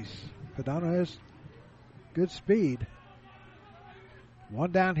first base. Padano has good speed.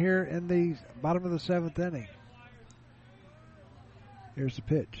 One down here in the bottom of the seventh inning. Here's the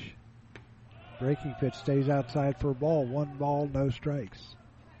pitch. Breaking pitch stays outside for a ball. 1 ball, no strikes.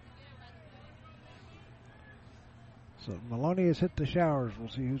 So Maloney has hit the showers. We'll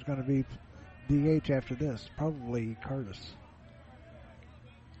see who's going to be DH after this. Probably Curtis.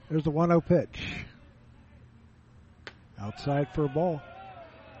 There's the 1-0 pitch. Outside for a ball.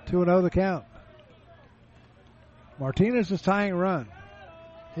 2-0 the count. Martinez' tying run.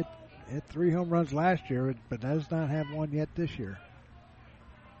 Hit 3 home runs last year, but does not have one yet this year.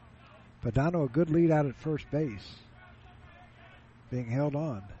 Padano, a good lead out at first base. Being held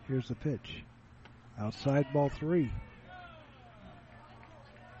on. Here's the pitch. Outside, ball 3.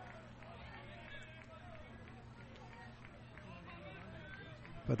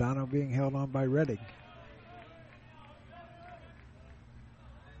 Padano being held on by Redding.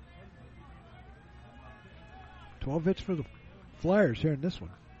 $12 hits for the Flyers here in this one.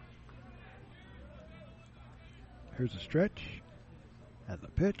 Here's the stretch. And the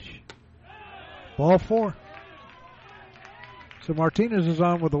pitch. Ball 4. So Martinez is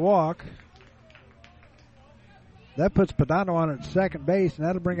on with a walk. That puts Padano on at second base, and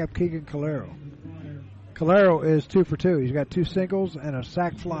that'll bring up Keegan Calero. Calero is 2 for 2. He's got 2 singles and a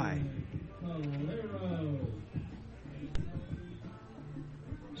sac fly.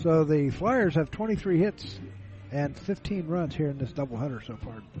 So the Flyers have 23 hits and 15 runs here in this doubleheader so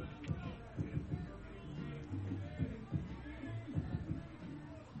far.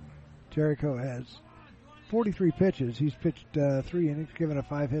 Jericho has 43 pitches. He's pitched 3 innings, given up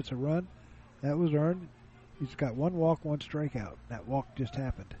 5 hits, a run. That was earned. He's got 1 walk, 1 strikeout. That walk just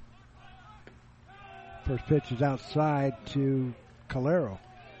happened. First pitch is outside to Calero.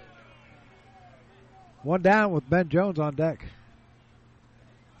 1 down with Ben Jones on deck.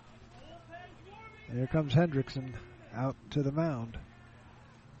 And here comes Hendrickson out to the mound.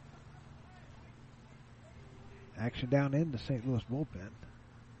 Action down in the St. Louis bullpen.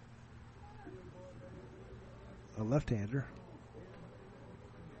 A left-hander.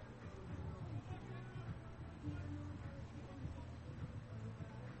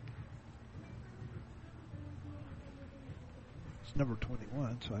 It's number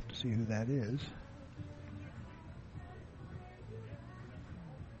 21, so I have to see who that is.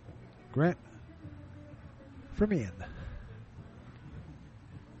 Grant Fremian.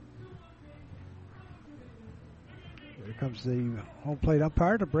 Here comes the home plate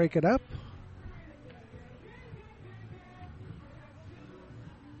umpire to break it up.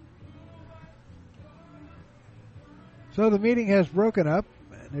 So the meeting has broken up,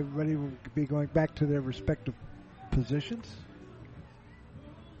 and everybody will be going back to their respective positions.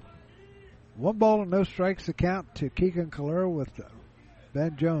 1 ball and no strikes to count to Keegan Calero with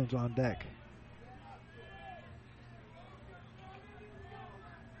Ben Jones on deck.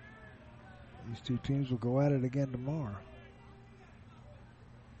 These 2 teams will go at it again tomorrow.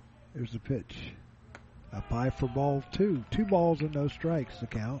 Here's the pitch. Up high for ball 2. 2 balls and no strikes to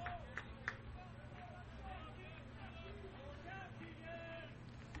count.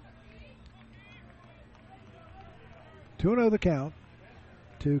 Two the count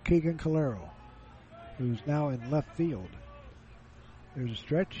to Keegan Calero, who's now in left field. There's a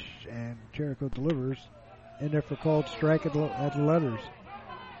stretch, and Jericho delivers. In there for called strike at the letters.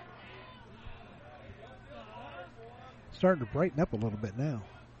 Starting to brighten up a little bit now.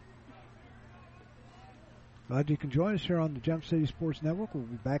 Glad you can join us here on the Jump City Sports Network. We'll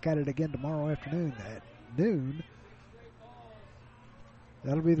be back at it again tomorrow afternoon at noon.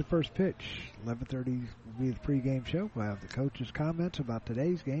 That'll be the first pitch. 11:30 will be the pregame show. We'll have the coach's comments about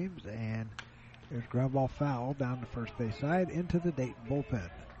today's games, and there's ground ball foul down the first base side into the Dayton bullpen.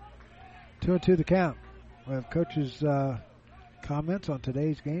 2-2 the count. We'll have coach's comments on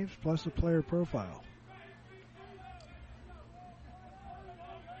today's games, plus a player profile.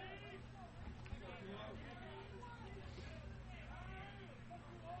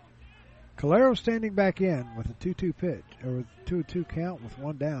 Calero standing back in with a 2-2 pitch, or with 2-2 count with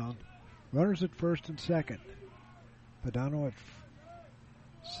 1 down. Runners at first and second. Padano at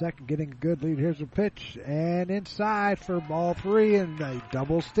second, getting a good lead. Here's a pitch, and inside for ball 3, and a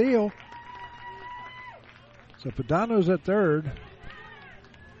double steal. So Padano's at third.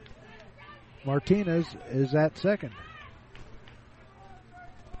 Martinez is at second.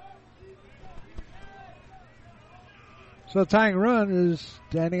 So the tying run is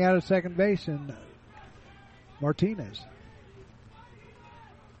standing out at second base, and Martinez.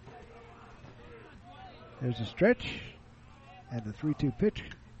 There's a stretch, and the 3-2 pitch,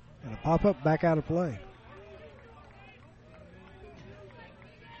 and a pop-up back out of play.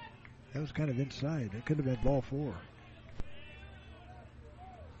 That was kind of inside. It could have been ball 4.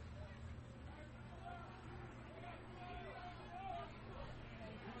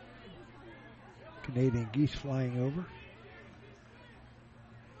 Canadian geese flying over.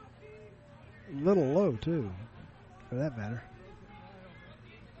 A little low, too, for that matter.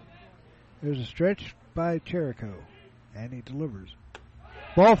 There's a stretch by Jericho, and he delivers.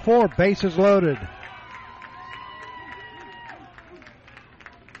 Ball 4, bases loaded.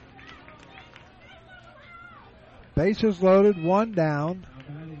 Bases loaded, one down.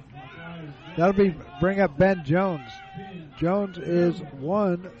 That'll bring up Ben Jones. Jones is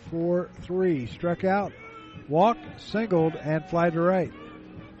 1 for 3. Struck out, walked, singled, and fly to right.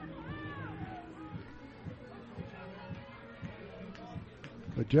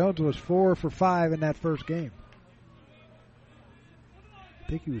 But Jones was 4 for 5 in that first game. I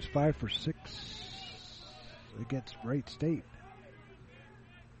think he was 5 for 6 against Wright State.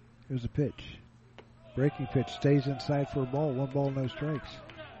 Here's a pitch. Breaking pitch, stays inside for a ball. 1 ball, no strikes.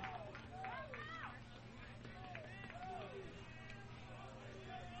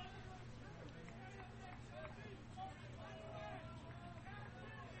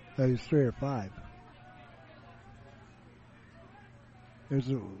 That was 3 or 5. There's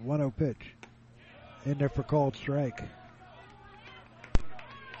a 1-0 pitch. In there for called strike.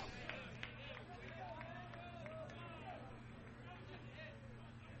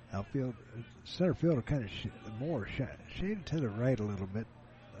 Outfield, center fielder kind of shaded to the right a little bit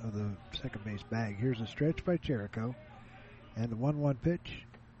of the second base bag. Here's a stretch by Cherico. And the 1-1 pitch.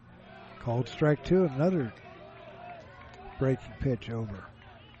 Called strike 2. Another breaking pitch over.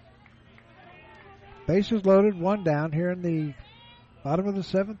 Bases loaded, 1 down here in the bottom of the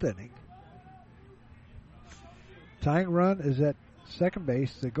 7th inning. Tying run is at second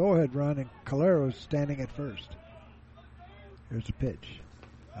base. The go-ahead run, and Calero is standing at first. Here's a pitch.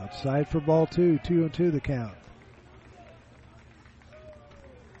 Outside for ball 2. 2-2 the count.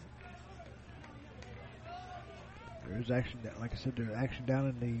 There's action, like I said, there's action down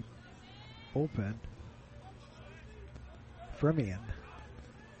in the bullpen. Fremian.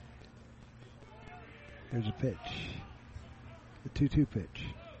 There's a pitch. The 2-2 pitch.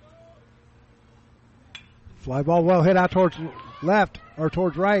 Fly ball well hit out towards left or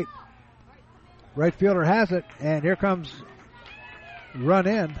towards right. Right fielder has it, and here comes run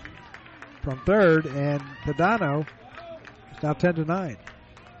in from third, and Padano is now 10-9.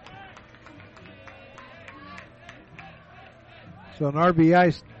 So an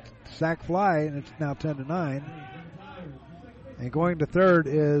RBI sac fly, and it's now 10-9. And going to third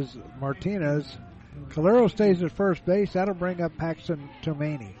is Martinez. Calero stays at first base. That'll bring up Paxton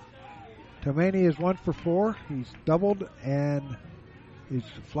Tomani. Tomani is 1 for 4. He's doubled, and he's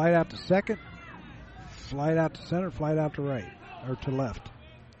flied out to second, flied out to center, flied out to right, or to left.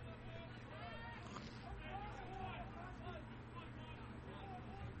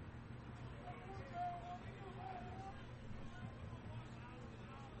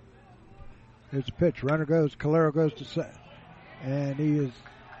 There's a pitch. Runner goes. Calero goes to second, and he is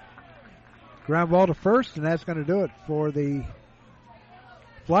ground ball to first, and that's going to do it for the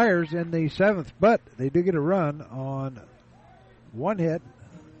Flyers in the 7th. But they do get a run on 1 hit,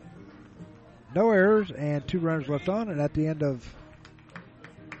 no errors, and 2 runners left on. And at the end of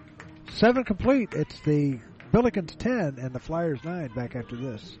 7 complete, it's the Billikens 10 and the Flyers 9 back after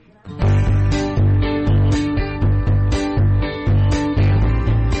this.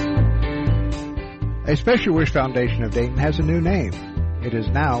 A Special Wish Foundation of Dayton has a new name. It is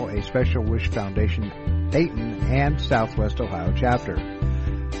now a Special Wish Foundation Dayton and Southwest Ohio chapter.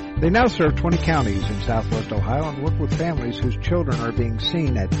 They now serve 20 counties in Southwest Ohio and work with families whose children are being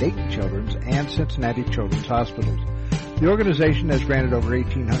seen at Dayton Children's and Cincinnati Children's Hospitals. The organization has granted over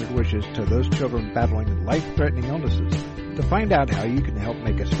 1,800 wishes to those children battling life-threatening illnesses. To find out how you can help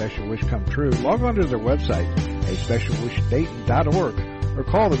make a special wish come true, log on to their website, aspecialwishdayton.org, or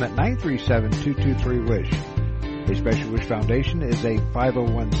call them at 937-223-WISH. A Special Wish Foundation is a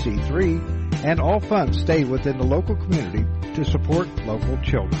 501c3, and all funds stay within the local community to support local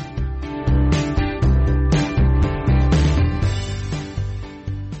children.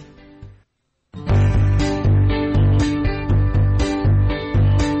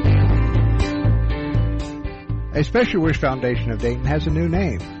 A Special Wish Foundation of Dayton has a new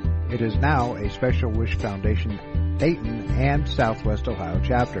name. It is now a Special Wish Foundation Dayton and Southwest Ohio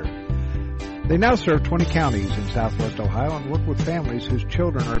chapter. They now serve 20 counties in Southwest Ohio and work with families whose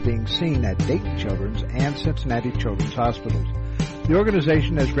children are being seen at Dayton Children's and Cincinnati Children's Hospitals. The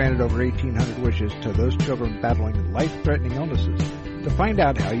organization has granted over 1,800 wishes to those children battling life-threatening illnesses. To find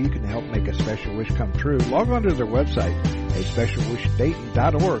out how you can help make a special wish come true, log on to their website,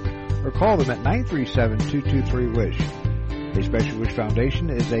 aspecialwishdayton.org, or call them at 937-223-WISH. A Special Wish Foundation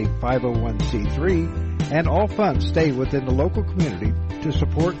is a 501c3, and all funds stay within the local community to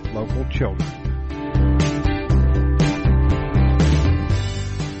support local children.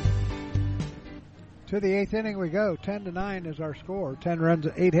 To the 8th inning we go. 10-9 is our score. 10 runs,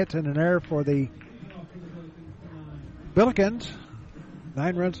 8 hits, and an error for the Billikens.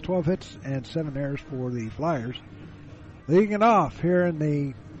 9 runs, 12 hits, and 7 errors for the Flyers. Leading it off here in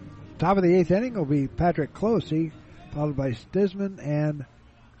the top of the 8th inning will be Patrick Close. He followed by Stisman and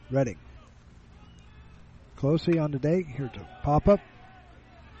Redding. Closey on the day. Here's a pop-up.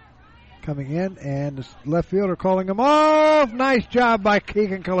 Coming in, and the left fielder calling him off. Nice job by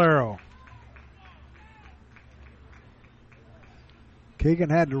Keegan Calero.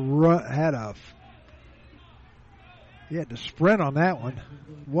 Keegan had to run, he had to sprint on that one.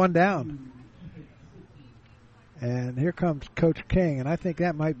 One down. And here comes Coach King, and I think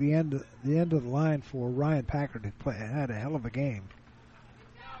that might be the end of the line for Ryan Packard, who had a hell of a game.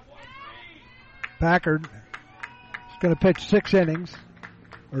 Packard is going to pitch 6 innings,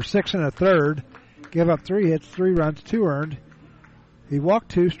 or 6 1/3, gave up 3 hits, 3 runs, 2 earned. He walked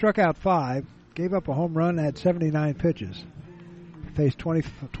 2, struck out 5, gave up a home run, had 79 pitches. Faced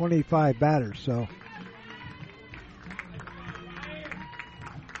 25 batters, so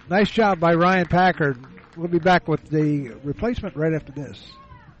nice job by Ryan Packard. We'll be back with the replacement right after this.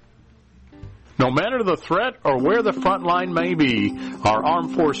 No matter the threat or where the front line may be, our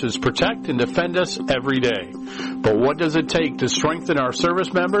armed forces protect and defend us every day. But what does it take to strengthen our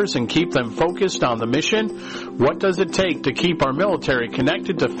service members and keep them focused on the mission? What does it take to keep our military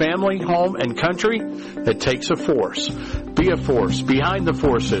connected to family, home, and country? It takes a force. Be a force behind the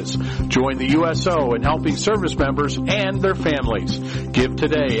forces. Join the USO in helping service members and their families. Give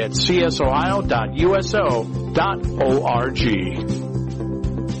today at csohio.uso.org.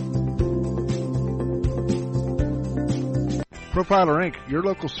 Profiler Inc., your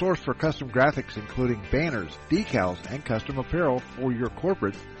local source for custom graphics including banners, decals, and custom apparel for your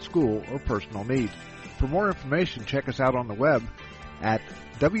corporate, school, or personal needs. For more information, check us out on the web at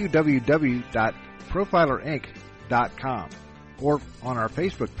www.profilerinc.com or on our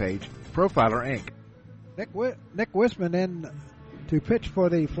Facebook page, Profiler Inc. Nick Wisman in to pitch for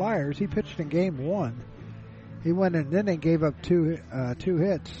the Flyers. He pitched in Game 1. He went in an inning, gave up two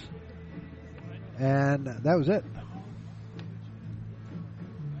hits, and that was it.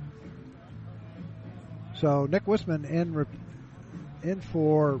 So Nick Wisman in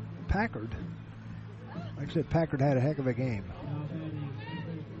for Packard. Like I said, Packard had a heck of a game.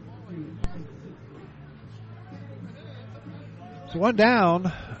 So one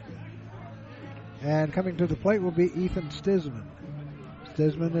down, and coming to the plate will be Ethan Stisman.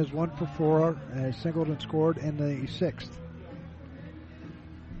 Stisman is 1 for 4, has singled and scored in the 6th.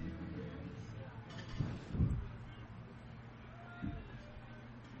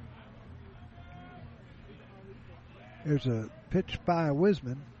 There's a pitch by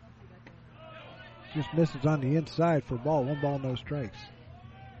Wisman. Just misses on the inside for a ball. 1 ball, no strikes.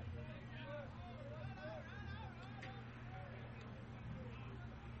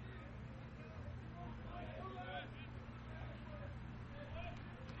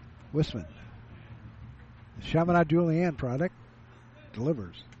 Wisman. The Chaminade Julienne product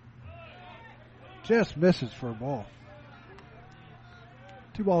delivers. Just misses for a ball.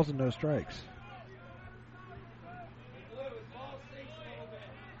 2 balls and no strikes.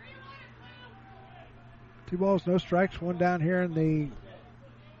 Two balls, no strikes, 1 down here in the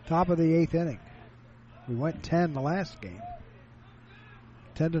top of the 8th inning. We went 10 the last game.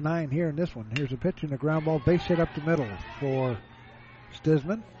 10-9 here in this one. Here's a pitch and a ground ball, base hit up the middle for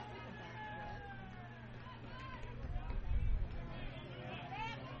Stisman.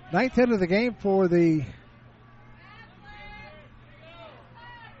 Ninth hit of the game for the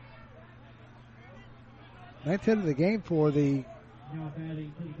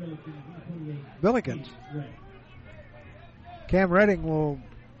Billikens. Cam Redding will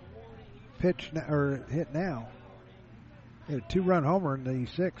pitch or hit now. He had a 2-run homer in the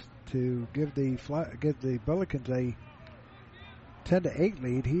 6th to give the Billikens a 10-8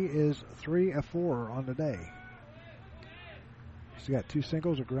 lead. He is 3 of 4 on the day. He's got 2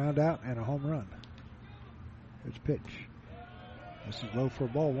 singles, a ground out, and a home run. Here's pitch. This is low for a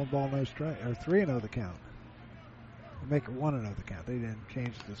ball. 1 ball, no strike, or 3-0 the count. Make it 1-0 the count. They didn't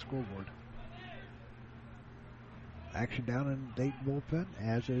change the scoreboard. Action down in Dayton bullpen,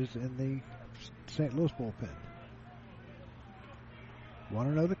 as is in the St. Louis bullpen.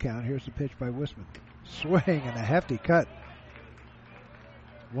 1-0 the count. Here's the pitch by Wisman. Swing and a hefty cut.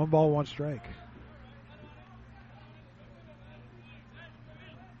 1 ball, 1 strike.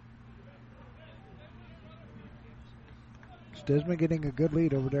 Stisman getting a good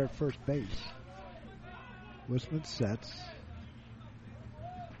lead over there at first base. Wisman sets.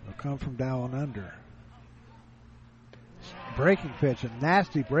 Will come from down under. Breaking pitch, a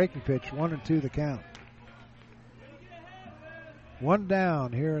nasty breaking pitch. 1-2 the count. 1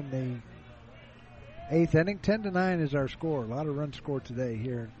 down here in the 8th inning. 10-9 is our score. A lot of runs scored today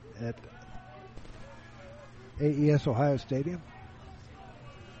here at AES Ohio Stadium.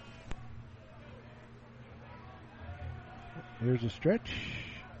 Here's a stretch.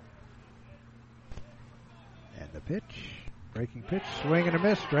 And the pitch. Breaking pitch. Swing and a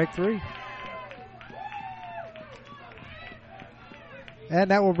miss. Strike 3.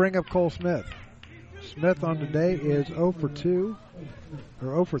 And that will bring up Cole Smith. Smith on today is 0 for 2. Or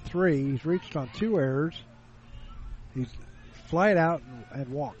 0 for 3. He's reached on 2 errors. He's flied out and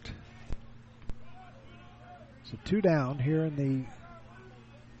walked. So 2 down here in the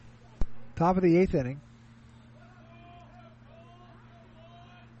top of the 8th inning.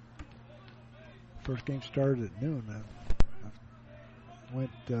 First game started at noon.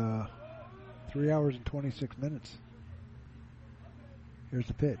 Went 3 hours and 26 minutes. Here's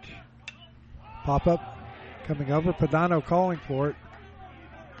the pitch. Pop up, coming over. Padano calling for it.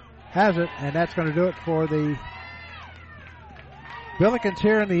 Has it, and that's going to do it for the Billikens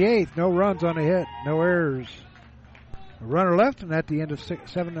here in the 8th. No runs on a hit, no errors. A runner left, and at the end of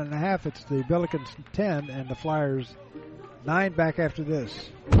 7.5, it's the Billikens 10 and the Flyers 9 back after this.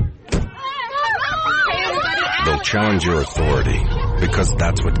 They'll challenge your authority because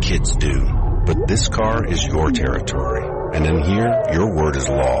that's what kids do. But this car is your territory, and in here, your word is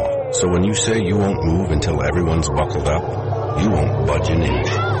law. So when you say you won't move until everyone's buckled up, you won't budge an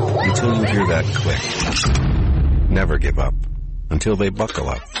inch until you hear that click. Never give up until they buckle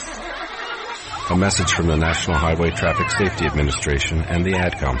up. A message from the National Highway Traffic Safety Administration and the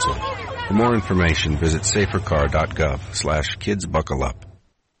Ad Council. For more information, visit safercar.gov/kidsbuckleup.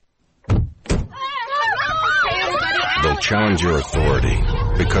 They'll challenge your authority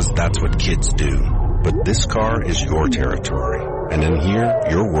because that's what kids do. But this car is your territory, and in here,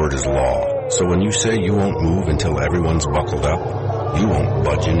 your word is law. So when you say you won't move until everyone's buckled up, you won't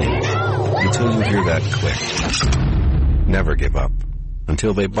budge an inch until you hear that click. Never give up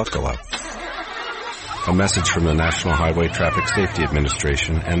until they buckle up. A message from the National Highway Traffic Safety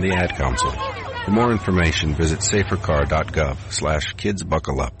Administration and the Ad Council. For more information, visit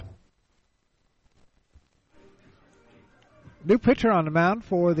safercar.gov/kidsbuckleup. New pitcher on the mound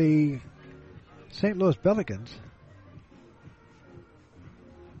for the St. Louis Billikens.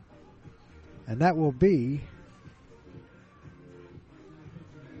 And that will be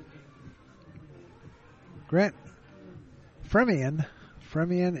Grant Fremian.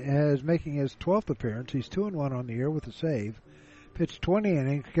 Fremian is making his 12th appearance. He's 2-1 on the year with a save. Pitched 20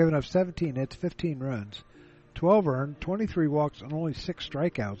 innings, given up 17 hits, 15 runs, 12 earned, 23 walks, and only 6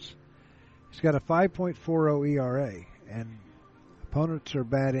 strikeouts. He's got a 5.40 ERA, and opponents are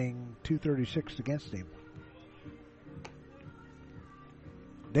batting .236 against him.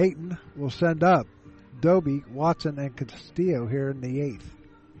 Dayton will send up Doby, Watson, and Castillo here in the 8th.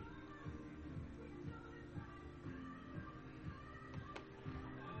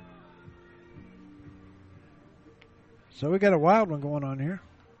 So we got a wild one going on here.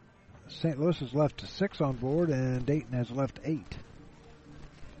 St. Louis has left 6 on board, and Dayton has left 8.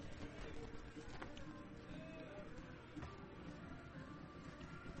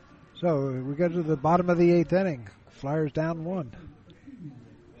 So we go to the bottom of the 8th inning. Flyers down 1.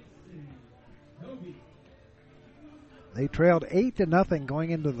 They trailed 8-0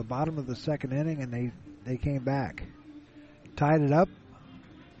 going into the bottom of the 2nd inning, and they came back. Tied it up.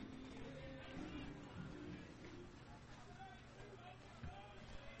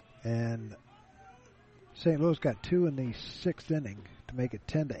 And St. Louis got 2 in the 6th inning to make it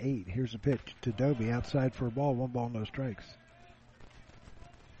 10-8. Here's a pitch to Doby outside for a ball. 1 ball, no strikes.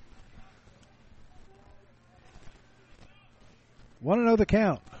 Want to know the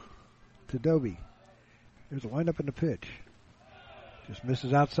count to Doby. There's a windup in the pitch. Just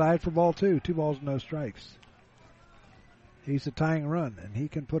misses outside for ball 2. 2 balls, no strikes. He's a tying run, and he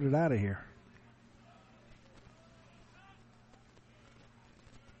can put it out of here.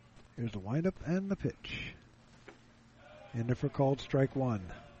 Here's the windup and the pitch. In there for called strike 1.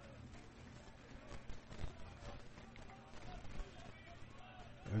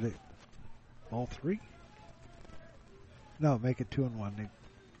 Ball 3? No, make it 2-1. They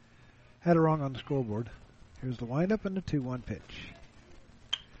had it wrong on the scoreboard. Here's the windup and the 2-1 pitch.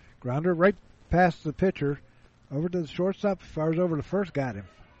 Grounder right past the pitcher. Over to the shortstop. Fires over to first. Got him.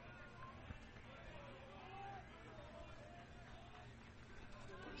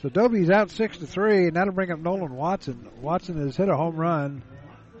 So Doby's out 6-3, and that'll bring up Nolan Watson. Watson has hit a home run,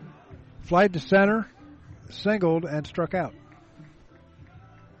 flied to center, singled, and struck out.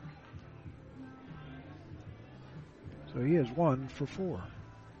 So he is 1 for 4,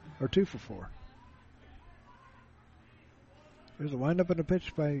 or 2 for 4. There's a windup and a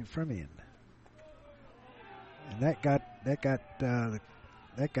pitch by Fremian, and that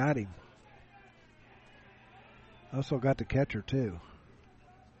got him. Also got the catcher too.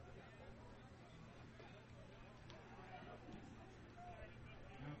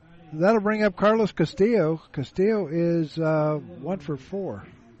 That'll bring up Carlos Castillo. Castillo is 1 for 4.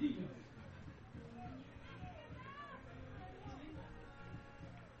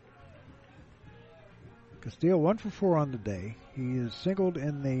 Castillo 1 for 4 on the day. He is singled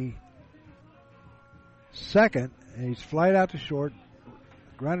in the second, and he's flied out to short,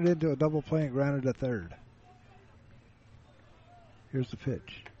 grounded into a double play, and grounded to third. Here's the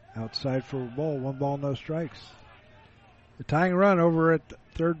pitch. Outside for a ball. 1 ball, no strikes. The tying run over at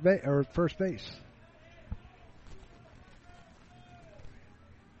first base.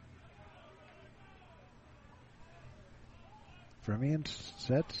 Fremian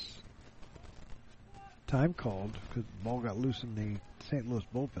sets. Time called because the ball got loose in the St. Louis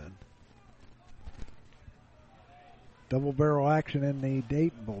bullpen. Double barrel action in the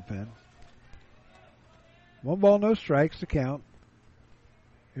Dayton bullpen. 1 ball, no strikes to count.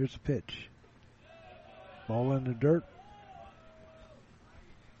 Here's the pitch. Ball in the dirt.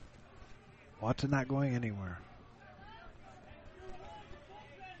 Watson not going anywhere.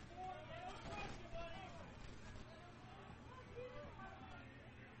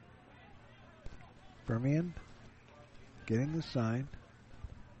 Fremian getting the sign.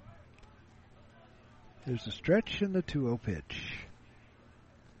 There's a stretch in the 2-0 pitch.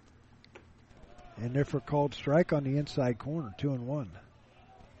 And therefore called strike on the inside corner, 2-1.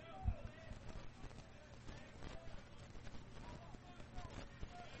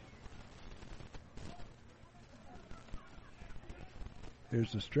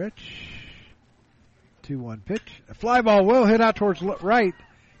 There's the stretch. 2-1 pitch. A fly ball will hit out towards right.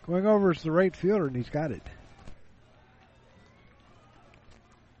 Going over is the right fielder, and he's got it.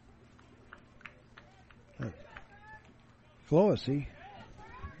 Floesy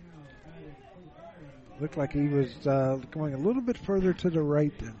looked like he was going a little bit further to the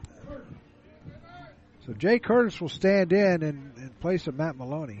right. So Jay Curtis will stand in place of Matt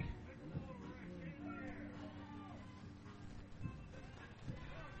Maloney.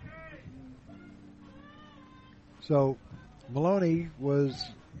 So Maloney was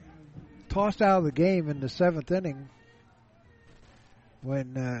tossed out of the game in the 7th inning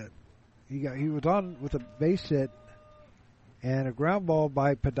when he was on with a base hit, and a ground ball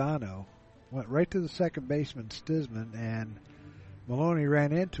by Padano went right to the second baseman Stisman, and Maloney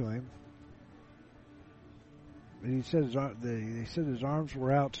ran into him. He said they said his arms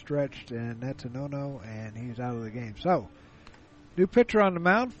were outstretched, and that's a no-no, and he's out of the game. So, new pitcher on the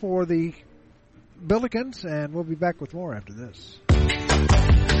mound for the Billikens, and we'll be back with more after this.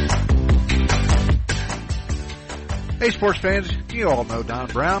 Hey, sports fans, you all know Don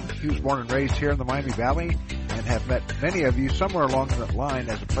Brown. He was born and raised here in the Miami Valley and have met many of you somewhere along that line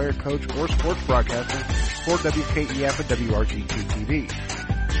as a player, coach, or sports broadcaster for WKEF and WRGT-TV.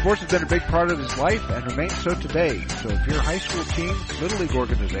 Sports has been a big part of his life and remains so today. So if your high school team, little league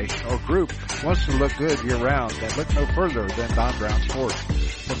organization, or group wants to look good year-round, then look no further than Don Brown Sports.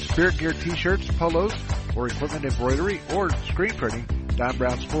 From spirit gear t-shirts, polos, or equipment embroidery, or screen printing, Don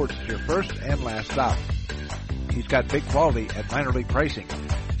Brown Sports is your first and last stop. He's got big quality at minor league pricing.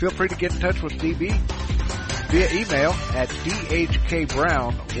 Feel free to get in touch with DB via email at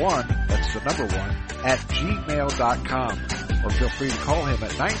dhkbrown1, that's the number 1, at gmail.com. Or feel free to call him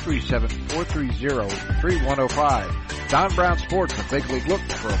at 937-430-3105. Don Brown Sports, a big league look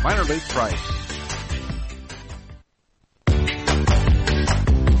for a minor league price.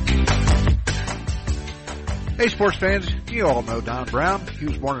 Hey, sports fans, you all know Don Brown. He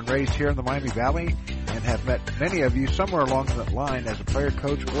was born and raised here in the Miami Valley and have met many of you somewhere along that line as a player,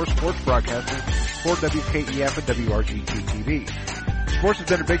 coach, or sports broadcaster for WKEF and WRGT-TV. Sports has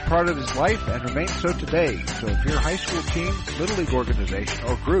been a big part of his life and remains so today. So if your high school team, little league organization,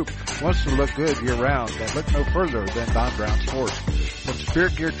 or group wants to look good year-round, then look no further than Don Brown Sports. From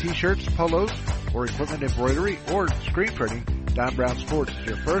spirit gear t-shirts, polos, or equipment embroidery, or screen printing, Don Brown Sports is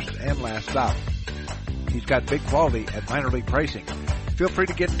your first and last stop. He's got big quality at minor league pricing. Feel free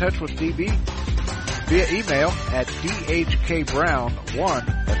to get in touch with DB via email at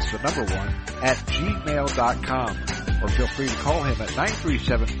dhkbrown1, that's the number 1, at gmail.com. Or feel free to call him at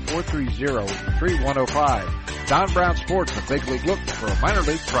 937-430-3105. Don Brown Sports, a big league look for a minor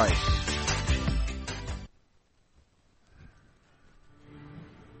league price.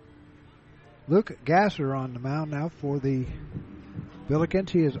 Luke Gasser on the mound now for the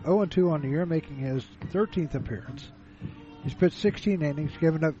Billikens. He is 0-2 on the year, making his 13th appearance. He's pitched 16 innings,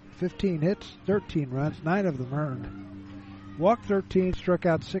 given up 15 hits, 13 runs, 9 of them earned. Walked 13, struck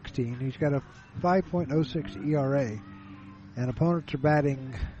out 16. He's got a 5.06 ERA, and opponents are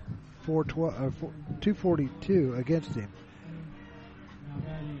batting 242 against him.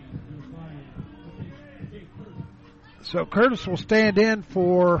 So Curtis will stand in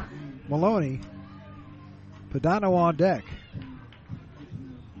for Maloney. Padano on deck.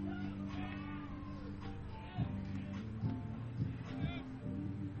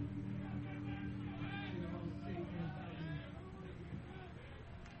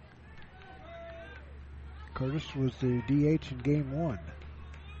 Curtis was the DH in game 1.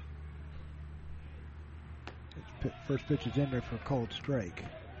 His first pitch is in there for a cold strike.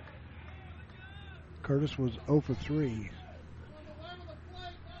 Curtis was 0 for 3.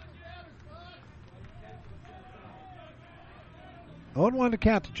 Oh, 1 to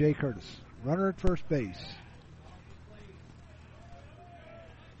count to Jay Curtis. Runner at first base.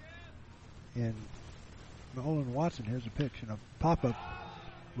 And Nolan Watson, here's a pitch and a pop-up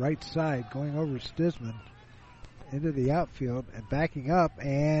right side going over Stisman into the outfield and backing up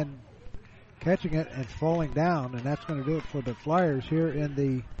and catching it and falling down, and that's going to do it for the Flyers here in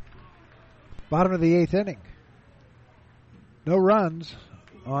the bottom of the 8th inning. No runs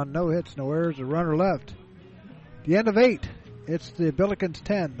on no hits, no errors, a runner left. The end of 8. It's the Billikens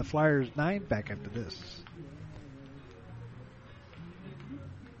 10, the Flyers 9 back after this.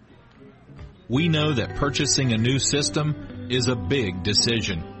 We know that purchasing a new system is a big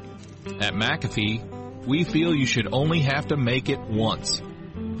decision. At McAfee, we feel you should only have to make it once.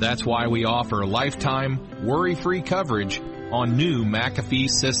 That's why we offer lifetime, worry-free coverage on new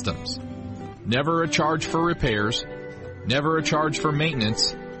McAfee systems. Never a charge for repairs, never a charge for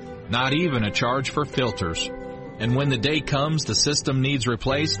maintenance, not even a charge for filters. And when the day comes the system needs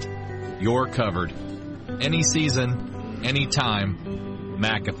replaced, you're covered. Any season, any time,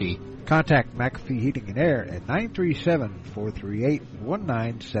 McAfee. Contact McAfee Heating and Air at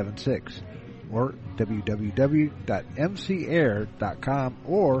 937-438-1976 or www.mcair.com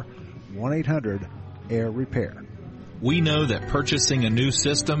or 1-800-AIR-REPAIR. We know that purchasing a new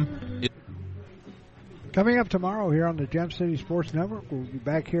system is... Coming up tomorrow here on the Gem City Sports Network, we'll be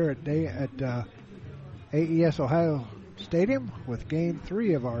back here at AES Ohio Stadium with Game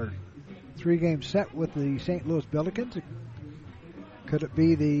 3 of our 3-game set with the St. Louis Billikens. Could it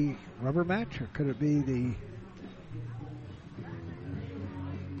be the rubber match or could it be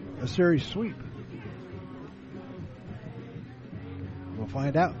a series sweep? We'll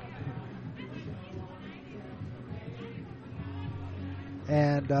find out.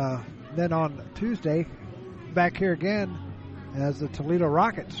 And then on Tuesday, back here again as the Toledo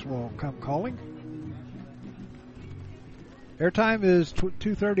Rockets will come calling. Airtime is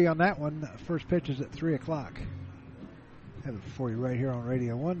 2:30 on that one. First pitch is at 3 o'clock. Have it for you right here on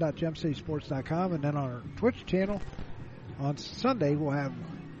radio1.gemcitysports.com, and then on our Twitch channel on Sunday we'll have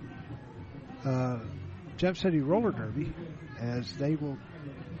Gem City Roller Derby, as they will,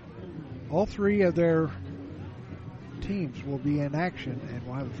 all 3 of their teams will be in action, and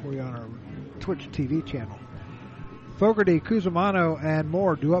we'll have it for you on our Twitch TV channel. Fogarty, Cusimano, and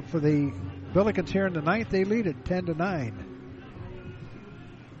Moore do up for the Billikens here in the 9th. They lead it 10-9.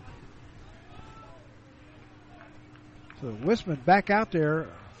 So Wisman back out there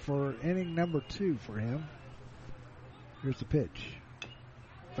for inning number 2 for him. Here's the pitch.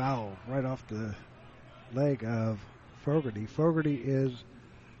 Foul right off the leg of Fogarty. Fogarty is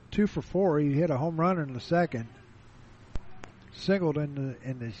 2 for 4. He hit a home run in the second, singled in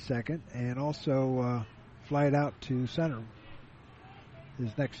the second, and also flied out to center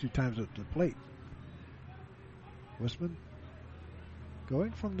his next 2 times at the plate. Wisman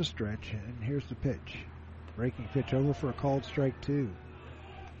going from the stretch, and here's the pitch. Breaking pitch over for a called strike 2.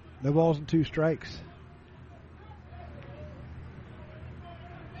 No balls and 2 strikes.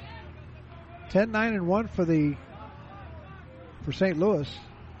 10-9-1 for St. Louis.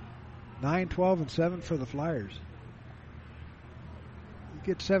 9-12-7 for the Flyers. You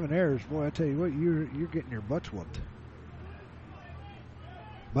get 7 errors, boy, I tell you what, you're getting your butts whooped.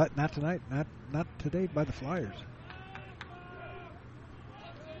 But not tonight, not today by the Flyers.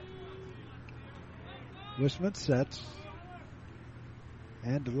 Wisman sets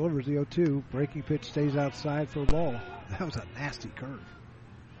and delivers the 0-2. Breaking pitch stays outside for a ball. That was a nasty curve.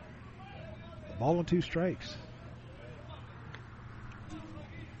 A ball and 2 strikes.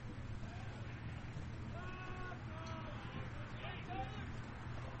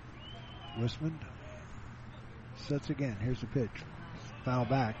 Wisman sets again. Here's the pitch. Foul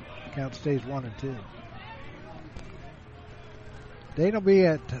back. Count stays 1-2. Dayton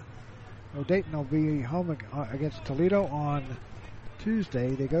will be home against Toledo on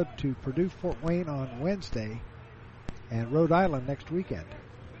Tuesday. They go to Purdue Fort Wayne on Wednesday and Rhode Island next weekend.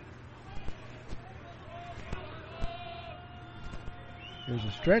 There's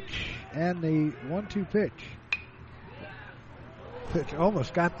a stretch and the 1-2 pitch. Pitch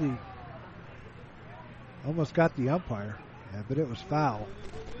almost got the umpire, but it was foul.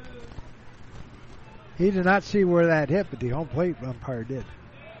 He did not see where that hit, but the home plate umpire did.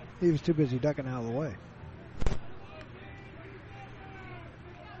 He was too busy ducking out of the way.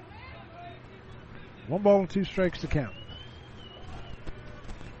 One ball and 2 strikes to count.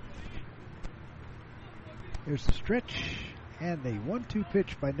 Here's the stretch and a 1-2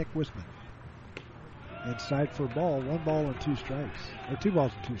 pitch by Nick Wisman. Inside for a ball, 1 ball and 2 strikes. Or 2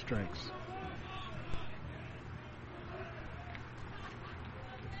 balls and 2 strikes.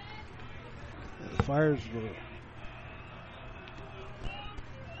 The Flyers will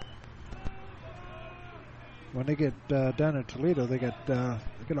when they get down in Toledo, they get a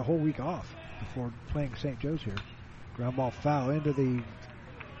whole week off before playing St. Joe's here. Ground ball foul into the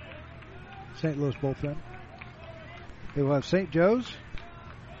St. Louis bullpen. They will have St. Joe's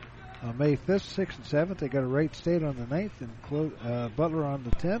on May 5th, 6th, and 7th. They got a Wright State on the 9th and Butler on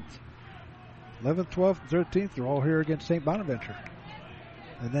the 10th. 11th, 12th, and 13th, they're all here against St. Bonaventure.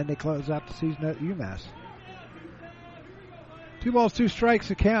 And then they close out the season at UMass. 2 balls, 2 strikes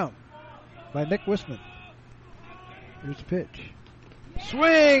to count by Nick Wisman. Here's the pitch.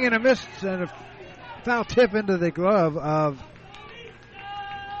 Swing and a miss and a foul tip into the glove of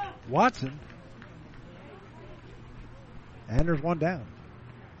Watson. And there's 1 down.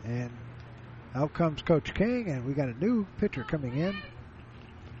 And out comes Coach King, and we got a new pitcher coming in.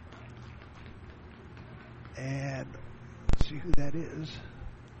 And let's see who that is.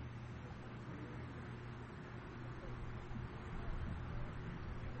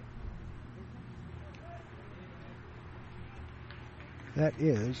 That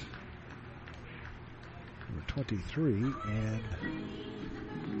is number 23 and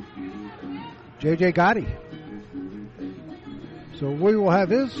J.J. Gotti. So we will have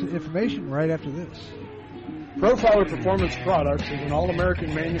his information right after this. Profiler Performance Products is an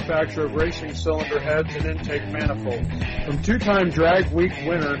all-American manufacturer of racing cylinder heads and intake manifolds. From 2-time Drag Week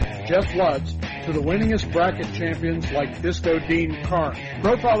winner Jeff Lutz to the winningest bracket champions like Disco Dean Karn,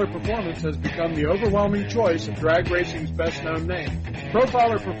 Profiler Performance has become the overwhelming choice of drag racing's best-known name.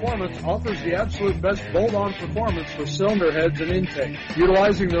 Profiler Performance offers the absolute best bolt-on performance for cylinder heads and intake,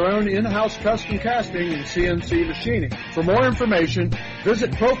 utilizing their own in-house custom casting and CNC machining. For more information,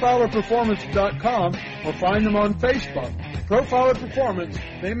 visit ProfilerPerformance.com or find them on Facebook. Profiler Performance,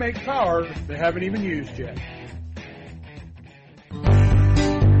 they make power they haven't even used yet.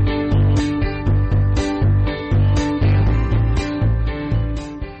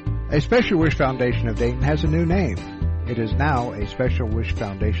 A Special Wish Foundation of Dayton has a new name. It is now a Special Wish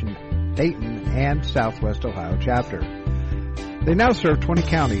Foundation Dayton and Southwest Ohio chapter. They now serve 20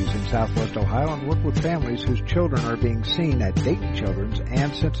 counties in Southwest Ohio and work with families whose children are being seen at Dayton Children's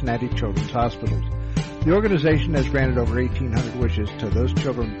and Cincinnati Children's Hospitals. The organization has granted over 1,800 wishes to those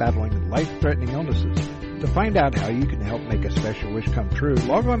children battling life-threatening illnesses. To find out how you can help make a special wish come true,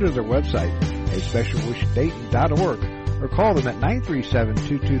 log on to their website, aspecialwishdayton.org, or call them at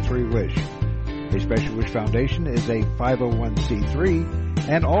 937-223-WISH. A Special Wish Foundation is a 501c3,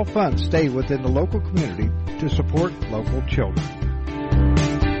 and all funds stay within the local community to support local children.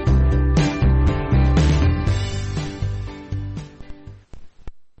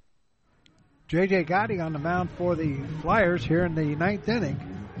 J.J. Gotti on the mound for the Flyers here in the 9th inning.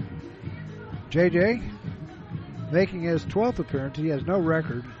 J.J. making his 12th appearance. He has no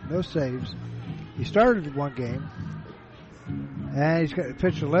record, no saves. He started 1 game. And he's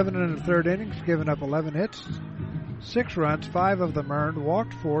pitched 11 in the 3rd innings, given up 11 hits, 6 runs, 5 of them earned,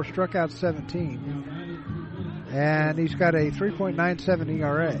 walked 4, struck out 17. And he's got a 3.97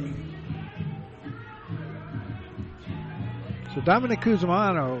 ERA. So Dominic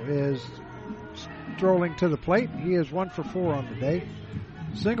Cusimano is strolling to the plate. He is 1 for 4 on the day.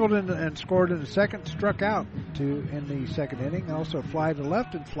 Singled in and scored in the 2nd, struck out in the 2nd inning. Also fly to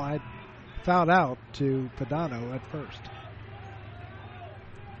left and fouled out to Padano at 1st.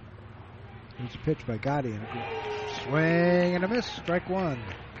 Here's a pitch by Gotti and a swing and a miss. Strike 1.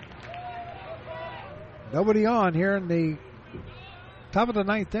 Nobody on here in the top of the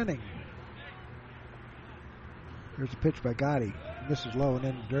 9th inning. Here's a pitch by Gotti. Misses low and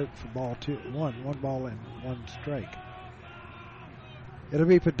in the dirt for ball 1. 1 ball and 1 strike. It'll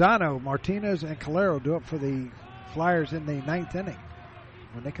be Padano, Martinez, and Calero do up for the Flyers in the 9th inning.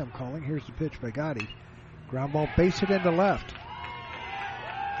 When they come calling, here's the pitch by Gotti. Ground ball, base hit into left.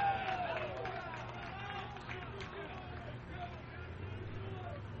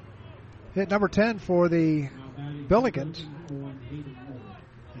 Hit number 10 for the Billikens.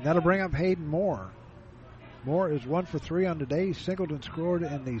 And that'll bring up Hayden Moore. Moore is 1 for 3 on the day. He singled and scored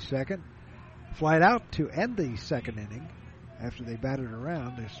in the 2nd. Flied out to end the 2nd inning. After they batted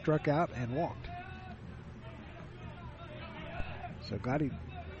around, they struck out and walked. So Gotti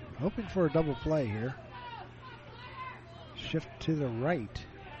hoping for a double play here. shift to the right.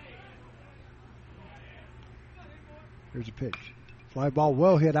 Here's a pitch. Fly ball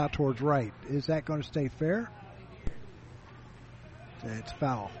well hit out towards right. Is that going to stay fair? It's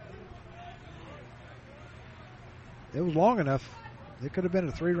foul. It was long enough. It could have been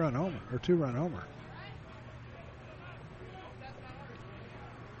a 3-run homer or 2-run homer.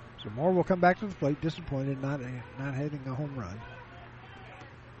 So Moore will come back to the plate, disappointed, not hitting a home run.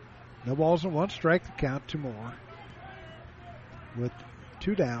 No balls and 1 strike to count to Moore. With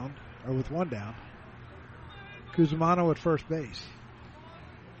 2 down, or with 1 down. Cusimano at first base.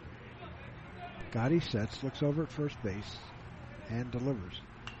 Gotti sets, looks over at first base, and delivers.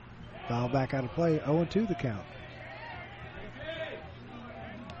 Foul back out of play, 0-2 the count.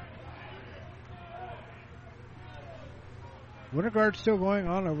 Winter Guard still going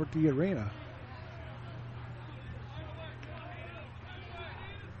on over at the arena.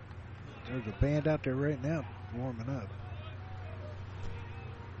 There's a band out there right now warming up.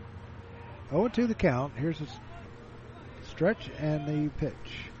 0-2 the count. Here's the stretch and the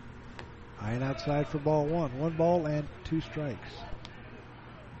pitch. High and outside for ball 1. 1 ball and 2 strikes.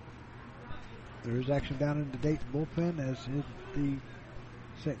 There is action down in the Dayton bullpen, as in the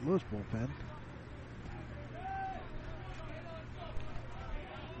St. Louis bullpen.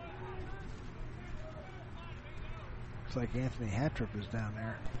 Looks like Anthony Hatrip is down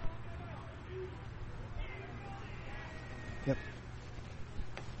there. Yep.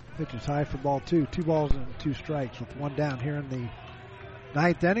 Pitch is high for ball 2. 2 balls and 2 strikes with 1 down here in the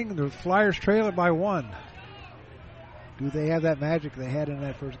 9th inning. The Flyers trail it by 1. Do they have that magic they had in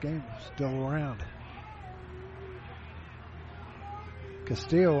that first game still around?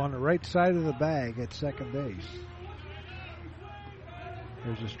 Castillo on the right side of the bag at second base.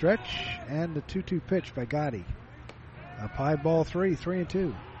 There's a stretch and the 2-2 pitch by Gotti. Up high, ball 3,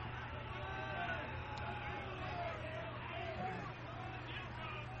 3-2.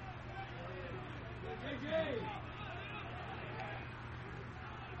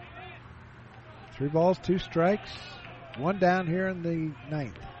 Three balls, 2 strikes, 1 down here in the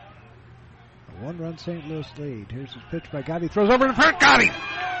 9th. A 1-run St. Louis lead. Here's his pitch by Gotti. Throws over to first. Gotti!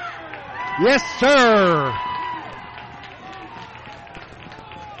 Yes, sir!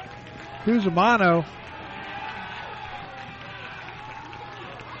 Cusimano.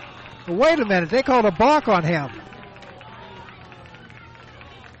 Well, wait a minute. They called a balk on him.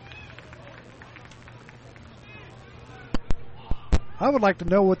 I would like to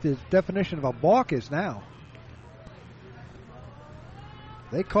know what the definition of a balk is now.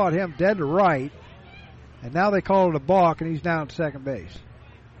 They caught him dead to right, and now they call it a balk, and he's down at second base.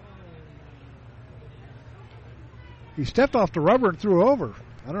 He stepped off the rubber and threw over.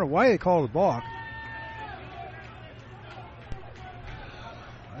 I don't know why they called it a balk.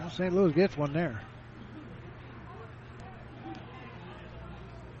 Well, St. Louis gets one there.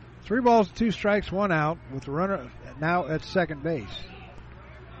 3 balls, 2 strikes, 1 out, with the runner now at second base.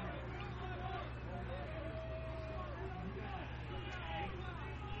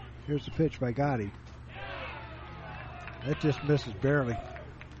 Here's the pitch by Gotti. That just misses barely.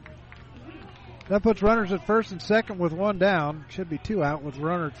 That puts runners at first and second with 1 down. Should be 2 out with the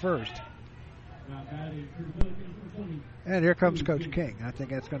runner at first. And here comes Coach King. I think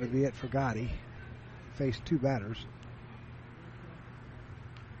that's going to be it for Gotti. Faced 2 batters.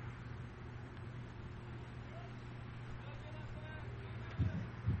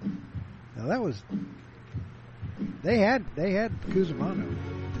 Now that was, they had Cusimano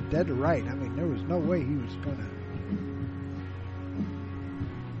dead to right. I mean, there was no way he was going to.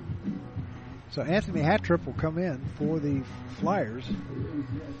 So Anthony Hatrip will come in for the Flyers.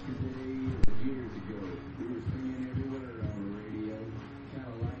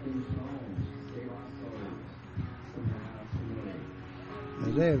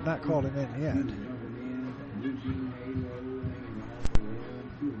 As they have not called him in yet.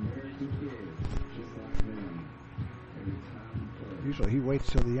 Usually he waits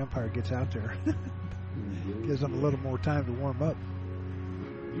till the umpire gets out there. Gives them a little more time to warm up.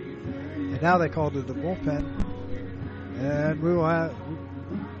 And now they called it the bullpen. And we will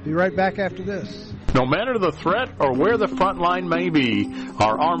be right back after this. No matter the threat or where the front line may be,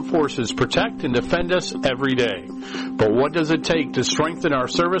 our armed forces protect and defend us every day. But what does it take to strengthen our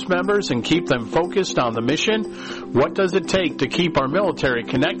service members and keep them focused on the mission? What does it take to keep our military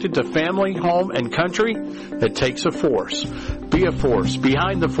connected to family, home, and country? It takes a force. Be a force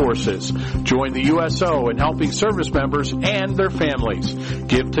behind the forces. Join the USO in helping service members and their families.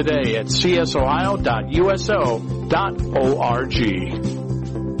 Give today at csohio.uso.org.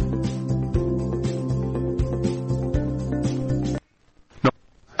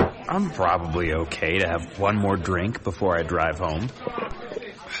 I'm probably okay to have one more drink before I drive home.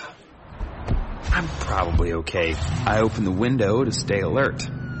 I'm probably okay. I open the window to stay alert.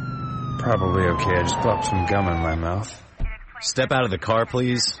 Probably okay. I just popped some gum in my mouth. Step out of the car,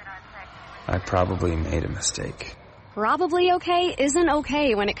 please. I probably made a mistake. Probably okay isn't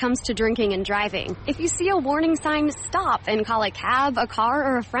okay when it comes to drinking and driving. If you see a warning sign, stop and call a cab, a car,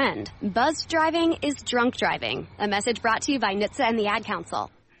 or a friend. Buzzed driving is drunk driving. A message brought to you by NHTSA and the Ad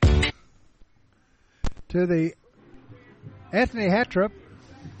Council. To the Anthony Hattrop,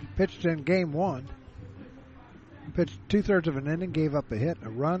 pitched in game one. Pitched 2/3 of an inning, gave up a hit, a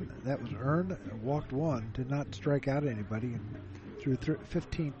run that was earned, walked one, did not strike out anybody, and threw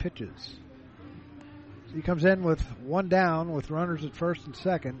 15 pitches. So he comes in with one down with runners at first and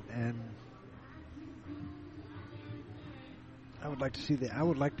second, and I would like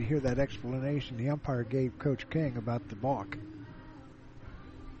to hear that explanation the umpire gave Coach King about the balk.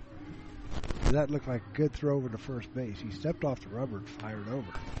 That looked like a good throw over to first base. He stepped off the rubber and fired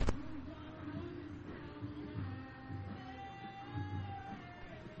over.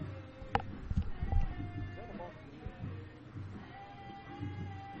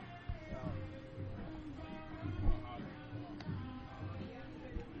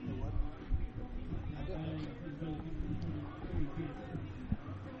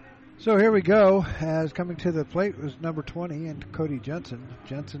 So here we go. As coming to the plate was number 20 and Cody Jensen.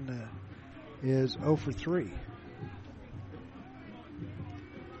 Jensen is 0 for 3.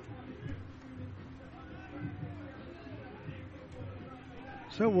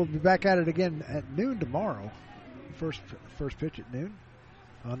 So we'll be back at it again at noon tomorrow. First pitch at noon.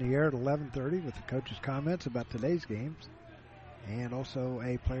 On the air at 11:30 with the coach's comments about today's games and also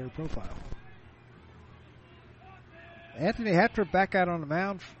a player profile. Anthony Hattrop back out on the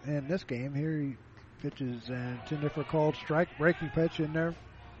mound in this game. Here he pitches and it's in there for a called strike. Breaking pitch in there.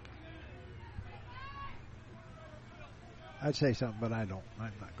 I'd say something, but I don't.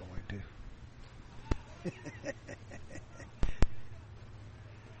 I'm not going to.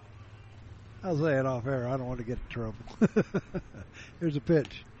 I'll say it off air. I don't want to get in trouble. Here's a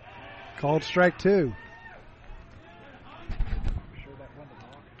pitch. Called strike 2.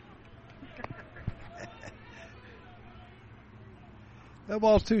 No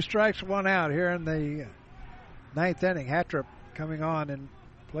balls, 2 strikes, 1 out here in the 9th inning. Hattrop coming on in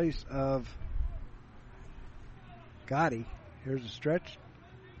place of Gotti. Here's a stretch.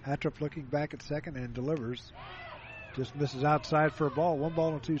 Hattrop looking back at second and delivers. Just misses outside for a ball. 1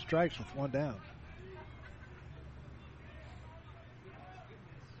 ball and 2 strikes with 1 down.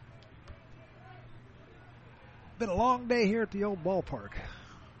 Been a long day here at the old ballpark.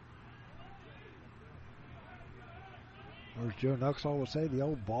 Or as Joe Nuxall would say, the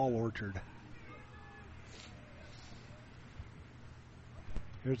old ball orchard.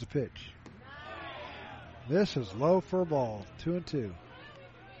 Here's the pitch. This is low for a ball. 2-2.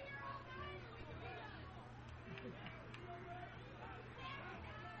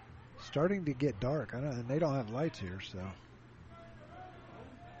 Starting to get dark. And they don't have lights here, so.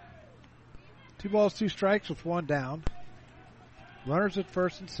 2 balls, 2 strikes with 1 down. Runners at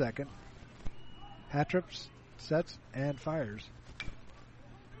first and second. Hattrop sets and fires.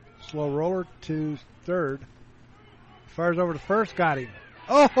 Slow roller to third. Fires over to first. Got him.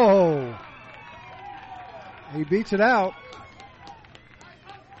 Oh! He beats it out.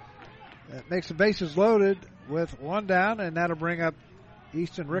 That makes the bases loaded with 1 down, and that'll bring up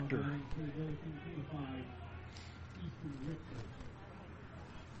Easton Richter.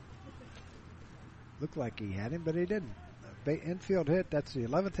 Looked like he had him, but he didn't. Infield hit. That's the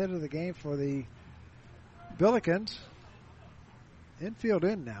 11th hit of the game for the Billikens. Infield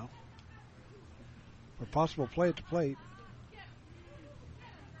in now for possible play at the plate.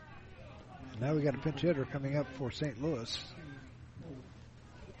 And now we got a pinch hitter coming up for St. Louis.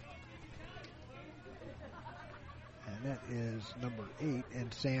 And that is number 8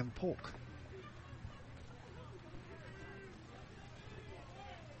 and Sam Polk.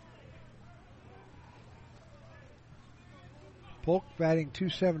 Polk batting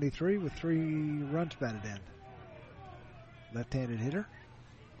 .273 with 3 runs batted in. Left-handed hitter.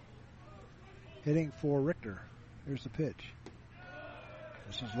 Hitting for Richter. Here's the pitch.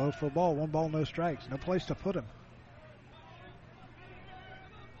 This is low for a ball. 1 ball, no strikes. No place to put him.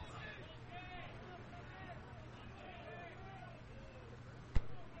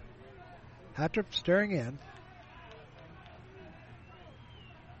 Hattrop staring in.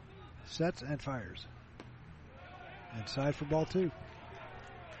 Sets and fires. Inside for ball 2.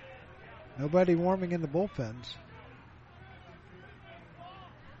 Nobody warming in the bullpens.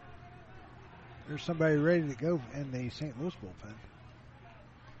 There's somebody ready to go in the St. Louis bullpen.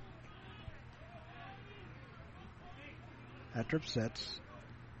 Hattrup sets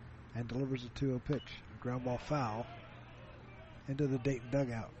and delivers a 2-0 pitch. A ground ball foul into the Dayton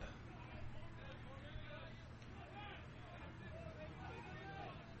dugout.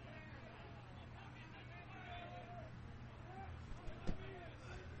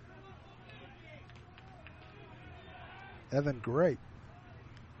 Evan Gray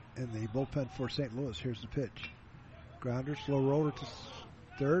in the bullpen for St. Louis. Here's the pitch. Grounder, slow roller to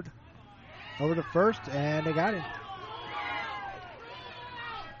third. Over to first, and they got him.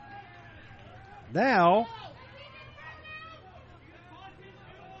 Now,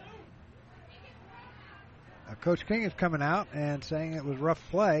 Coach King is coming out and saying it was rough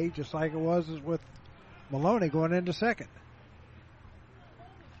play, just like it was with Maloney going into second.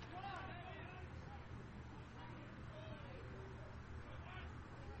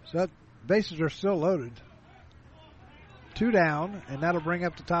 So that bases are still loaded. 2 down, and that'll bring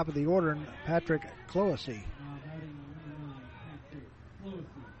up the top of the order Patrick Clohessy.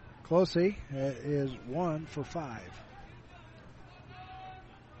 Clohessy is 1 for 5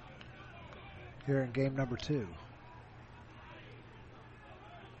 here in game number 2.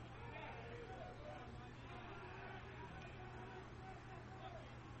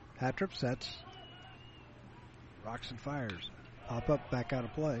 Hattrup sets. Rocks and fires. Pop up, back out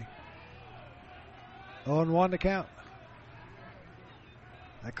of play. 0-1 to count.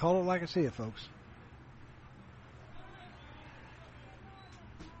 I call it like I see it, folks.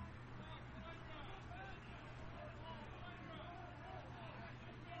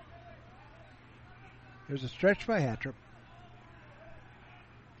 There's a stretch by Hattrup.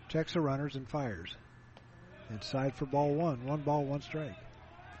 Checks the runners and fires. Inside for ball 1. 1 ball, 1 strike.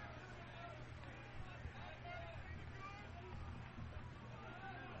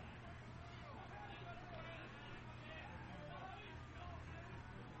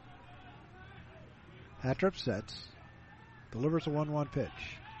 Hattrup sets, delivers a 1-1 pitch.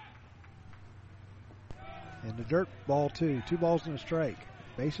 In the dirt, ball 2. 2 balls and a strike.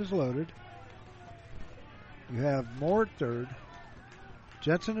 Bases loaded. You have Moore at third,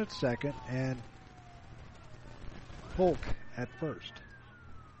 Jensen at second, and Polk at first.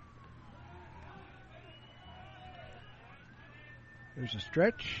 There's a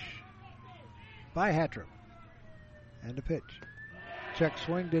stretch by Hattrup. And a pitch. Check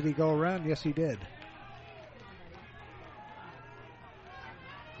swing. Did he go around? Yes, he did.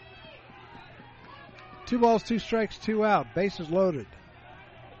 Two balls, 2 strikes, 2 out. Bases loaded.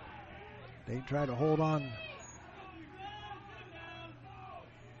 They try to hold on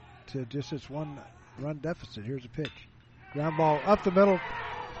to just this 1-run deficit. Here's a pitch. Ground ball up the middle.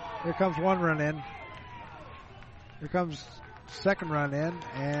 Here comes 1 run in. Here comes 2nd run in,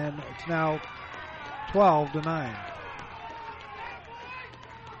 and it's now 12-9.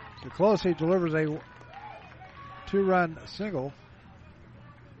 So Clohessy delivers a 2-run single.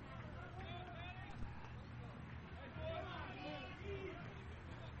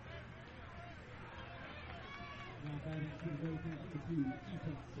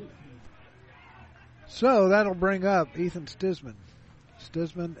 So that'll bring up Ethan Stisman.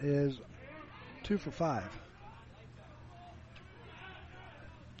 Stisman is 2 for 5.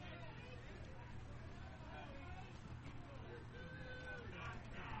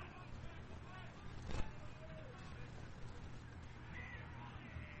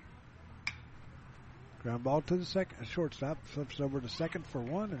 Ground ball to the second shortstop, flips over to second for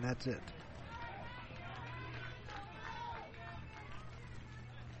 1, and that's it.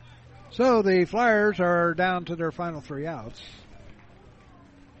 So the Flyers are down to their final 3 outs.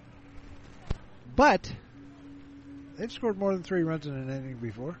 But they've scored more than 3 runs in an inning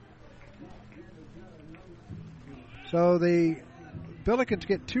before. So the Billikens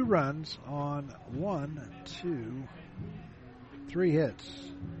get 2 runs on 3 hits.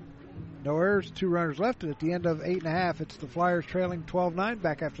 No errors, 2 runners left, and at the end of 8.5, it's the Flyers trailing 12-9.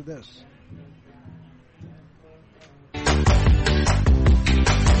 Back after this.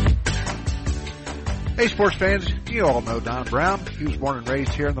 Hey, sports fans, you all know Don Brown. He was born and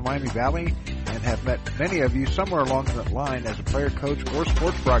raised here in the Miami Valley and have met many of you somewhere along that line as a player, coach, or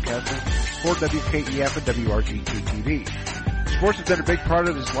sports broadcaster for WKEF and WRGT-TV. Sports has been a big part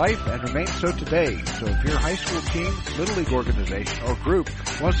of his life and remains so today. So if your high school team, little league organization, or group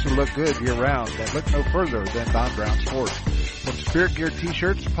wants to look good year-round, then look no further than Don Brown Sports. From spirit gear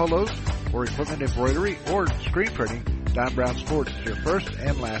t-shirts, polos, or equipment embroidery, or screen printing, Don Brown Sports is your first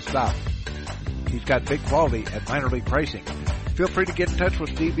and last stop. He's got big quality at minor league pricing. Feel free to get in touch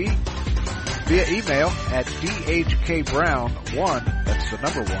with DB via email at dhkbrown1, that's the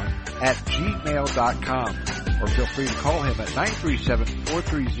number 1, at gmail.com. Or feel free to call him at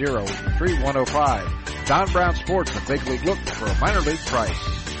 937-430-3105. Don Brown Sports, a big league look for a minor league price.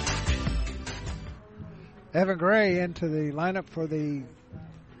 Evan Gray into the lineup for the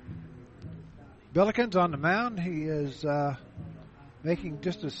Billikens on the mound. He is making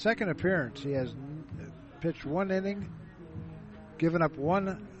just his second appearance. He has pitched one inning, given up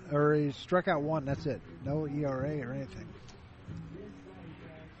one, or he struck out one. That's it. No ERA or anything.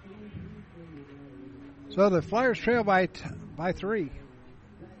 So the Flyers trail by 3.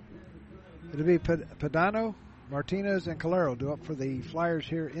 It'll be Padano, Martinez, and Calero due up for the Flyers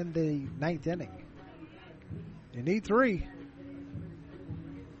here in the 9th inning. You need 3.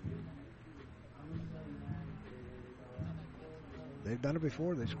 They've done it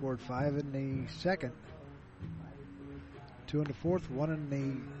before. They scored 5 in the second, 2 in the fourth, 1 in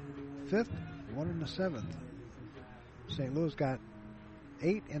the fifth, 1 in the seventh. St. Louis got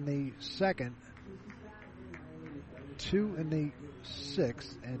 8 in the second, 2 in the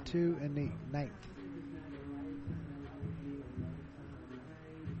sixth, and 2 in the ninth.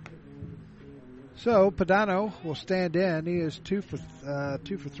 So Padano will stand in. He is 2 for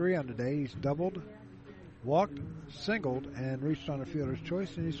 3 on the day. He's doubled, walked, singled, and reached on a fielder's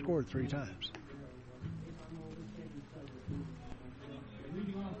choice, and he scored 3 times.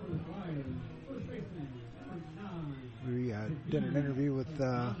 We did an interview with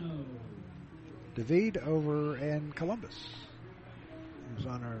David over in Columbus. He was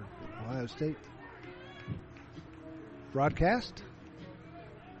on our Ohio State broadcast.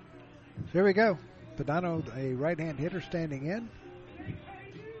 So here we go. Padano, a right-hand hitter, standing in.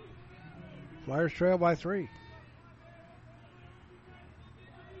 Flyers trail by 3.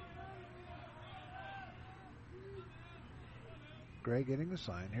 Gray getting the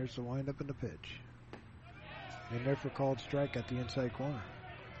sign. Here's the windup and the pitch. In there for called strike at the inside corner.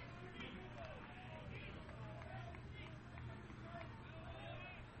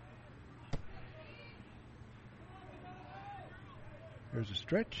 There's a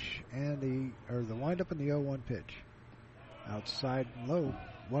stretch and the windup and the 0-1 pitch. Outside and low.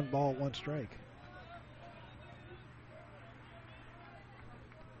 1 ball, 1 strike.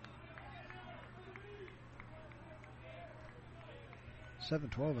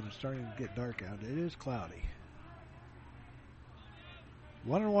 .712 and it's starting to get dark out. It is cloudy.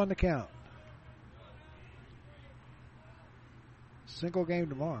 1-1 to count. Single game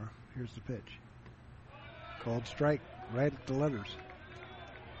tomorrow. Here's the pitch. Called strike right at the letters.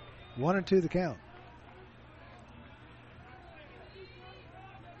 1-2 the count.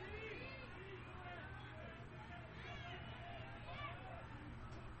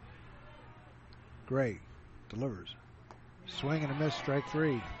 Gray delivers. Swing and a miss, strike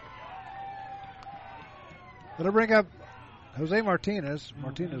 3. It'll bring up Jose Martinez.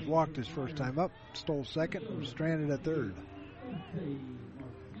 Martinez walked his first time up, stole second, and was stranded at third.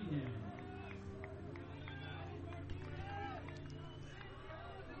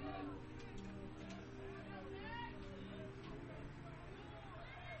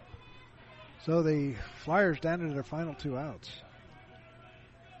 So the Flyers down to their final 2 outs.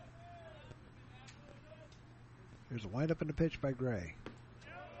 Here's a windup in the pitch by Gray.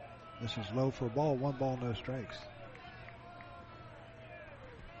 This is low for a ball. 1 ball, no strikes.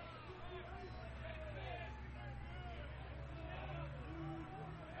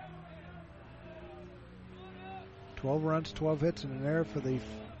 $12 runs, 12 hits, and an error for the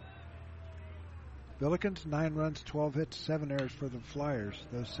Billikens. 9 runs, 12 hits, 7 errors for the Flyers.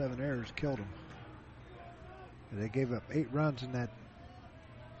 Those 7 errors killed them. And they gave up 8 runs in that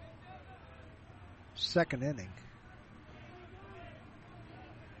second inning.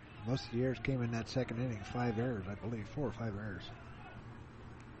 Most of the errors came in that second inning. 5 errors, I believe. 4 or 5 errors.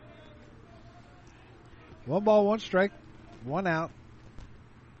 1 ball, 1 strike, 1 out.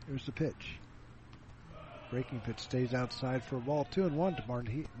 Here's the pitch. Breaking pitch stays outside for a ball. 2-1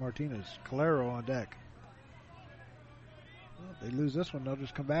 to Martinez. Calero on deck. Well, if they lose this one, they'll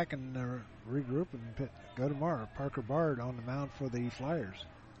just come back and regroup and go tomorrow. Parker Bard on the mound for the Flyers.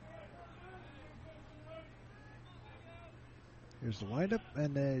 Here's the windup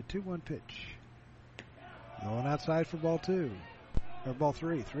and a 2-1 pitch. Going outside for ball 2. Or ball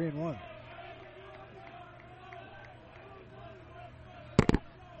 3. 3-1.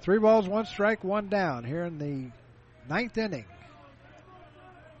 3 balls, 1 strike, 1 down here in the 9th inning.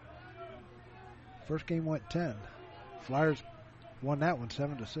 First game went 10. Flyers won that one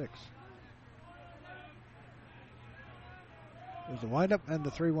 7-6. There's the windup and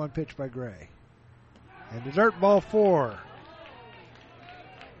the 3-1 pitch by Gray. And the dirt ball 4.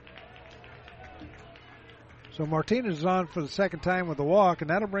 So Martinez is on for the second time with a walk,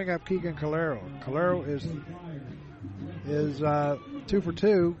 and that'll bring up Keegan Calero. Calero is 2 for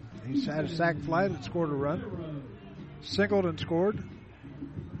 2. He's had a sac fly that scored a run. Singled and scored.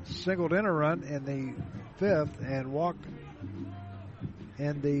 Singled in a run in the 5th and walked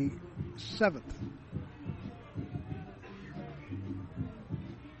in the 7th.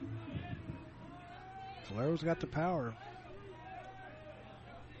 Calero's got the power.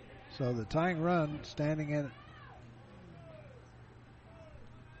 So the tying run standing in it.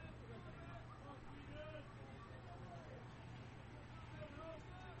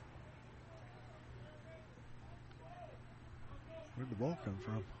 Where'd the ball come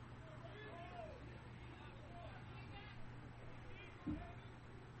from?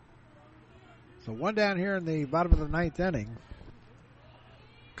 So one down here in the bottom of the 9th inning.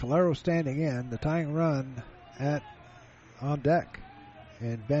 Calero standing in. The tying run on deck.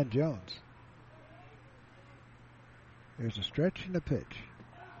 And Ben Jones. There's a stretch and a pitch.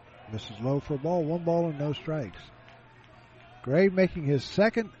 This is low for a ball. 1 ball and no strikes. Gray making his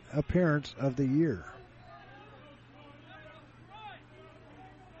 2nd appearance of the year.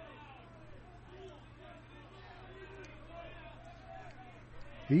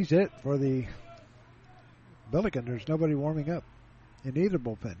 He's it for the Billikens. There's nobody warming up in either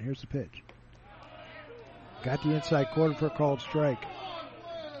bullpen. Here's the pitch. Got the inside quarter for a called strike.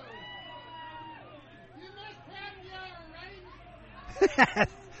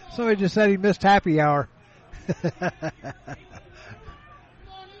 Somebody just said he missed happy hour.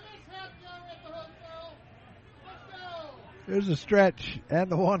 There's a stretch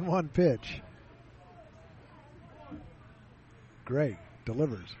and the 1-1 pitch. Gray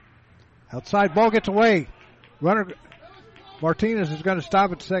delivers. Outside ball gets away. Runner Martinez is going to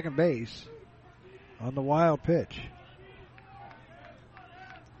stop at second base on the wild pitch.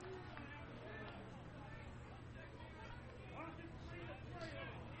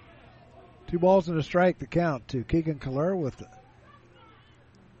 Two balls and a strike to count to Keegan Calero with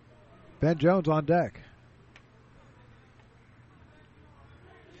Ben Jones on deck.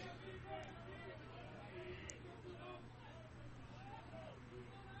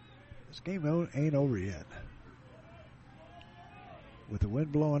 This game ain't over yet. With the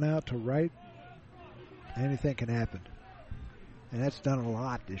wind blowing out to right, anything can happen. And that's done a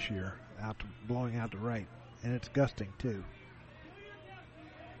lot this year, blowing out to right. And it's gusting too.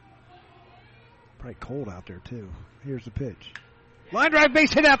 Probably cold out there, too. Here's the pitch. Line drive,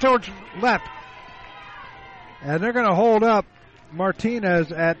 base hit out towards left. And they're going to hold up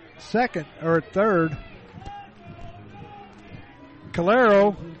Martinez at second or at third.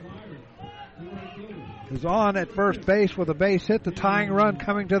 Calero is on at first base with a base hit. The tying run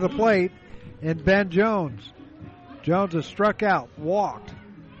coming to the plate in Ben Jones. Jones has struck out, walked,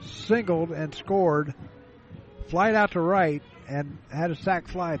 singled, and scored. Flied out to right and had a sac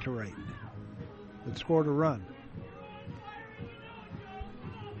fly to right. That scored a run.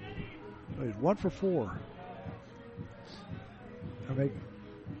 So he's 1 for 4. Or make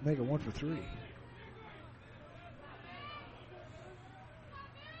it 1 for 3.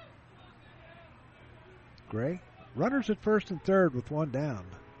 Gray. Runners at first and third with 1 down.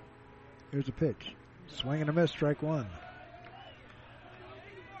 Here's a pitch. Swing and a miss, strike 1.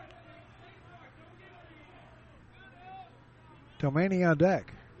 Tomani on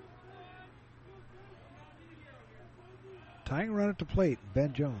deck. Tying run at the plate,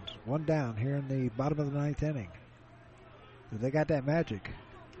 Ben Jones. 1 down here in the bottom of the 9th inning. They got that magic.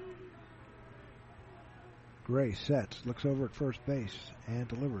 Gray sets, looks over at first base, and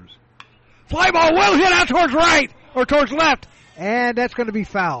delivers. Fly ball well hit out towards right, or towards left, and that's going to be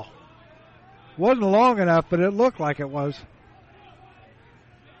foul. Wasn't long enough, but it looked like it was.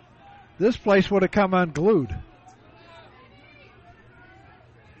 This place would have come unglued.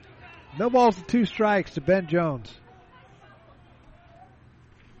 No balls and 2 strikes to Ben Jones.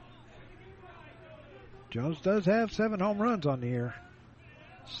 Jones does have 7 home runs on the year.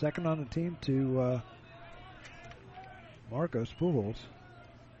 Second on the team to Marcos Pujols.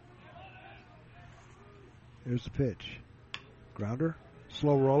 Here's the pitch. Grounder.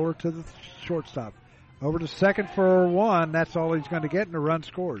 Slow roller to the shortstop. Over to second for 1. That's all he's going to get, and a run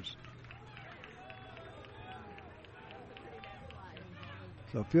scores.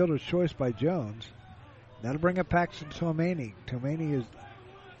 So fielder's choice by Jones. That'll bring up Paxton Tomani. Tomani is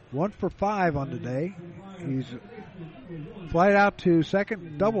 1 for 5 on the day. He's flied out to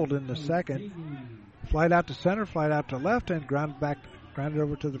second, doubled in the second. Flied out to center, flied out to left, and grounded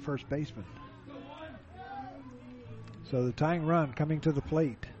over to the first baseman. So the tying run coming to the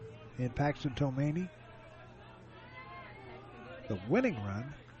plate in Paxton Tomani. The winning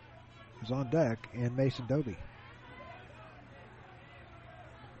run is on deck in Mason Doby.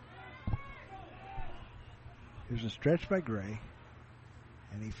 There's a stretch by Gray.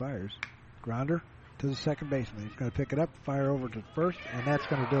 And he fires. Grounder to the second baseman. He's going to pick it up, fire over to first, and that's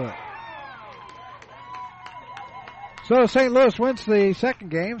going to do it. So St. Louis wins the second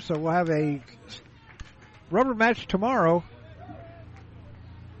game, so we'll have a rubber match tomorrow.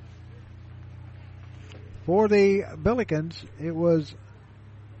 For the Billikens, it was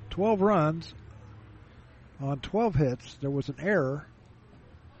 12 runs on 12 hits. There was an error,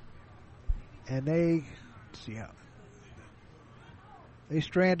 and they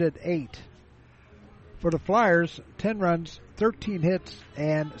stranded 8. For the Flyers, 10 runs, 13 hits,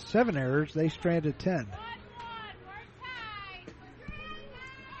 and 7 errors. They stranded 10.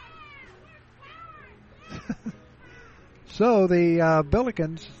 So the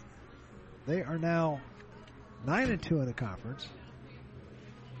Billikens, they are now 9-2 in the conference.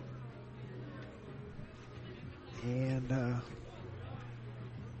 And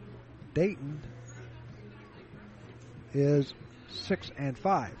Dayton is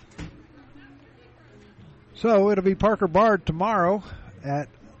 6-5. So it'll be Parker Bard tomorrow at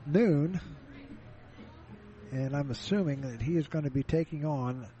noon. And I'm assuming that he is going to be taking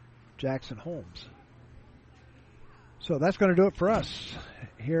on Jackson Holmes. So that's going to do it for us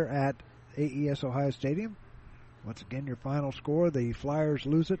here at AES Ohio Stadium. Once again, your final score, the Flyers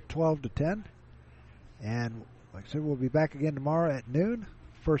lose it 12-10. And like I said, we'll be back again tomorrow at noon.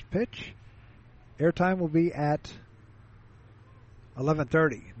 First pitch. Airtime will be at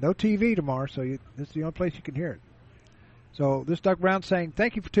 11:30. No TV tomorrow, so this is the only place you can hear it. So this is Doug Brown saying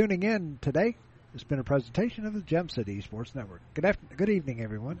thank you for tuning in today. It's been a presentation of the Gem City Sports Network. Good evening,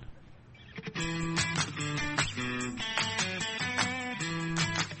 everyone.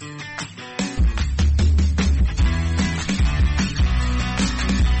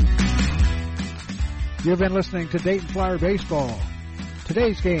 You've been listening to Dayton Flyer Baseball.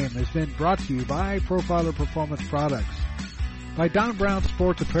 Today's game has been brought to you by Profiler Performance Products, by Don Brown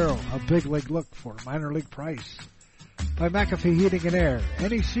Sports Apparel, a big league look for a minor league price, by McAfee Heating and Air,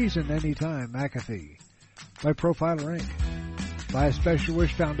 any season, anytime, McAfee, by Profiler Inc., by a Special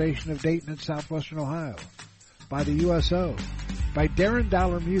Wish Foundation of Dayton and Southwestern Ohio, by the USO, by Darren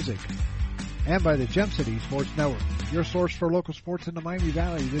Dollar Music, and by the Gem City Sports Network, your source for local sports in the Miami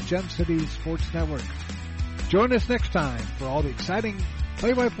Valley, the Gem City Sports Network. Join us next time for all the exciting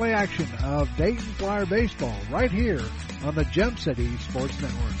play-by-play action of Dayton Flyer Baseball right here on the Gem City Sports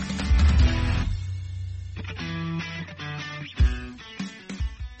Network.